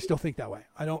way, but I still think that way.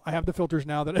 I have the filters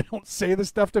now that I don't say this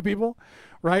stuff to people,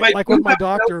 right? Wait, like with my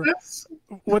doctor. Filters?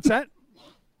 What's that?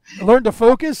 Learn to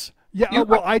focus? Yeah,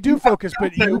 well, I do focus,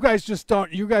 but you guys just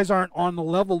don't. You guys aren't on the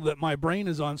level that my brain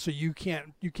is on, so you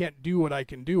can't do what I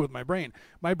can do with my brain.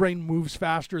 My brain moves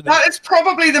faster than. That is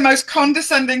probably the most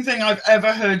condescending thing I've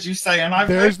ever heard you say, and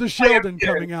there's the Sheldon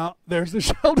coming out. There's the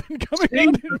Sheldon coming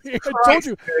out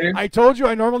in me. I told you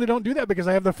I normally don't do that because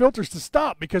I have the filters to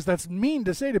stop, because that's mean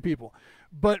to say to people.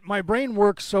 But my brain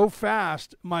works so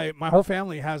fast. My whole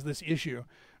family has this issue,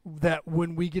 that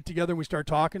when we get together and we start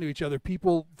talking to each other,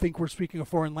 people think we're speaking a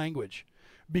foreign language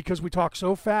because we talk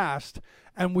so fast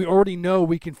and we already know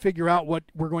we can figure out what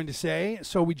we're going to say.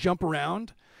 So we jump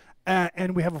around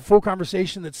and we have a full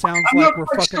conversation that sounds like we're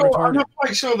fucking retarded. I'm not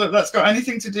quite sure that that's got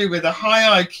anything to do with a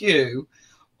high IQ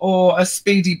or a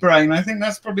speedy brain. I think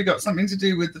that's probably got something to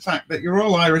do with the fact that you're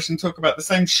all Irish and talk about the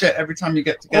same shit every time you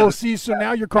get together. Oh, see, so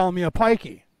now you're calling me a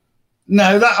pikey.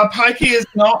 No, a pikey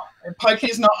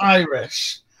is not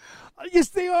Irish. Yes,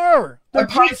 they are. They're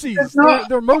gypsies.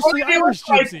 They're mostly Irish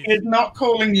gypsies. Is not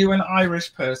calling you an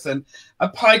Irish person. A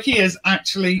pikey is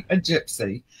actually a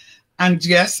gypsy. And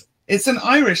yes, it's an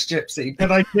Irish gypsy,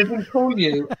 but I didn't call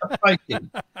you a pikey.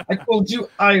 I called you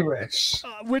Irish.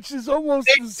 Which is almost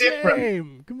the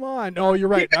same. Come on. Oh, you're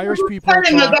right. Irish people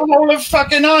saying that the whole of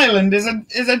fucking Ireland is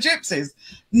a gypsies.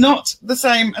 Not the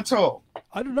same at all.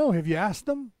 I don't know. Have you asked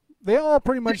them? They all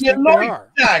pretty much think they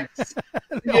are.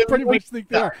 They all pretty much think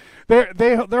they are.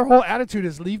 Their whole attitude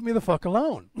is leave me the fuck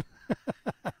alone.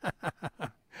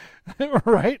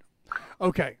 Right?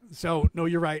 Okay. So no,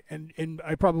 you're right, and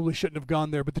I probably shouldn't have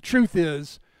gone there. But the truth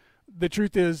is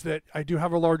that I do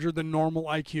have a larger than normal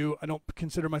IQ. I don't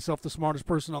consider myself the smartest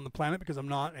person on the planet because I'm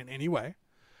not in any way.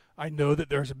 I know that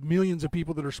there's millions of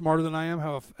people that are smarter than I am,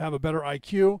 have a better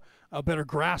IQ, a better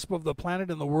grasp of the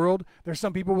planet and the world. There's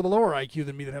some people with a lower IQ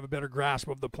than me that have a better grasp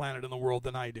of the planet and the world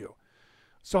than I do.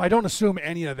 So I don't assume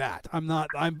any of that.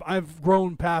 I've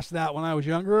grown past that. When I was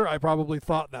younger, I probably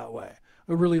thought that way.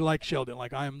 I really like Sheldon,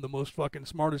 like I am the most fucking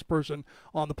smartest person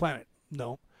on the planet.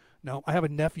 No, I have a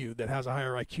nephew that has a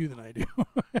higher IQ than I do.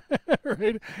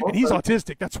 Right? And he's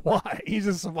autistic. That's why. He's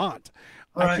a savant.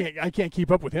 Right. I can't keep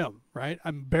up with him, right?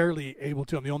 I'm barely able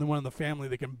to. I'm the only one in the family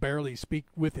that can barely speak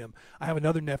with him. I have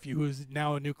another nephew who's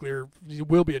now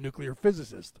will be a nuclear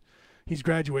physicist. He's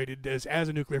graduated as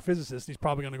a nuclear physicist. He's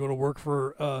probably going to go to work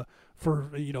for the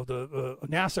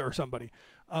NASA or somebody.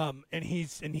 And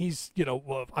he's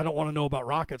well, I don't want to know about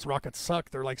rockets. Rockets suck.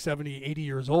 They're like 70, 80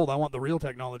 years old. I want the real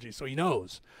technology. So he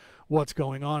knows what's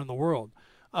going on in the world.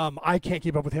 I can't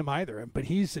keep up with him either, but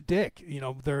he's a dick.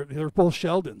 They're both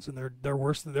Sheldons, and they're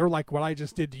worse. They're like what I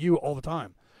just did to you all the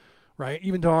time, right?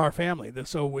 Even to our family.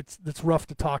 So it's rough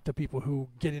to talk to people who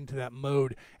get into that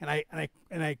mode, and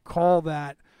I call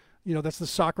that, that's the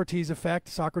Socrates effect.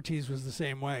 Socrates was the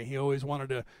same way. He always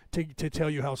wanted to tell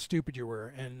you how stupid you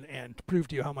were and to prove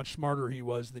to you how much smarter he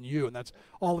was than you, and that's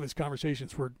all of his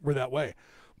conversations were that way.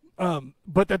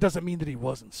 But that doesn't mean that he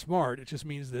wasn't smart. It just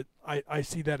means that I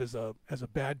see that as a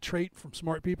bad trait from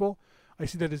smart people. I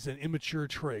see that as an immature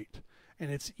trait, and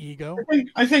it's ego.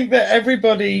 I think that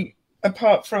everybody,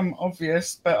 apart from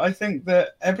obvious, but I think that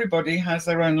everybody has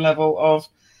their own level of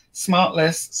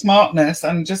smartness,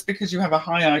 and just because you have a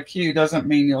high IQ doesn't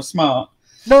mean you're smart.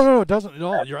 No, it doesn't at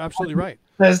all. You're absolutely right.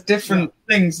 There's different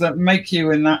things that make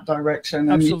you in that direction.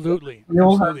 And absolutely.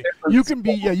 You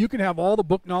can have all the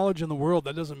book knowledge in the world.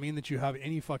 That doesn't mean that you have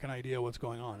any fucking idea what's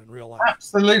going on in real life.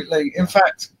 Absolutely. In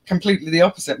fact, completely the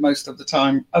opposite most of the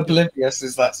time. Oblivious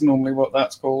that's normally what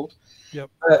that's called.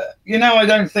 Yep. I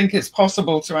don't think it's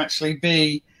possible to actually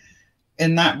be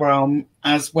in that realm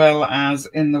as well as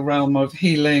in the realm of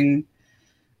healing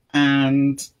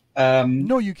and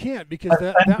No, you can't, because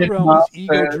that ascended realm is masters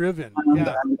ego-driven.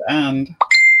 Yeah. And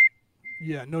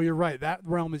Yeah, no, you're right. That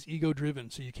realm is ego-driven,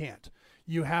 so you can't.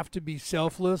 You have to be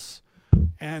selfless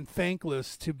and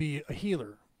thankless to be a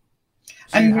healer.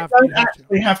 So and you don't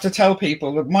actually have to tell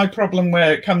people. That my problem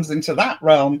where it comes into that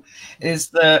realm is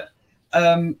that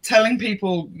telling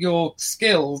people your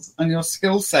skills and your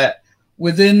skill set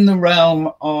within the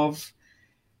realm of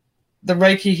the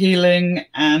Reiki healing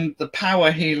and the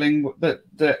power healing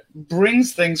that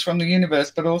brings things from the universe,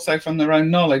 but also from their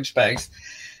own knowledge base.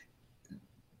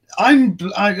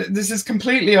 This is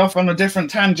completely off on a different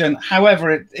tangent.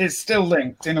 However, it is still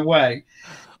linked in a way.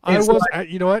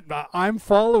 You know what? I'm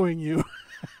following you.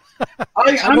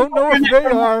 I don't know if they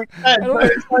are.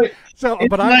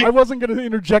 I wasn't going to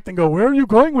interject and go, "Where are you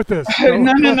going with this?"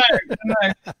 No.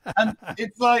 And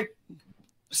it's like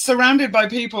surrounded by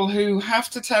people who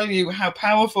have to tell you how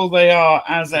powerful they are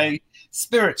as a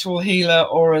spiritual healer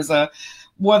or as a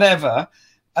whatever.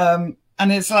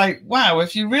 And it's like, wow,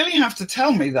 if you really have to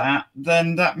tell me that,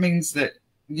 then that means that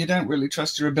you don't really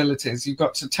trust your abilities. You've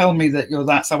got to tell me that you're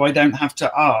that, so I don't have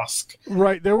to ask.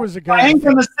 Right. There was a guy. I ain't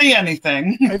going to see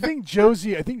anything. I think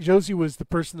Josie was the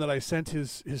person that I sent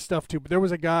his stuff to. But there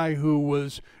was a guy who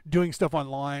was doing stuff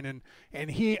online,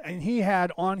 and he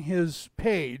had on his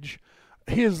page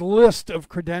his list of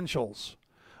credentials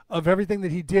of everything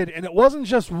that he did, and it wasn't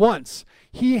just once.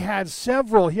 He had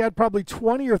several. He had probably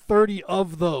 20 or 30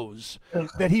 of those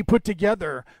that he put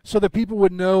together so that people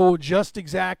would know just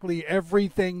exactly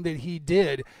everything that he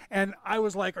did. And I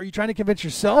was like, are you trying to convince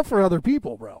yourself or other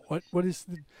people, bro? What is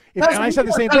and I said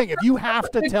the same thing. If you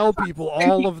have to tell people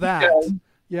all of that,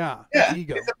 yeah,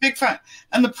 ego. It's a big fact.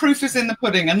 And the proof is in the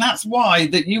pudding. And that's why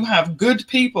that you have good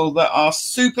people that are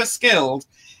super skilled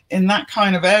in that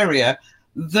kind of area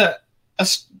that are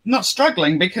not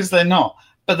struggling, because they're not,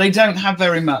 but they don't have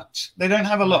very much. They don't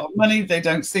have a lot of money. They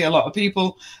don't see a lot of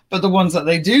people, but the ones that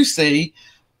they do see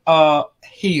are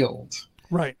healed.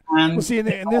 Right. And well, see,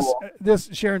 and this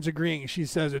Sharon's agreeing. She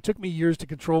says, it took me years to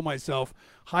control myself.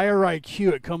 Higher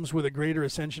IQ, it comes with a greater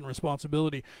ascension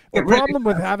responsibility. The problem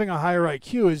with having a higher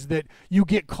IQ is that you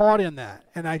get caught in that.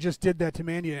 And I just did that to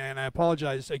Mandi, and I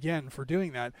apologize again for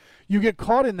doing that. You get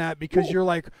caught in that because you're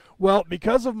like, well,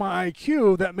 because of my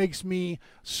IQ, that makes me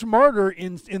smarter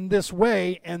in this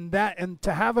way, and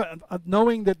to have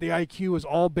knowing that the IQ is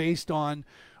all based on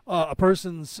a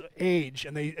person's age,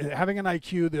 and having an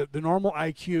IQ, the normal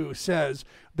IQ says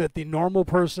that the normal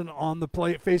person on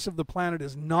the face of the planet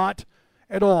is not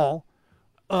at all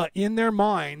in their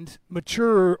mind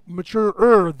maturer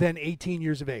than 18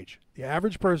 years of age. The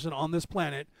average person on this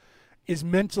planet is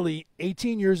mentally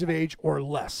 18 years of age or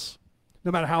less,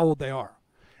 no matter how old they are.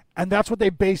 And that's what they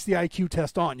base the IQ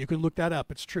test on. You can look that up.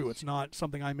 It's true. It's not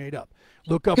something I made up.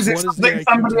 Look up what is the IQ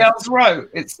somebody test. else wrote.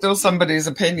 It's still somebody's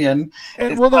opinion.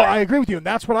 And no, I agree with you. And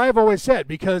that's what I've always said,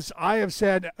 because I have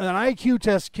said an IQ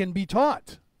test can be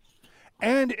taught.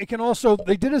 And it can also,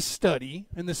 they did a study,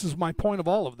 and this is my point of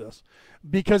all of this,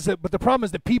 but the problem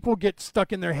is that people get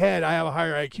stuck in their head, I have a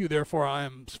higher IQ, therefore I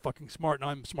am fucking smart, and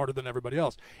I'm smarter than everybody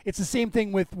else. It's the same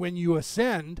thing with when you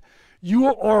ascend.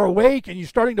 You are awake, and you're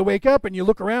starting to wake up, and you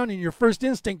look around, and your first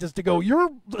instinct is to go,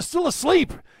 you're still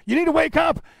asleep. You need to wake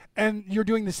up. And you're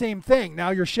doing the same thing.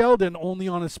 Now you're Sheldon, only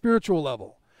on a spiritual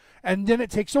level. And then it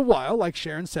takes a while, like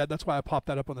Sharon said, that's why I popped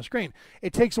that up on the screen.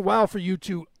 It takes a while for you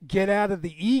to get out of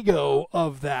the ego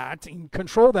of that and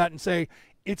control that and say,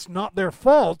 it's not their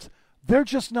fault. They're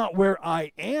just not where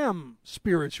I am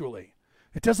spiritually.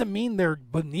 It doesn't mean they're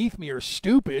beneath me or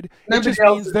stupid. It just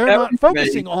means they're not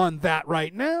focusing on that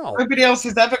right now. Nobody else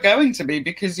is ever going to be,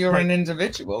 because you're an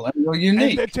individual and you're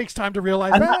unique. And it takes time to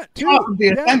realize and that, that's part of the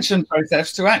ascension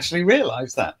process to actually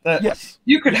realize that yes.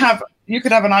 you could have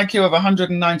an IQ of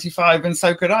 195, and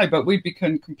so could I, but we'd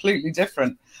become completely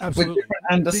different. Absolutely. With different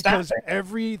understanding. Because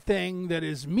everything that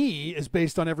is me is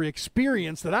based on every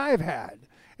experience that I've had.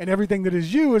 And everything that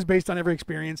is you is based on every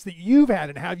experience that you've had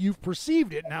and how you've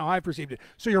perceived it and how I perceived it.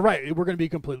 So you're right. We're going to be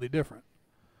completely different.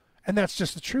 And that's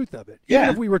just the truth of it. Even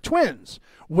if we were twins,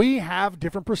 we have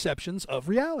different perceptions of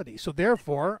reality. So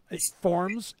therefore, it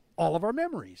forms all of our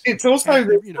memories. It's also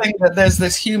the thing that there's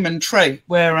this human trait,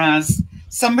 whereas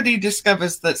somebody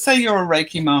discovers that, say you're a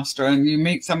Reiki master and you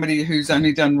meet somebody who's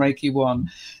only done Reiki 1,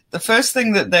 the first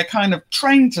thing that they're kind of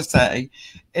trained to say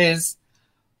is,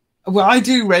 well, I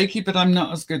do Reiki, but I'm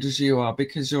not as good as you are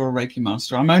because you're a Reiki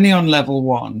master. I'm only on level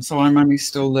 1, so I'm only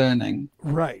still learning.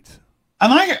 Right.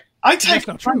 And I take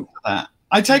affront to that.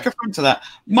 I take affront to that.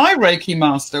 My Reiki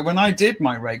master, when I did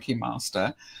my Reiki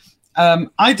master,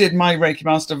 I did my Reiki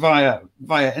Master via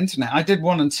internet. I did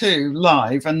 1 and 2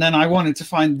 live, and then I wanted to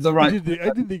find the right. I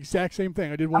did the exact same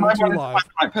thing. I did 1 and 2 live. The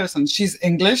right person. She's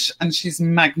English and she's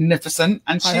magnificent,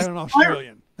 and she's an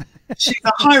Australian. She's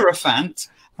a hierophant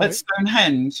at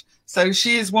Stonehenge, so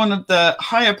she is one of the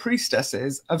higher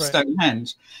priestesses of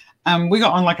Stonehenge. And we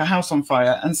got on like a house on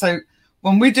fire. And so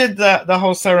when we did the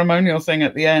whole ceremonial thing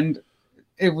at the end,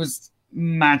 it was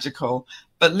magical.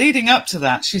 But leading up to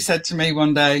that, she said to me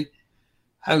one day,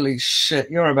 "Holy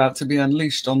shit, you're about to be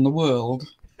unleashed on the world."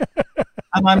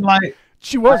 And I'm like,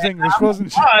 she was English,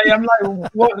 wasn't she? I'm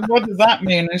like, what does that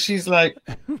mean? And she's like,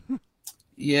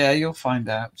 "Yeah, you'll find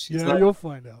out." She's like, you'll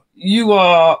find out. You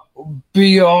are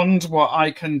beyond what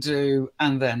I can do,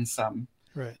 and then some.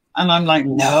 Right. And I'm like,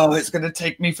 no, it's going to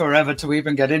take me forever to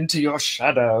even get into your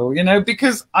shadow,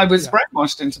 because I was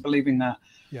brainwashed into believing that.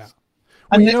 Yeah.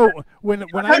 And when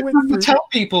I went through, to tell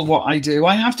people what I do,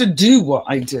 I have to do what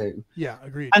I do. Yeah,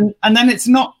 agreed. And then it's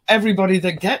not everybody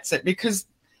that gets it, because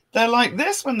they're like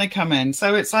this when they come in.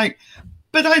 So it's like,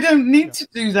 but I don't need to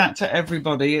do that to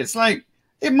everybody. It's like,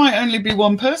 it might only be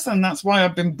one person. That's why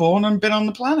I've been born and been on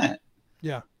the planet.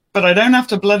 Yeah. But I don't have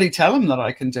to bloody tell them that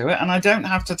I can do it, and I don't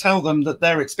have to tell them that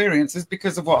their experience is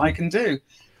because of what I can do.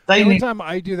 The only time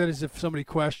I do that is if somebody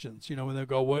questions, when they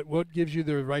go, what gives you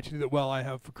the right to do that? Well, I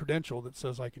have a credential that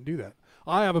says I can do that.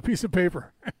 I have a piece of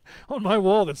paper on my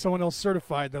wall that someone else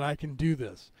certified that I can do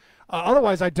this.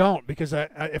 Otherwise, I don't, because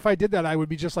if I did that, I would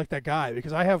be just like that guy,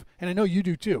 because I have, and I know you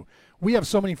do too, we have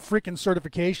so many freaking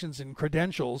certifications and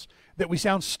credentials that we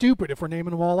sound stupid if we're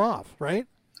naming them all off, right?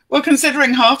 Well,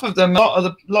 considering half of them,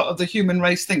 a lot of the human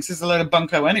race thinks is a load of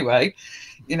bunko anyway.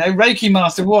 Reiki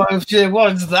Master,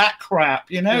 what's that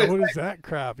crap? Yeah, what is that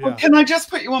crap? Yeah. Well, can I just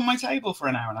put you on my table for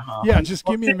an hour and a half? Yeah, just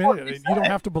give me a minute. You don't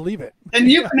have to believe it.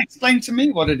 And you can explain to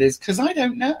me what it is, because I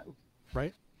don't know.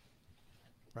 Right.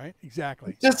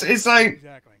 Exactly. It's like,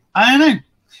 exactly. I don't know.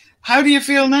 How do you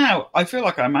feel now? I feel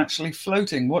like I'm actually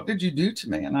floating. What did you do to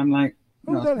me? And I'm like,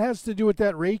 well, that has to do with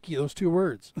that Reiki, those 2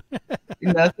 words.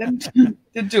 Nothing.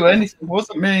 Didn't do anything. It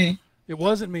wasn't me. It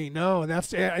wasn't me, no. And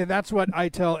that's what I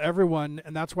tell everyone,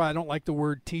 and that's why I don't like the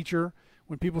word teacher.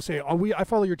 When people say, I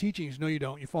follow your teachings. No, you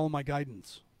don't. You follow my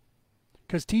guidance.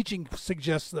 Because teaching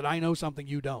suggests that I know something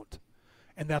you don't.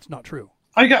 And that's not true.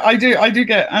 I do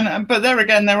get, but there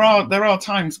again, there are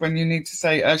times when you need to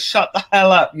say, shut the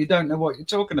hell up. You don't know what you're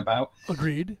talking about.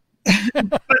 Agreed.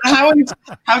 But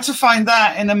how to find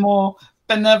that in a more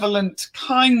benevolent,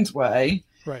 kind way.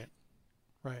 Right.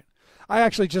 I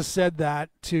actually just said that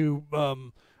to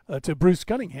Bruce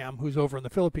Cunningham, who's over in the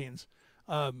Philippines,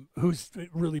 who's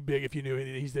really big. If you knew,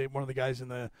 he's one of the guys in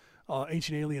the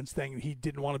Ancient Aliens thing. He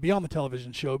didn't want to be on the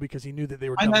television show because he knew that they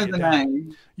were. I know the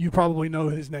name. You probably know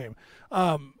his name.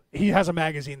 He has a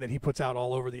magazine that he puts out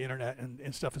all over the internet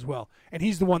and stuff as well. And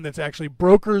he's the one that's actually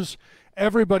brokers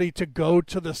everybody to go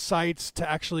to the sites to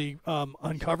actually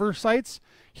uncover sites.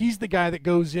 He's the guy that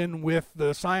goes in with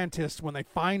the scientists when they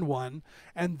find one,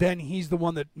 and then he's the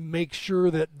one that makes sure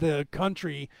that the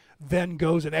country then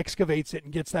goes and excavates it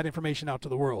and gets that information out to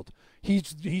the world.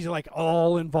 He's like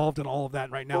all involved in all of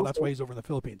that right now. That's why he's over in the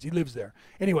Philippines. He lives there.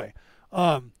 Anyway,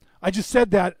 I just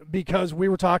said that because we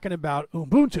were talking about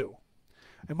Ubuntu.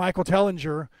 And Michael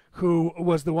Tellinger, who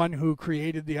was the one who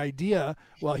created the idea,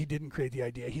 well, he didn't create the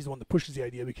idea. He's the one that pushes the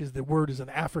idea because the word is an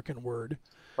African word.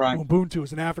 Right. Ubuntu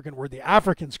is an African word. The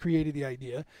Africans created the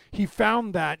idea. He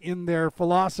found that in their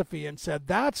philosophy and said,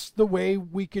 that's the way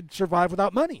we could survive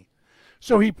without money.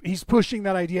 So he's pushing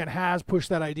that idea and has pushed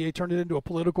that idea. He turned it into a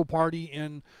political party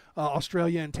in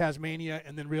Australia and Tasmania,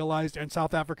 and then and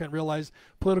South Africa, and realized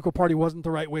political party wasn't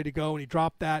the right way to go, and he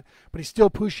dropped that. But he's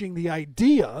still pushing the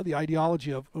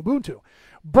ideology of Ubuntu.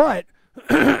 But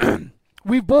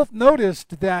we've both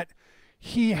noticed that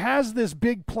he has this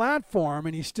big platform,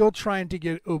 and he's still trying to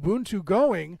get Ubuntu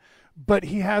going, but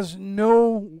he has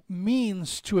no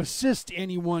means to assist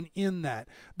anyone in that.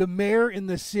 The mayor in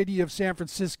the city of San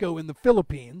Francisco in the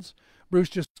Philippines, Bruce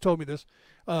just told me this,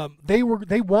 they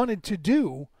wanted to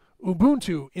do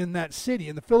Ubuntu in that city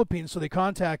in the Philippines, so they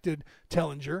contacted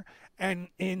Tellinger, and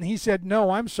he said, no,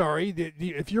 I'm sorry,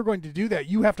 if you're going to do that,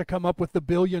 you have to come up with the $1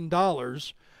 billion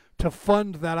to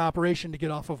fund that operation to get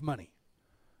off of money.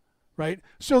 Right?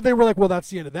 So they were like, well, that's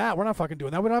the end of that. We're not fucking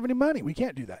doing that. We don't have any money. We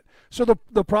can't do that. So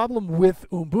the problem with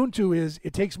Ubuntu is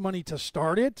it takes money to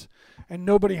start it, and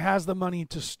nobody has the money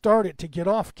to start it to get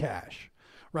off cash.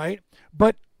 Right?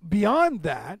 But beyond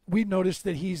that, we noticed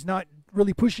that he's not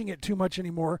really pushing it too much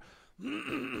anymore.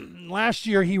 Last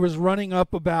year, he was running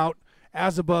up about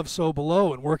as above, so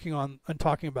below, and working on and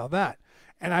talking about that.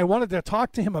 And I wanted to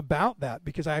talk to him about that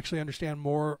because I actually understand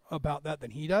more about that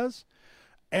than he does.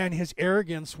 And his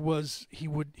arrogance was he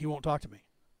won't talk to me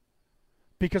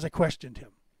because I questioned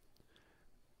him.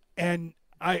 And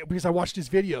because I watched his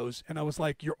videos and I was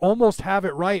like, you almost have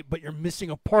it right, but you're missing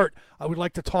a part. I would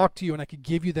like to talk to you and I could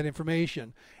give you that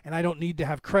information, and I don't need to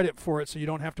have credit for it, so you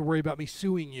don't have to worry about me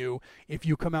suing you if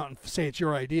you come out and say it's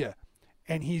your idea.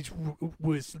 And he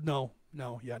was no.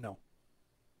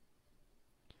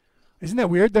 Isn't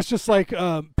that weird? That's just like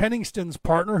Penningston's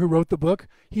partner who wrote the book.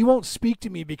 He won't speak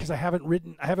to me because I haven't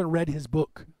read his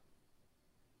book.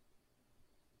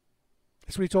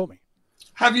 That's what he told me.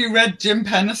 Have you read Jim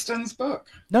Penniston's book?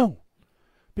 No,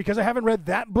 because I haven't read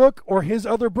that book or his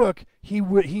other book.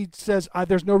 He says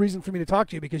there's no reason for me to talk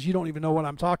to you because you don't even know what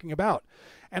I'm talking about.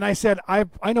 And I said I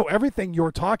know everything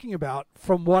you're talking about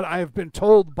from what I've been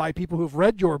told by people who've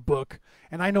read your book,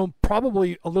 and I know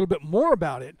probably a little bit more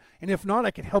about it. And if not,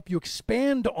 I can help you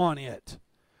expand on it.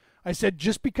 I said,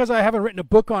 just because I haven't written a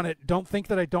book on it, don't think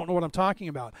that I don't know what I'm talking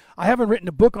about. I haven't written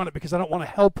a book on it because I don't want to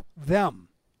help them.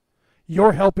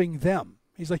 You're helping them.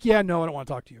 He's like, yeah, no, I don't want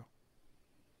to talk to you.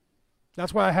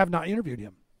 That's why I have not interviewed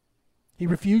him. He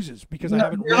refuses because I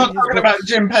haven't read his book. You're not talking about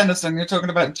Jim Penniston. You're talking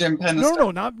about Jim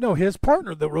Penniston. No, his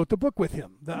partner that wrote the book with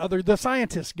him. The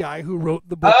scientist guy who wrote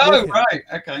the book with him. Oh, right,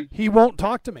 okay. He won't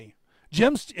talk to me.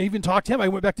 Jim even talked to him. I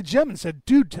went back to Jim and said,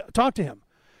 dude, talk to him.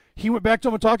 He went back to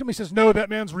him and talked to him. He says, no, that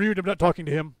man's rude. I'm not talking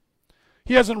to him.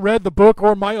 He hasn't read the book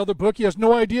or my other book. He has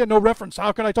no idea, no reference.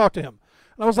 How can I talk to him?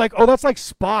 And I was like, oh, that's like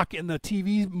Spock in the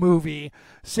TV movie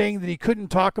saying that he couldn't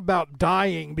talk about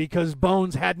dying because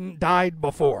Bones hadn't died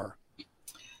before.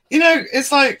 You know,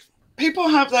 it's like people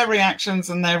have their reactions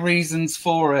and their reasons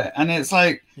for it. And it's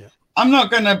like, yeah. I'm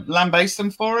not going to lambaste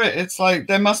them for it. It's like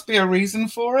there must be a reason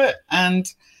for it. And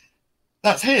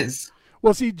that's his.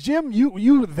 Well, see, Jim,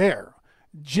 you were there.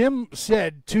 Jim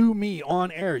said to me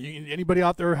on air, anybody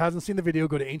out there who hasn't seen the video,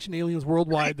 go to Ancient Aliens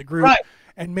Worldwide, the group, right.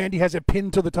 And Mandi has it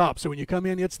pinned to the top. So when you come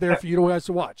in, it's there for you guys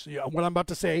to watch. So, what I'm about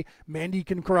to say, Mandi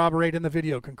can corroborate and the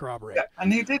video can corroborate. Yeah,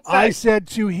 and he did say. I said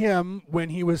to him when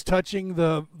he was touching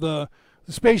the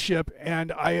spaceship,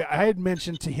 and I had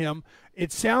mentioned to him,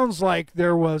 it sounds like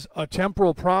there was a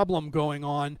temporal problem going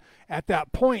on at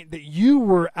that point, that you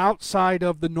were outside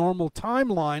of the normal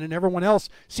timeline and everyone else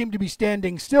seemed to be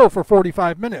standing still for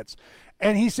 45 minutes.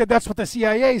 And he said, that's what the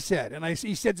CIA said. And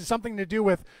he said something to do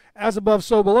with as above,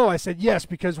 so below. I said, yes,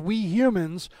 because we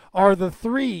humans are the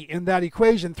three in that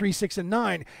equation, 3, 6, and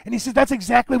 9. And he said, that's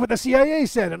exactly what the CIA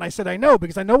said. And I said, I know,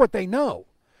 because I know what they know.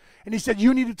 And he said,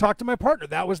 you need to talk to my partner.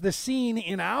 That was the scene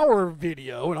in our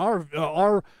video, in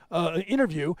our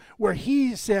interview, where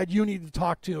he said, you need to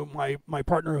talk to my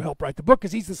partner who helped write the book,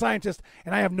 because he's the scientist,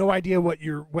 and I have no idea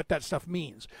what that stuff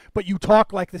means. But you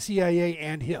talk like the CIA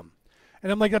and him.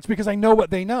 And I'm like, that's because I know what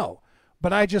they know.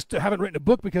 But I just haven't written a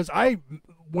book because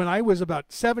when I was about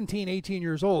 17, 18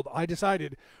 years old, I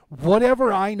decided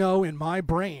whatever I know in my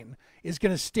brain is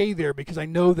going to stay there, because I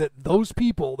know that those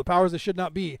people, the powers that should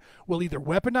not be, will either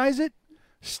weaponize it,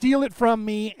 steal it from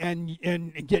me, and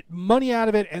get money out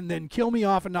of it, and then kill me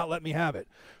off and not let me have it.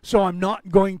 So I'm not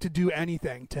going to do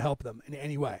anything to help them in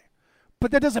any way.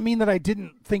 But that doesn't mean that I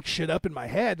didn't think shit up in my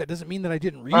head. That doesn't mean that I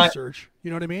didn't research. Right.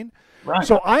 You know what I mean? Right.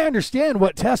 So I understand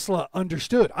what Tesla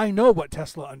understood. I know what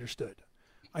Tesla understood.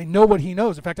 I know what he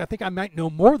knows. In fact, I think I might know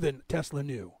more than Tesla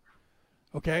knew.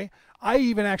 Okay? I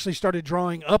even actually started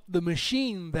drawing up the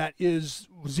machine that is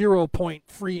 0 point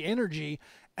free energy,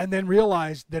 and then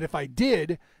realized that if I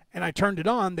did and I turned it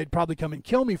on, they'd probably come and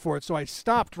kill me for it. So I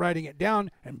stopped writing it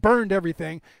down and burned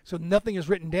everything, so nothing is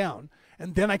written down.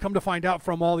 And then I come to find out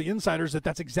from all the insiders that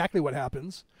that's exactly what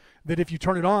happens, that if you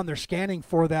turn it on, they're scanning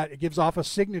for that. It gives off a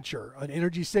signature, an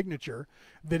energy signature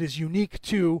that is unique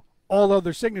to all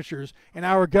other signatures, and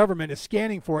our government is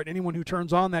scanning for it. Anyone who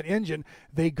turns on that engine,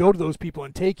 they go to those people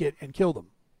and take it and kill them.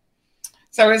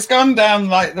 So it's gone down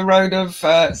like the road of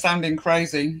sounding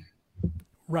crazy.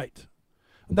 Right.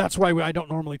 That's why I don't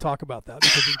normally talk about that,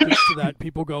 because it gets to that,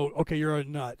 people go, okay, you're a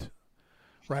nut.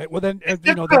 Right. Well, then,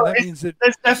 that means that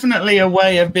there's definitely a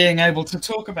way of being able to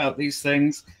talk about these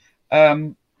things.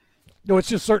 No, it's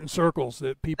just certain circles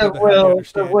that people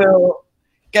that will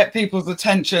get people's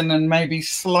attention and maybe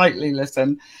slightly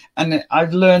listen. And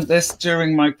I've learned this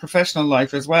during my professional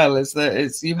life as well, is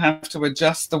that you have to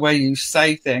adjust the way you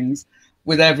say things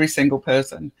with every single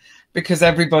person, because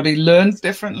everybody learns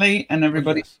differently and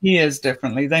everybody hears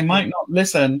differently. They might not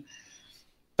listen,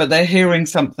 but they're hearing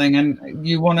something, and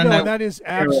you want to know. That is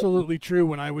absolutely true.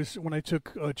 When I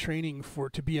took training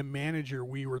to be a manager,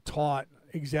 we were taught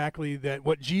exactly that,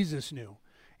 what Jesus knew.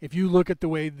 if you look at the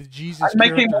way the Jesus I'm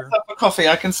making character, myself a coffee.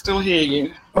 I can still hear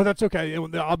you. oh, that's okay.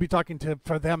 I'll be talking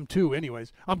for them too,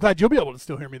 anyways. I'm glad you'll be able to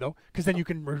still hear me though, because then you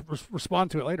can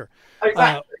respond to it later.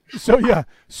 Exactly.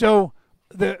 So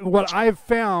what I've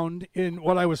found in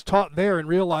what I was taught there and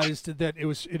realized that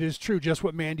it is true, just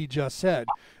what Mandi just said,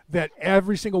 that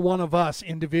every single one of us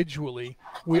individually,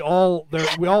 we all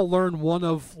learn one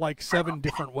of like 7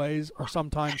 different ways, or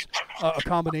sometimes a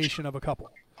combination of a couple.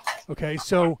 Okay,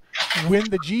 so when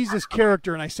the Jesus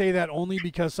character, and I say that only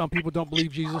because some people don't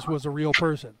believe Jesus was a real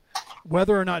person.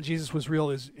 Whether or not Jesus was real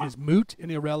is moot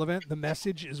and irrelevant. The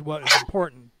message is what is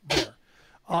important there,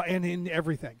 and in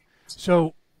everything.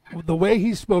 So the way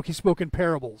he spoke in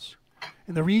parables.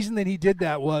 And the reason that he did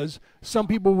that was some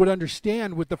people would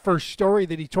understand with the first story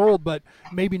that he told, but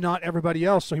maybe not everybody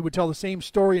else. So he would tell the same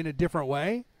story in a different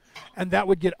way, and that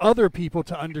would get other people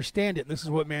to understand it. And this is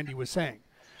what Mandi was saying.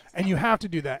 And you have to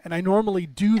do that. And I normally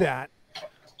do that,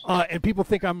 and people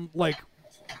think I'm like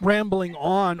rambling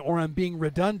on or I'm being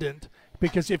redundant,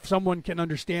 because if someone can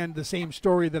understand the same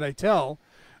story that I tell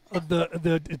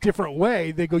the different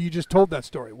way, they go, "You just told that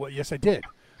story." Well, yes, I did.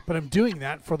 But I'm doing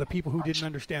that for the people who didn't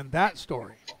understand that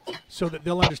story, so that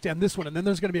they'll understand this one. And then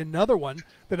there's going to be another one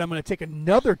that I'm going to take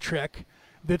another trick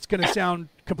that's going to sound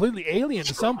completely alien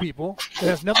to some people, that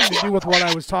has nothing to do with what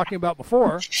I was talking about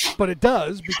before, but it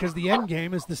does, because the end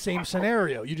game is the same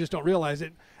scenario. You just don't realize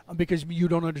it because you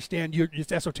don't understand.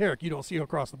 It's esoteric. You don't see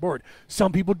across the board.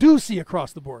 Some people do see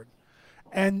across the board.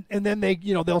 And then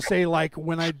they'll say, like,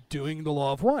 when I'm doing the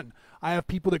law of one, I have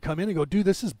people that come in and go, "Dude,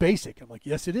 this is basic." I'm like,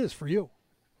 "Yes, it is for you."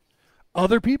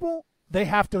 Other people, they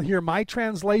have to hear my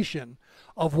translation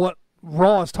of what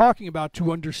Ra is talking about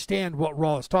to understand what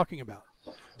Ra is talking about.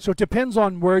 So it depends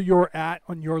on where you're at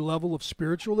on your level of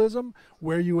spiritualism,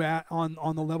 where you at on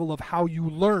the level of how you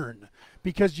learn.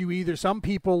 Because some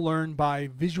people learn by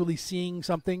visually seeing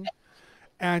something,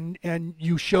 and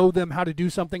you show them how to do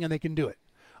something and they can do it.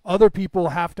 Other people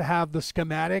have to have the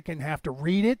schematic and have to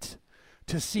read it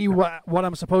to see what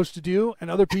I'm supposed to do. And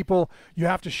other people, you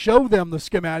have to show them the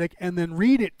schematic and then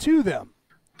read it to them,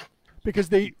 because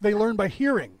they learn by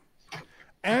hearing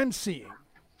and seeing.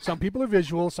 Some people are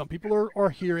visual, some people are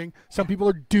hearing, some people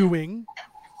are doing,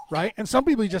 right? And some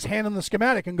people, you just hand them the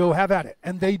schematic and go, "Have at it."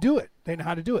 And they do it. They know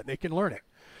how to do it. They can learn it.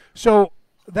 So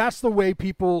that's the way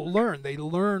people learn.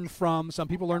 Some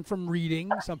people learn from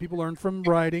reading, some people learn from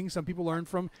writing, some people learn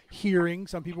from hearing,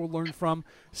 some people learn from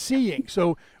seeing.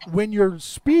 So when you're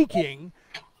speaking,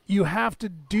 you have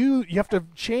to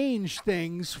change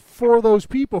things for those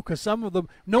people, because some of them,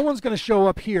 no one's going to show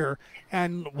up here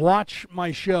and watch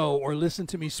my show or listen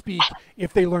to me speak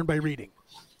if they learn by reading.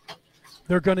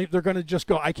 They're going to just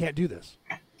go, "I can't do this."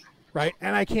 Right?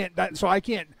 And I can't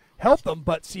help them.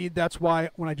 But see, that's why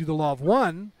when I do the law of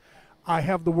one, I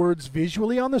have the words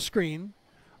visually on the screen.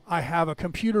 I have a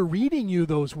computer reading you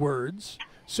those words,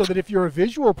 so that if you're a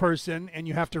visual person and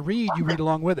you have to read, you read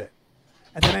along with it.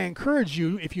 And then I encourage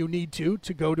you, if you need to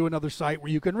go to another site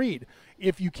where you can read,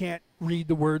 if you can't read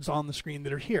the words on the screen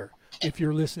that are here, if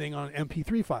you're listening on an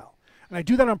MP3 file. And I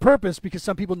do that on purpose, because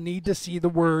some people need to see the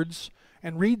words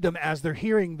and read them as they're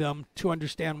hearing them to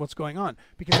understand what's going on,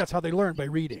 because that's how they learn, by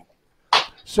reading.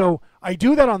 So I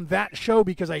do that on that show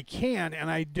because I can,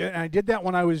 and I did that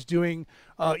when I was doing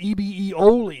EBE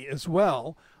Oli as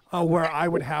well, where I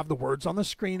would have the words on the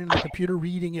screen and the computer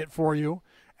reading it for you,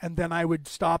 and then I would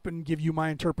stop and give you my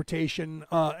interpretation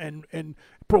and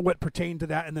what pertained to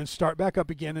that, and then start back up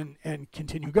again and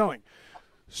continue going,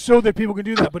 so that people can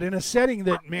do that. But in a setting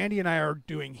that Mandi and I are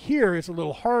doing here, it's a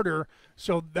little harder.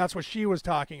 So that's what she was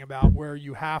talking about, where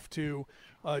you have to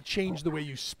change the way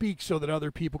you speak so that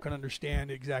other people can understand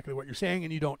exactly what you're saying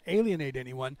and you don't alienate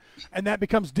anyone. And that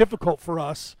becomes difficult for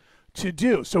us to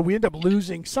do. So we end up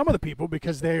losing some of the people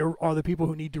because they are the people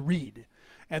who need to read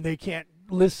and they can't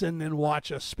listen and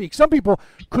watch us speak. Some people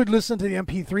could listen to the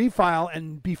MP3 file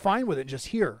and be fine with it, just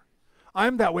hear.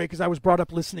 I'm that way because I was brought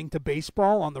up listening to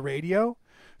baseball on the radio.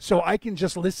 So I can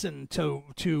just listen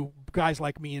to guys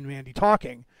like me and Mandi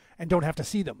talking and don't have to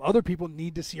see them. Other people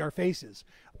need to see our faces.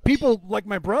 People like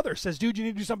my brother says, "Dude, you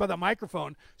need to do something about that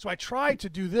microphone." So I try to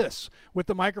do this with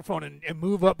the microphone and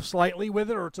move up slightly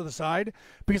with it or to the side,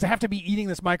 because I have to be eating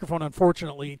this microphone,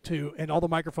 unfortunately, and all the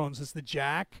microphones is the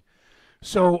jack.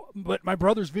 So, but my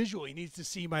brother's visual. He needs to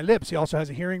see my lips. He also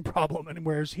has a hearing problem and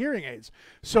wears hearing aids.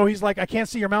 So he's like, "I can't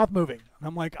see your mouth moving." And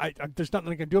I'm like, there's nothing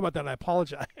I can do about that. I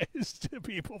apologize to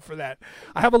people for that.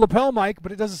 I have a lapel mic,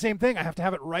 but it does the same thing. I have to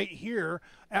have it right here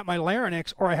at my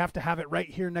larynx, or I have to have it right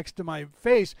here next to my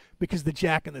face because the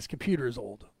jack in this computer is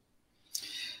old.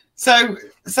 So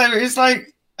it's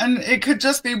like, and it could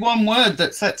just be one word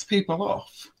that sets people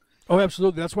off. Oh,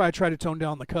 absolutely. That's why I try to tone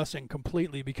down the cussing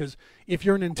completely, because if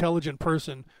you're an intelligent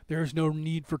person, there's no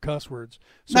need for cuss words.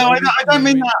 So No, I every, don't you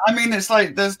mean know that. I mean, it's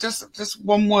like there's just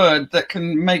one word that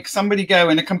can make somebody go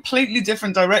in a completely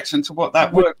different direction to what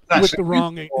that what I mean? word was With the actually used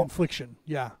wrong for. infliction.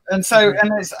 Yeah. And so,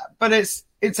 Agreed.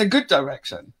 it's a good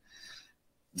direction.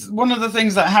 One of the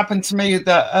things that happened to me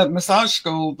at massage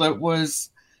school that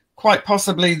was quite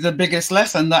possibly the biggest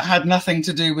lesson that had nothing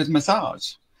to do with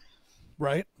massage.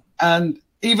 Right. And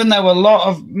even though a lot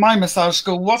of my massage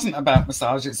school wasn't about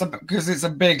massage, because it's a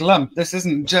big lump. This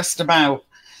isn't just about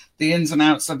the ins and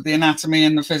outs of the anatomy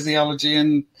and the physiology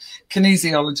and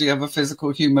kinesiology of a physical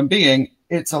human being.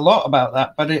 It's a lot about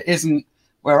that, but it isn't,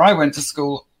 where I went to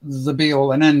school, the be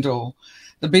all and end all.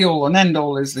 The be all and end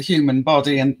all is the human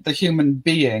body and the human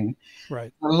being,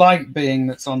 right? The light being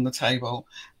that's on the table.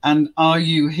 And are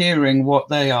you hearing what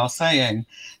they are saying?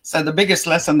 So the biggest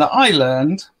lesson that I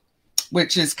learned,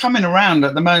 which is coming around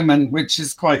at the moment, which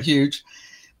is quite huge.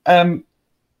 I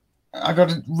got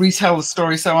to retell the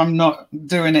story so I'm not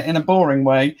doing it in a boring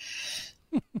way.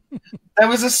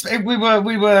 We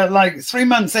were like 3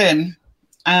 months in,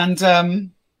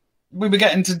 and we were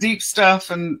getting to deep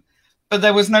stuff, but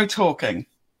there was no talking.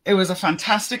 It was a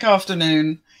fantastic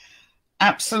afternoon,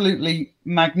 absolutely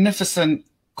magnificent,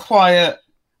 quiet,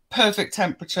 perfect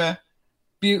temperature,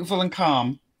 beautiful and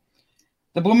calm.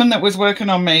 The woman that was working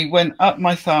on me went up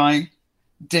my thigh,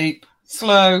 deep,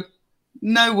 slow,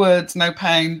 no words, no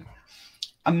pain.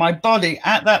 And my body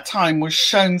at that time was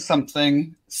shown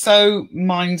something so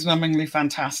mind-numbingly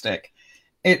fantastic.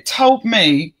 It told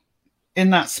me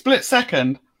in that split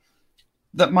second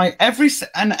that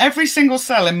every single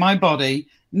cell in my body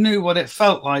knew what it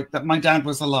felt like that my dad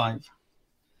was alive.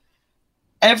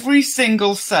 Every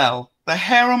single cell, the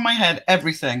hair on my head,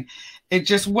 everything. It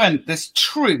just went, this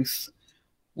truth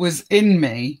was in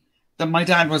me that my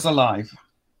dad was alive.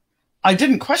 I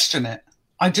didn't question it.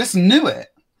 I just knew it.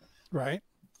 Right.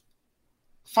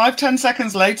 5-10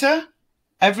 seconds later,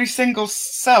 every single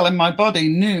cell in my body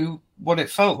knew what it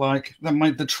felt like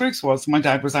that the truth was my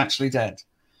dad was actually dead.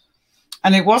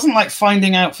 And it wasn't like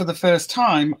finding out for the first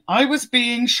time. I was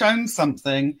being shown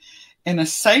something in a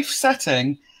safe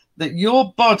setting that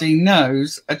your body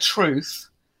knows a truth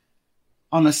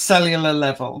on a cellular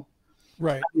level.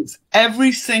 Right. It's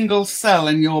every single cell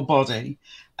in your body.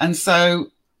 And so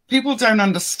people don't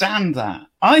understand that.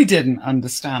 I didn't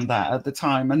understand that at the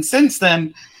time. And since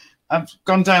then, I've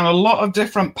gone down a lot of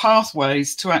different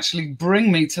pathways to actually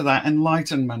bring me to that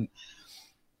enlightenment.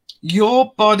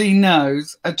 Your body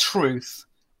knows a truth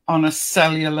on a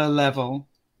cellular level.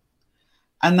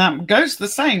 And that goes the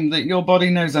same, that your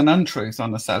body knows an untruth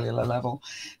on a cellular level.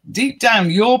 Deep down,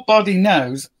 your body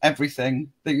knows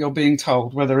everything that you're being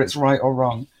told, whether it's right or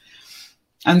wrong.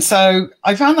 And so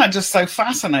I found that just so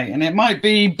fascinating. It might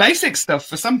be basic stuff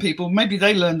for some people. Maybe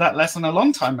they learned that lesson a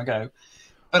long time ago.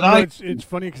 But it's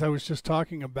funny because I was just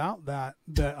talking about that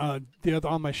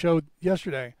on my show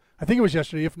yesterday. I think it was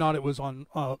yesterday. If not, it was on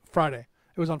Friday.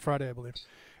 It was on Friday, I believe.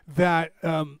 That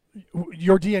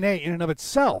your DNA in and of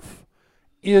itself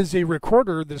is a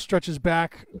recorder that stretches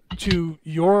back to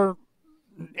your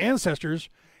ancestors.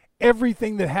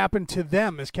 Everything that happened to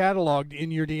them is cataloged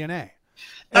in your DNA.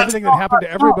 Everything that happened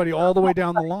to everybody all the way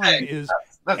down the line is.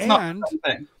 That's not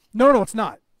something. No, it's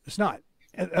not. It's not.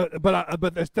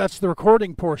 But that's the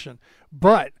recording portion.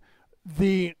 But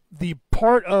the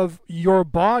part of your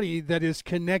body that is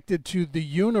connected to the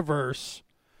universe,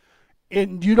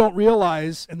 and you don't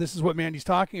realize, and this is what Mandy's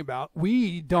talking about,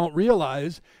 we don't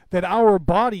realize that our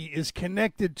body is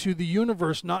connected to the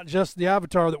universe, not just the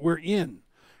avatar that we're in.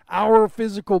 Our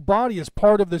physical body is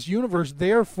part of this universe,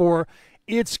 therefore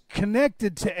it's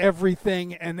connected to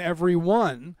everything and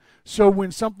everyone. So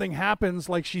when something happens,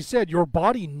 like she said, your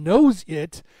body knows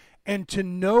it. And to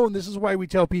know, and this is why we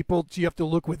tell people you have to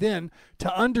look within,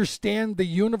 to understand the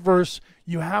universe,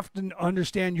 you have to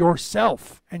understand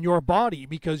yourself and your body,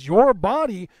 because your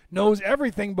body knows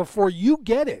everything before you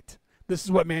get it. This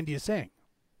is what Mandy is saying.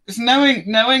 It's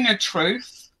knowing a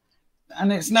truth,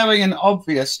 and it's knowing an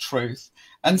obvious truth.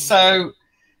 And so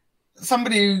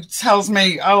somebody who tells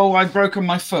me, oh, I've broken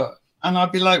my foot, and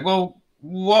I'd be like, well,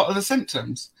 what are the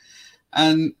symptoms?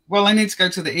 And, well, I need to go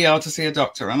to the ER to see a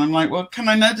doctor. And I'm like, well, can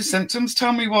I know the symptoms?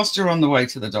 Tell me whilst you're on the way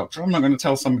to the doctor. I'm not going to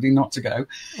tell somebody not to go.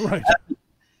 Right.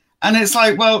 And it's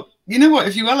like, well, you know what?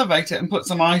 If you elevate it and put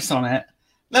some ice on it,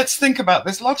 let's think about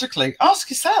this logically. Ask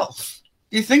yourself,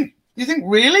 you think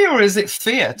really, or is it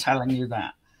fear telling you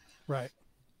that? Right.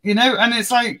 You know, and it's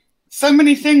like so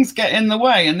many things get in the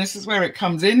way. And this is where it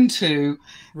comes into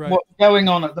what's going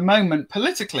on at the moment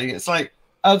politically. It's like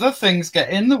other things get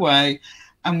in the way,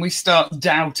 and we start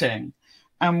doubting,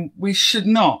 and we should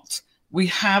not. We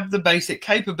have the basic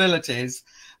capabilities.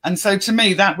 And so to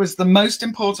me, that was the most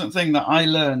important thing that I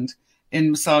learned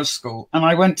in massage school. And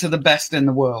I went to the best in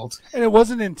the world. And it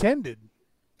wasn't intended.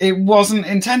 It wasn't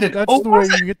intended. That's the way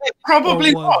you get. It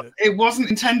probably was. It wasn't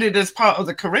intended as part of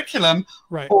the curriculum.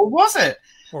 Right. Or was it?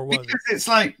 Or was because it's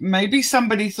like maybe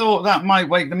somebody thought that might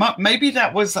wake them up. Maybe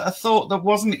that was a thought that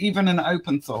wasn't even an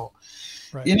open thought.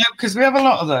 Right. You know, because we have a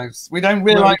lot of those. We don't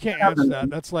realize. Well, you can't answer that.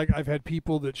 That's like I've had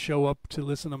people that show up to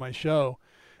listen to my show,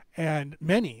 and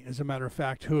many, as a matter of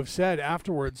fact, who have said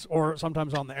afterwards, or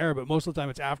sometimes on the air, but most of the time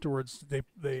it's afterwards,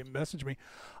 they message me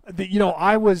that, you know,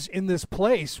 I was in this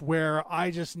place where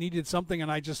I just needed something, and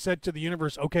I just said to the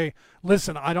universe, okay,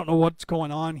 listen, I don't know what's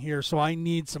going on here, so I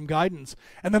need some guidance.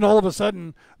 And then all of a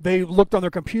sudden, they looked on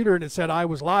their computer and it said I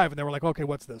was live, and they were like, okay,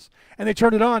 what's this? And they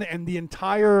turned it on, and the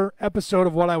entire episode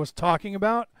of what I was talking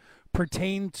about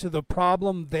pertained to the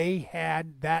problem they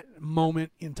had that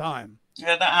moment in time.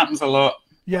 Yeah, that happens a lot.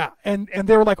 Yeah, and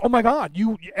they were like, oh my God,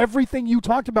 everything you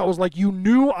talked about was like you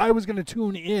knew I was going to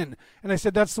tune in. And I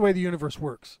said, that's the way the universe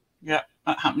works. Yeah,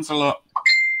 that happens a lot.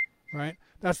 Right?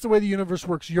 That's the way the universe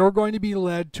works. You're going to be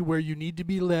led to where you need to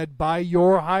be led by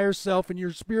your higher self and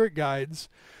your spirit guides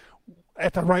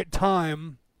at the right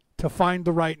time to find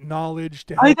the right knowledge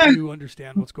to help you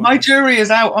understand what's going on. My jury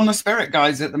is out on the spirit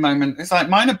guides at the moment. It's like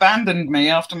mine abandoned me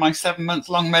after my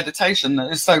 7-month-long meditation.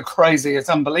 That is so crazy. It's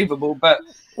unbelievable. But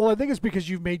well, I think it's because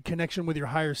you've made connection with your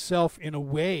higher self in a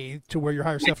way to where your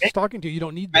higher self is talking to you. You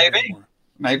don't need that anymore.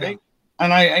 Maybe. Yeah.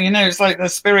 And I, you know, it's like the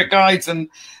spirit guides and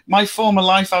my former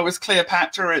life, I was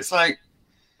Cleopatra. It's like,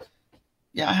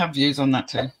 yeah, I have views on that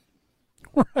too.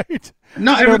 Right.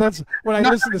 That's when I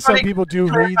listen to some people do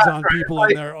reads on people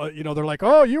and they're, you know, they're like,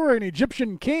 oh, you were an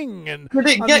Egyptian king. And did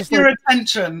it get your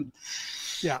attention?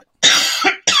 Yeah.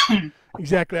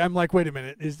 Exactly. I'm like, wait a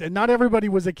minute. And not everybody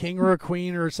was a king or a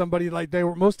queen or somebody like they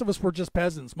were. Most of us were just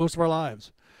peasants most of our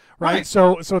lives. Right.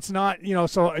 So it's not, you know,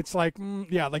 so it's like,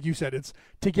 yeah, like you said, it's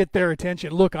to get their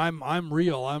attention. Look, I'm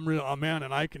real. I'm real, a man.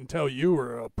 And I can tell you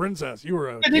were a princess. You were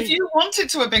a king. If you wanted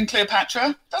to have been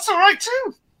Cleopatra, that's all right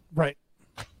too. Right.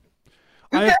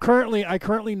 I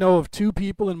currently know of 2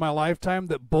 people in my lifetime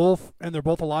that both, and they're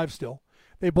both alive still.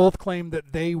 They both claim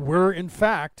that they were in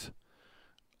fact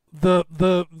the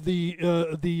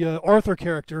Arthur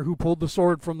character who pulled the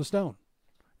sword from the stone.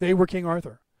 They were King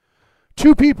Arthur.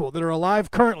 2 people that are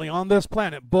alive currently on this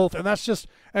planet, both, and that's just,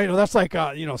 you know, that's like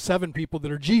 7 people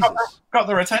that are Jesus. Got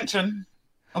their attention.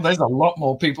 Oh, there's a lot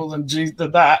more people than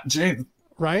that. Jeez.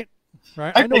 Right.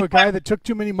 Right. I know a guy that took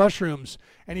too many mushrooms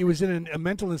and he was in a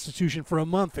mental institution for a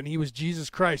month and he was Jesus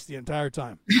Christ the entire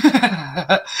time.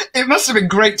 It must have been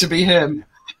great to be him.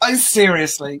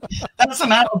 Seriously, that's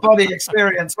an out-of-body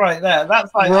experience right there.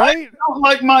 That's like, right? I don't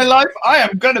like my life. I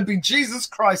am going to be Jesus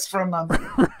Christ for a month.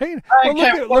 Right?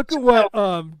 Well, look at what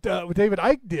David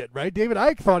Icke did, right? David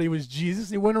Icke thought he was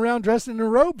Jesus. He went around dressed in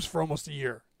robes for almost a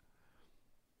year.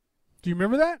 Do you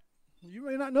remember that? You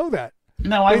may not know that.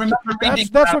 No, I remember reading.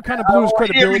 That's what kind of blew his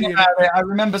credibility. About it. I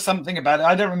remember something about it.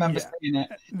 I don't remember seeing it.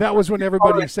 That was when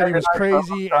everybody said he was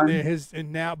crazy,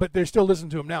 and now, but they're still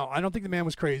listening to him now. I don't think the man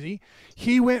was crazy.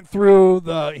 He went through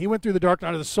the dark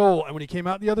night of the soul, and when he came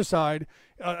out the other side,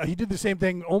 he did the same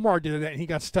thing Omar did, and he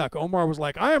got stuck. Omar was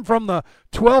like, "I am from the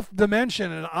 12th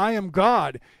dimension, and I am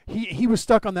God." He was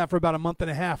stuck on that for about a month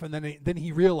and a half, and then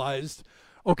he realized,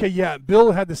 okay, yeah,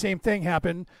 Bill had the same thing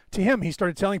happen to him. He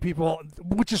started telling people,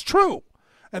 which is true.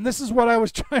 And this is what I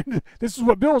was this is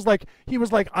what Bill was like. He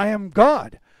was like, I am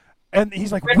God. And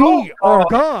he's like, we are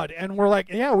God. And we're like,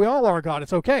 yeah, we all are God.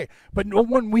 It's okay. But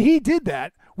when he did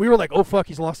that, we were like, oh, fuck,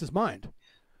 he's lost his mind.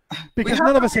 Because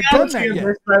none of us had done that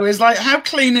yet. Though, it's like, how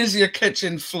clean is your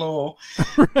kitchen floor?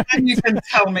 Right. And you can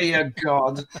tell me you're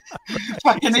God.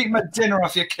 I can eat my dinner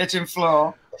off your kitchen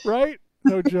floor. Right?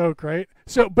 No joke, right?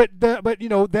 So, but you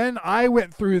know, then I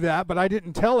went through that, but I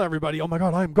didn't tell everybody, oh my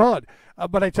God, I'm God.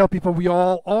 But I tell people we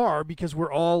all are, because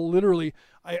we're all literally,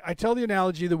 I tell the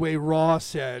analogy the way Ra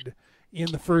said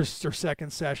in the first or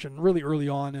second session, really early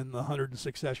on in the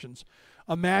 106 sessions.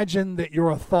 Imagine that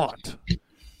you're a thought.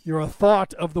 You're a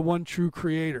thought of the one true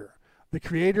creator. The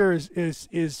creator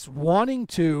is wanting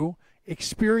to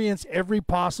experience every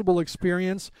possible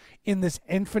experience in this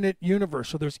infinite universe.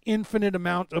 So there's infinite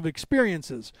amount of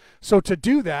experiences. So to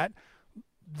do that,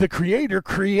 the creator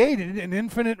created an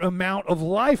infinite amount of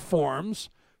life forms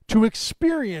to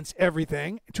experience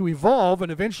everything, to evolve,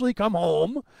 and eventually come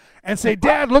home and say,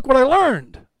 Dad, look what I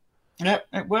learned. Yep,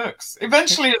 it works.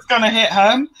 Eventually it's going to hit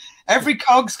home. Every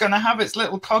cog's going to have its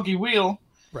little coggy wheel.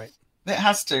 Right. It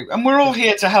has to. And we're all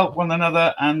here to help one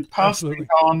another and pass it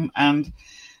on and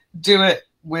do it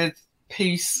with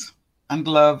peace and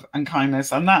love and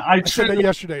kindness. And that I said that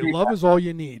yesterday. Love is all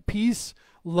you need. Peace,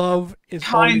 love is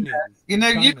all you need. You know,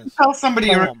 you can tell somebody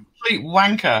you're a complete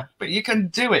wanker, but you can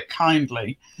do it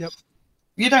kindly. Yep.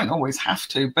 You don't always have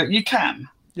to, but you can.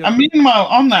 Yep. And meanwhile,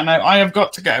 on that note, I have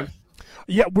got to go.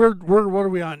 Yeah, we're what are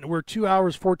we on? We're 2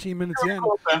 hours, 14 minutes in.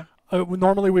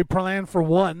 Normally we plan for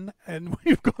 1, and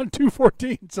we've gone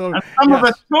 2:14. So and some of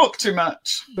us talk too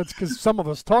much. That's because some of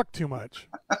us talk too much.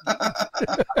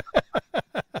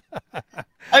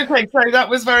 Okay, so that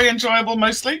was very enjoyable,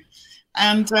 mostly.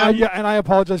 And yeah, and I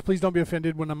apologize. Please don't be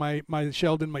offended when my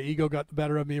Sheldon, my ego got the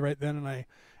better of me right then,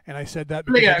 and I said that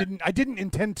because Leo, I didn't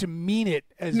intend to mean it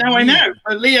as no, I know.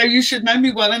 But Leo, you should know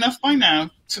me well enough by now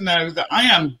to know that I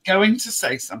am going to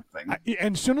say something.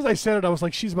 And as soon as I said it, I was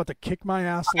like, she's about to kick my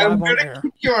ass live on air.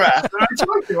 Kick your ass. And I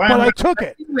told you, but I took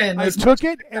it. I took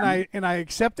it, and I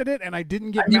accepted it, and I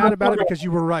didn't get mad about it because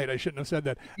you were right. I shouldn't have said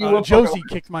that. Josie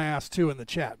kicked my ass too in the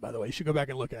chat, by the way. You should go back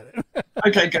and look at it.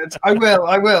 Okay, good. I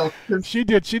will. She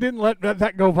did. She didn't let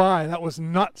that go by. That was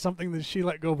not something that she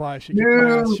let go by. She kicked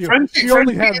my ass. She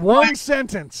only had one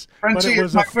sentence, but it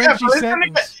was a Frenchy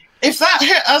sentence. If that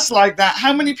hit us like that,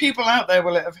 how many people out there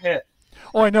will it have hit?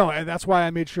 Oh, I know, and that's why I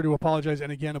made sure to apologize,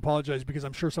 and again apologize, because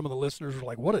I'm sure some of the listeners were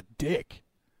like, "What a dick."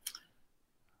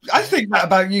 I think that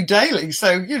about you daily,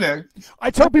 so you know. I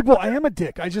tell people I am a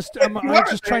dick. I just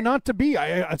try not to be.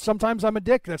 Sometimes I'm a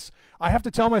dick. I have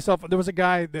to tell myself. There was a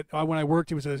guy that when I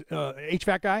worked, he was a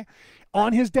HVAC guy.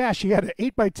 On his dash, he had an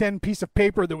 8x10 piece of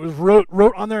paper that was wrote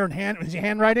on there in his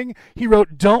handwriting. He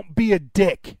wrote, "Don't be a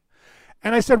dick."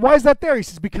 And I said, "Why is that there?" He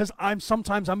says, "Because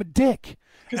sometimes I'm a dick.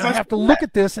 And I have to look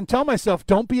at this and tell myself,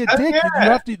 don't be a dick. Yeah. You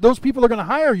have to. Those people are going to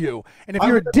hire you. And if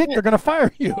you're a dick, they're going to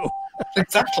fire you."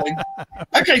 Exactly.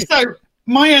 Okay, so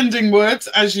my ending words,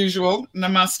 as usual,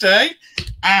 namaste,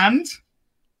 and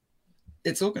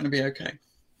it's all going to be okay.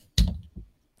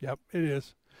 Yep, it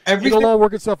is. It'll all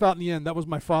work itself out in the end. That was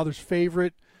my father's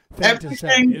favorite thing to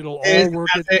say. It'll all work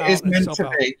itself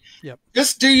out. Yep.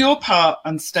 Just do your part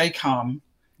and stay calm.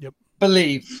 Yep.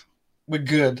 Believe. We're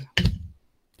good.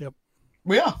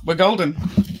 We're golden.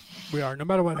 We are, no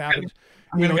matter what happens.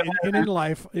 In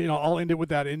life, I'll end it with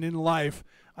that. And in life,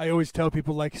 I always tell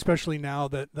people, like, especially now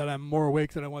that I'm more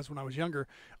awake than I was when I was younger,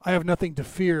 I have nothing to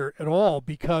fear at all,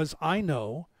 because I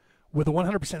know with a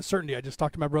 100% certainty, I just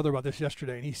talked to my brother about this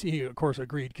yesterday, and he of course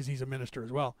agreed because he's a minister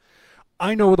as well.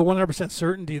 I know with a 100%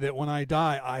 certainty that when I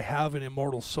die, I have an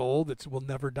immortal soul that will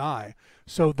never die.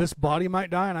 So this body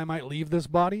might die and I might leave this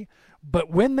body,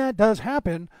 but when that does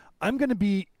happen, I'm going to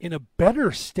be in a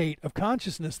better state of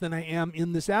consciousness than I am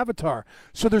in this avatar.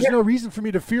 So there's no reason for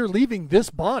me to fear leaving this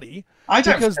body,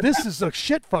 because this is a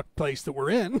shit fuck place that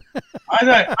we're in.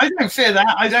 I don't fear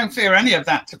that. I don't fear any of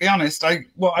that, to be honest.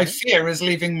 What I fear is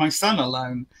leaving my son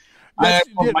alone.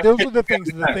 Those are the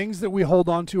things. The things that we hold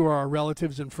on to are our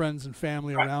relatives and friends and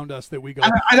family around us that we go,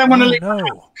 I don't want to leave my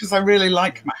house because I really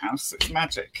like my house. It's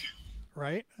magic.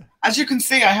 Right. As you can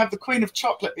see, I have the Queen of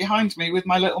Chocolate behind me with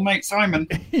my little mate Simon.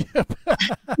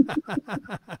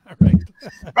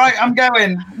 Right, I'm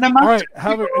going. Namaste. All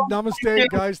right, namaste,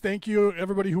 guys. Thank you,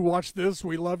 everybody who watched this.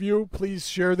 We love you. Please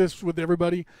share this with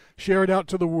everybody. Share it out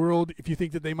to the world if you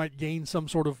think that they might gain some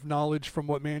sort of knowledge from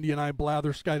what Mandy and I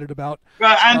blatherskited about.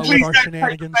 And please don't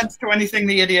take offense to anything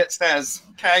the idiot says.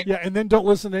 Okay. Yeah, and then don't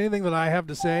listen to anything that I have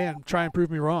to say and try and prove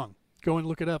me wrong. Go and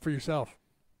look it up for yourself.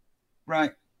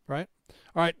 Right. Right.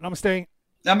 All right. Namaste.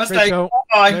 Namaste.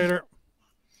 Bye. Later.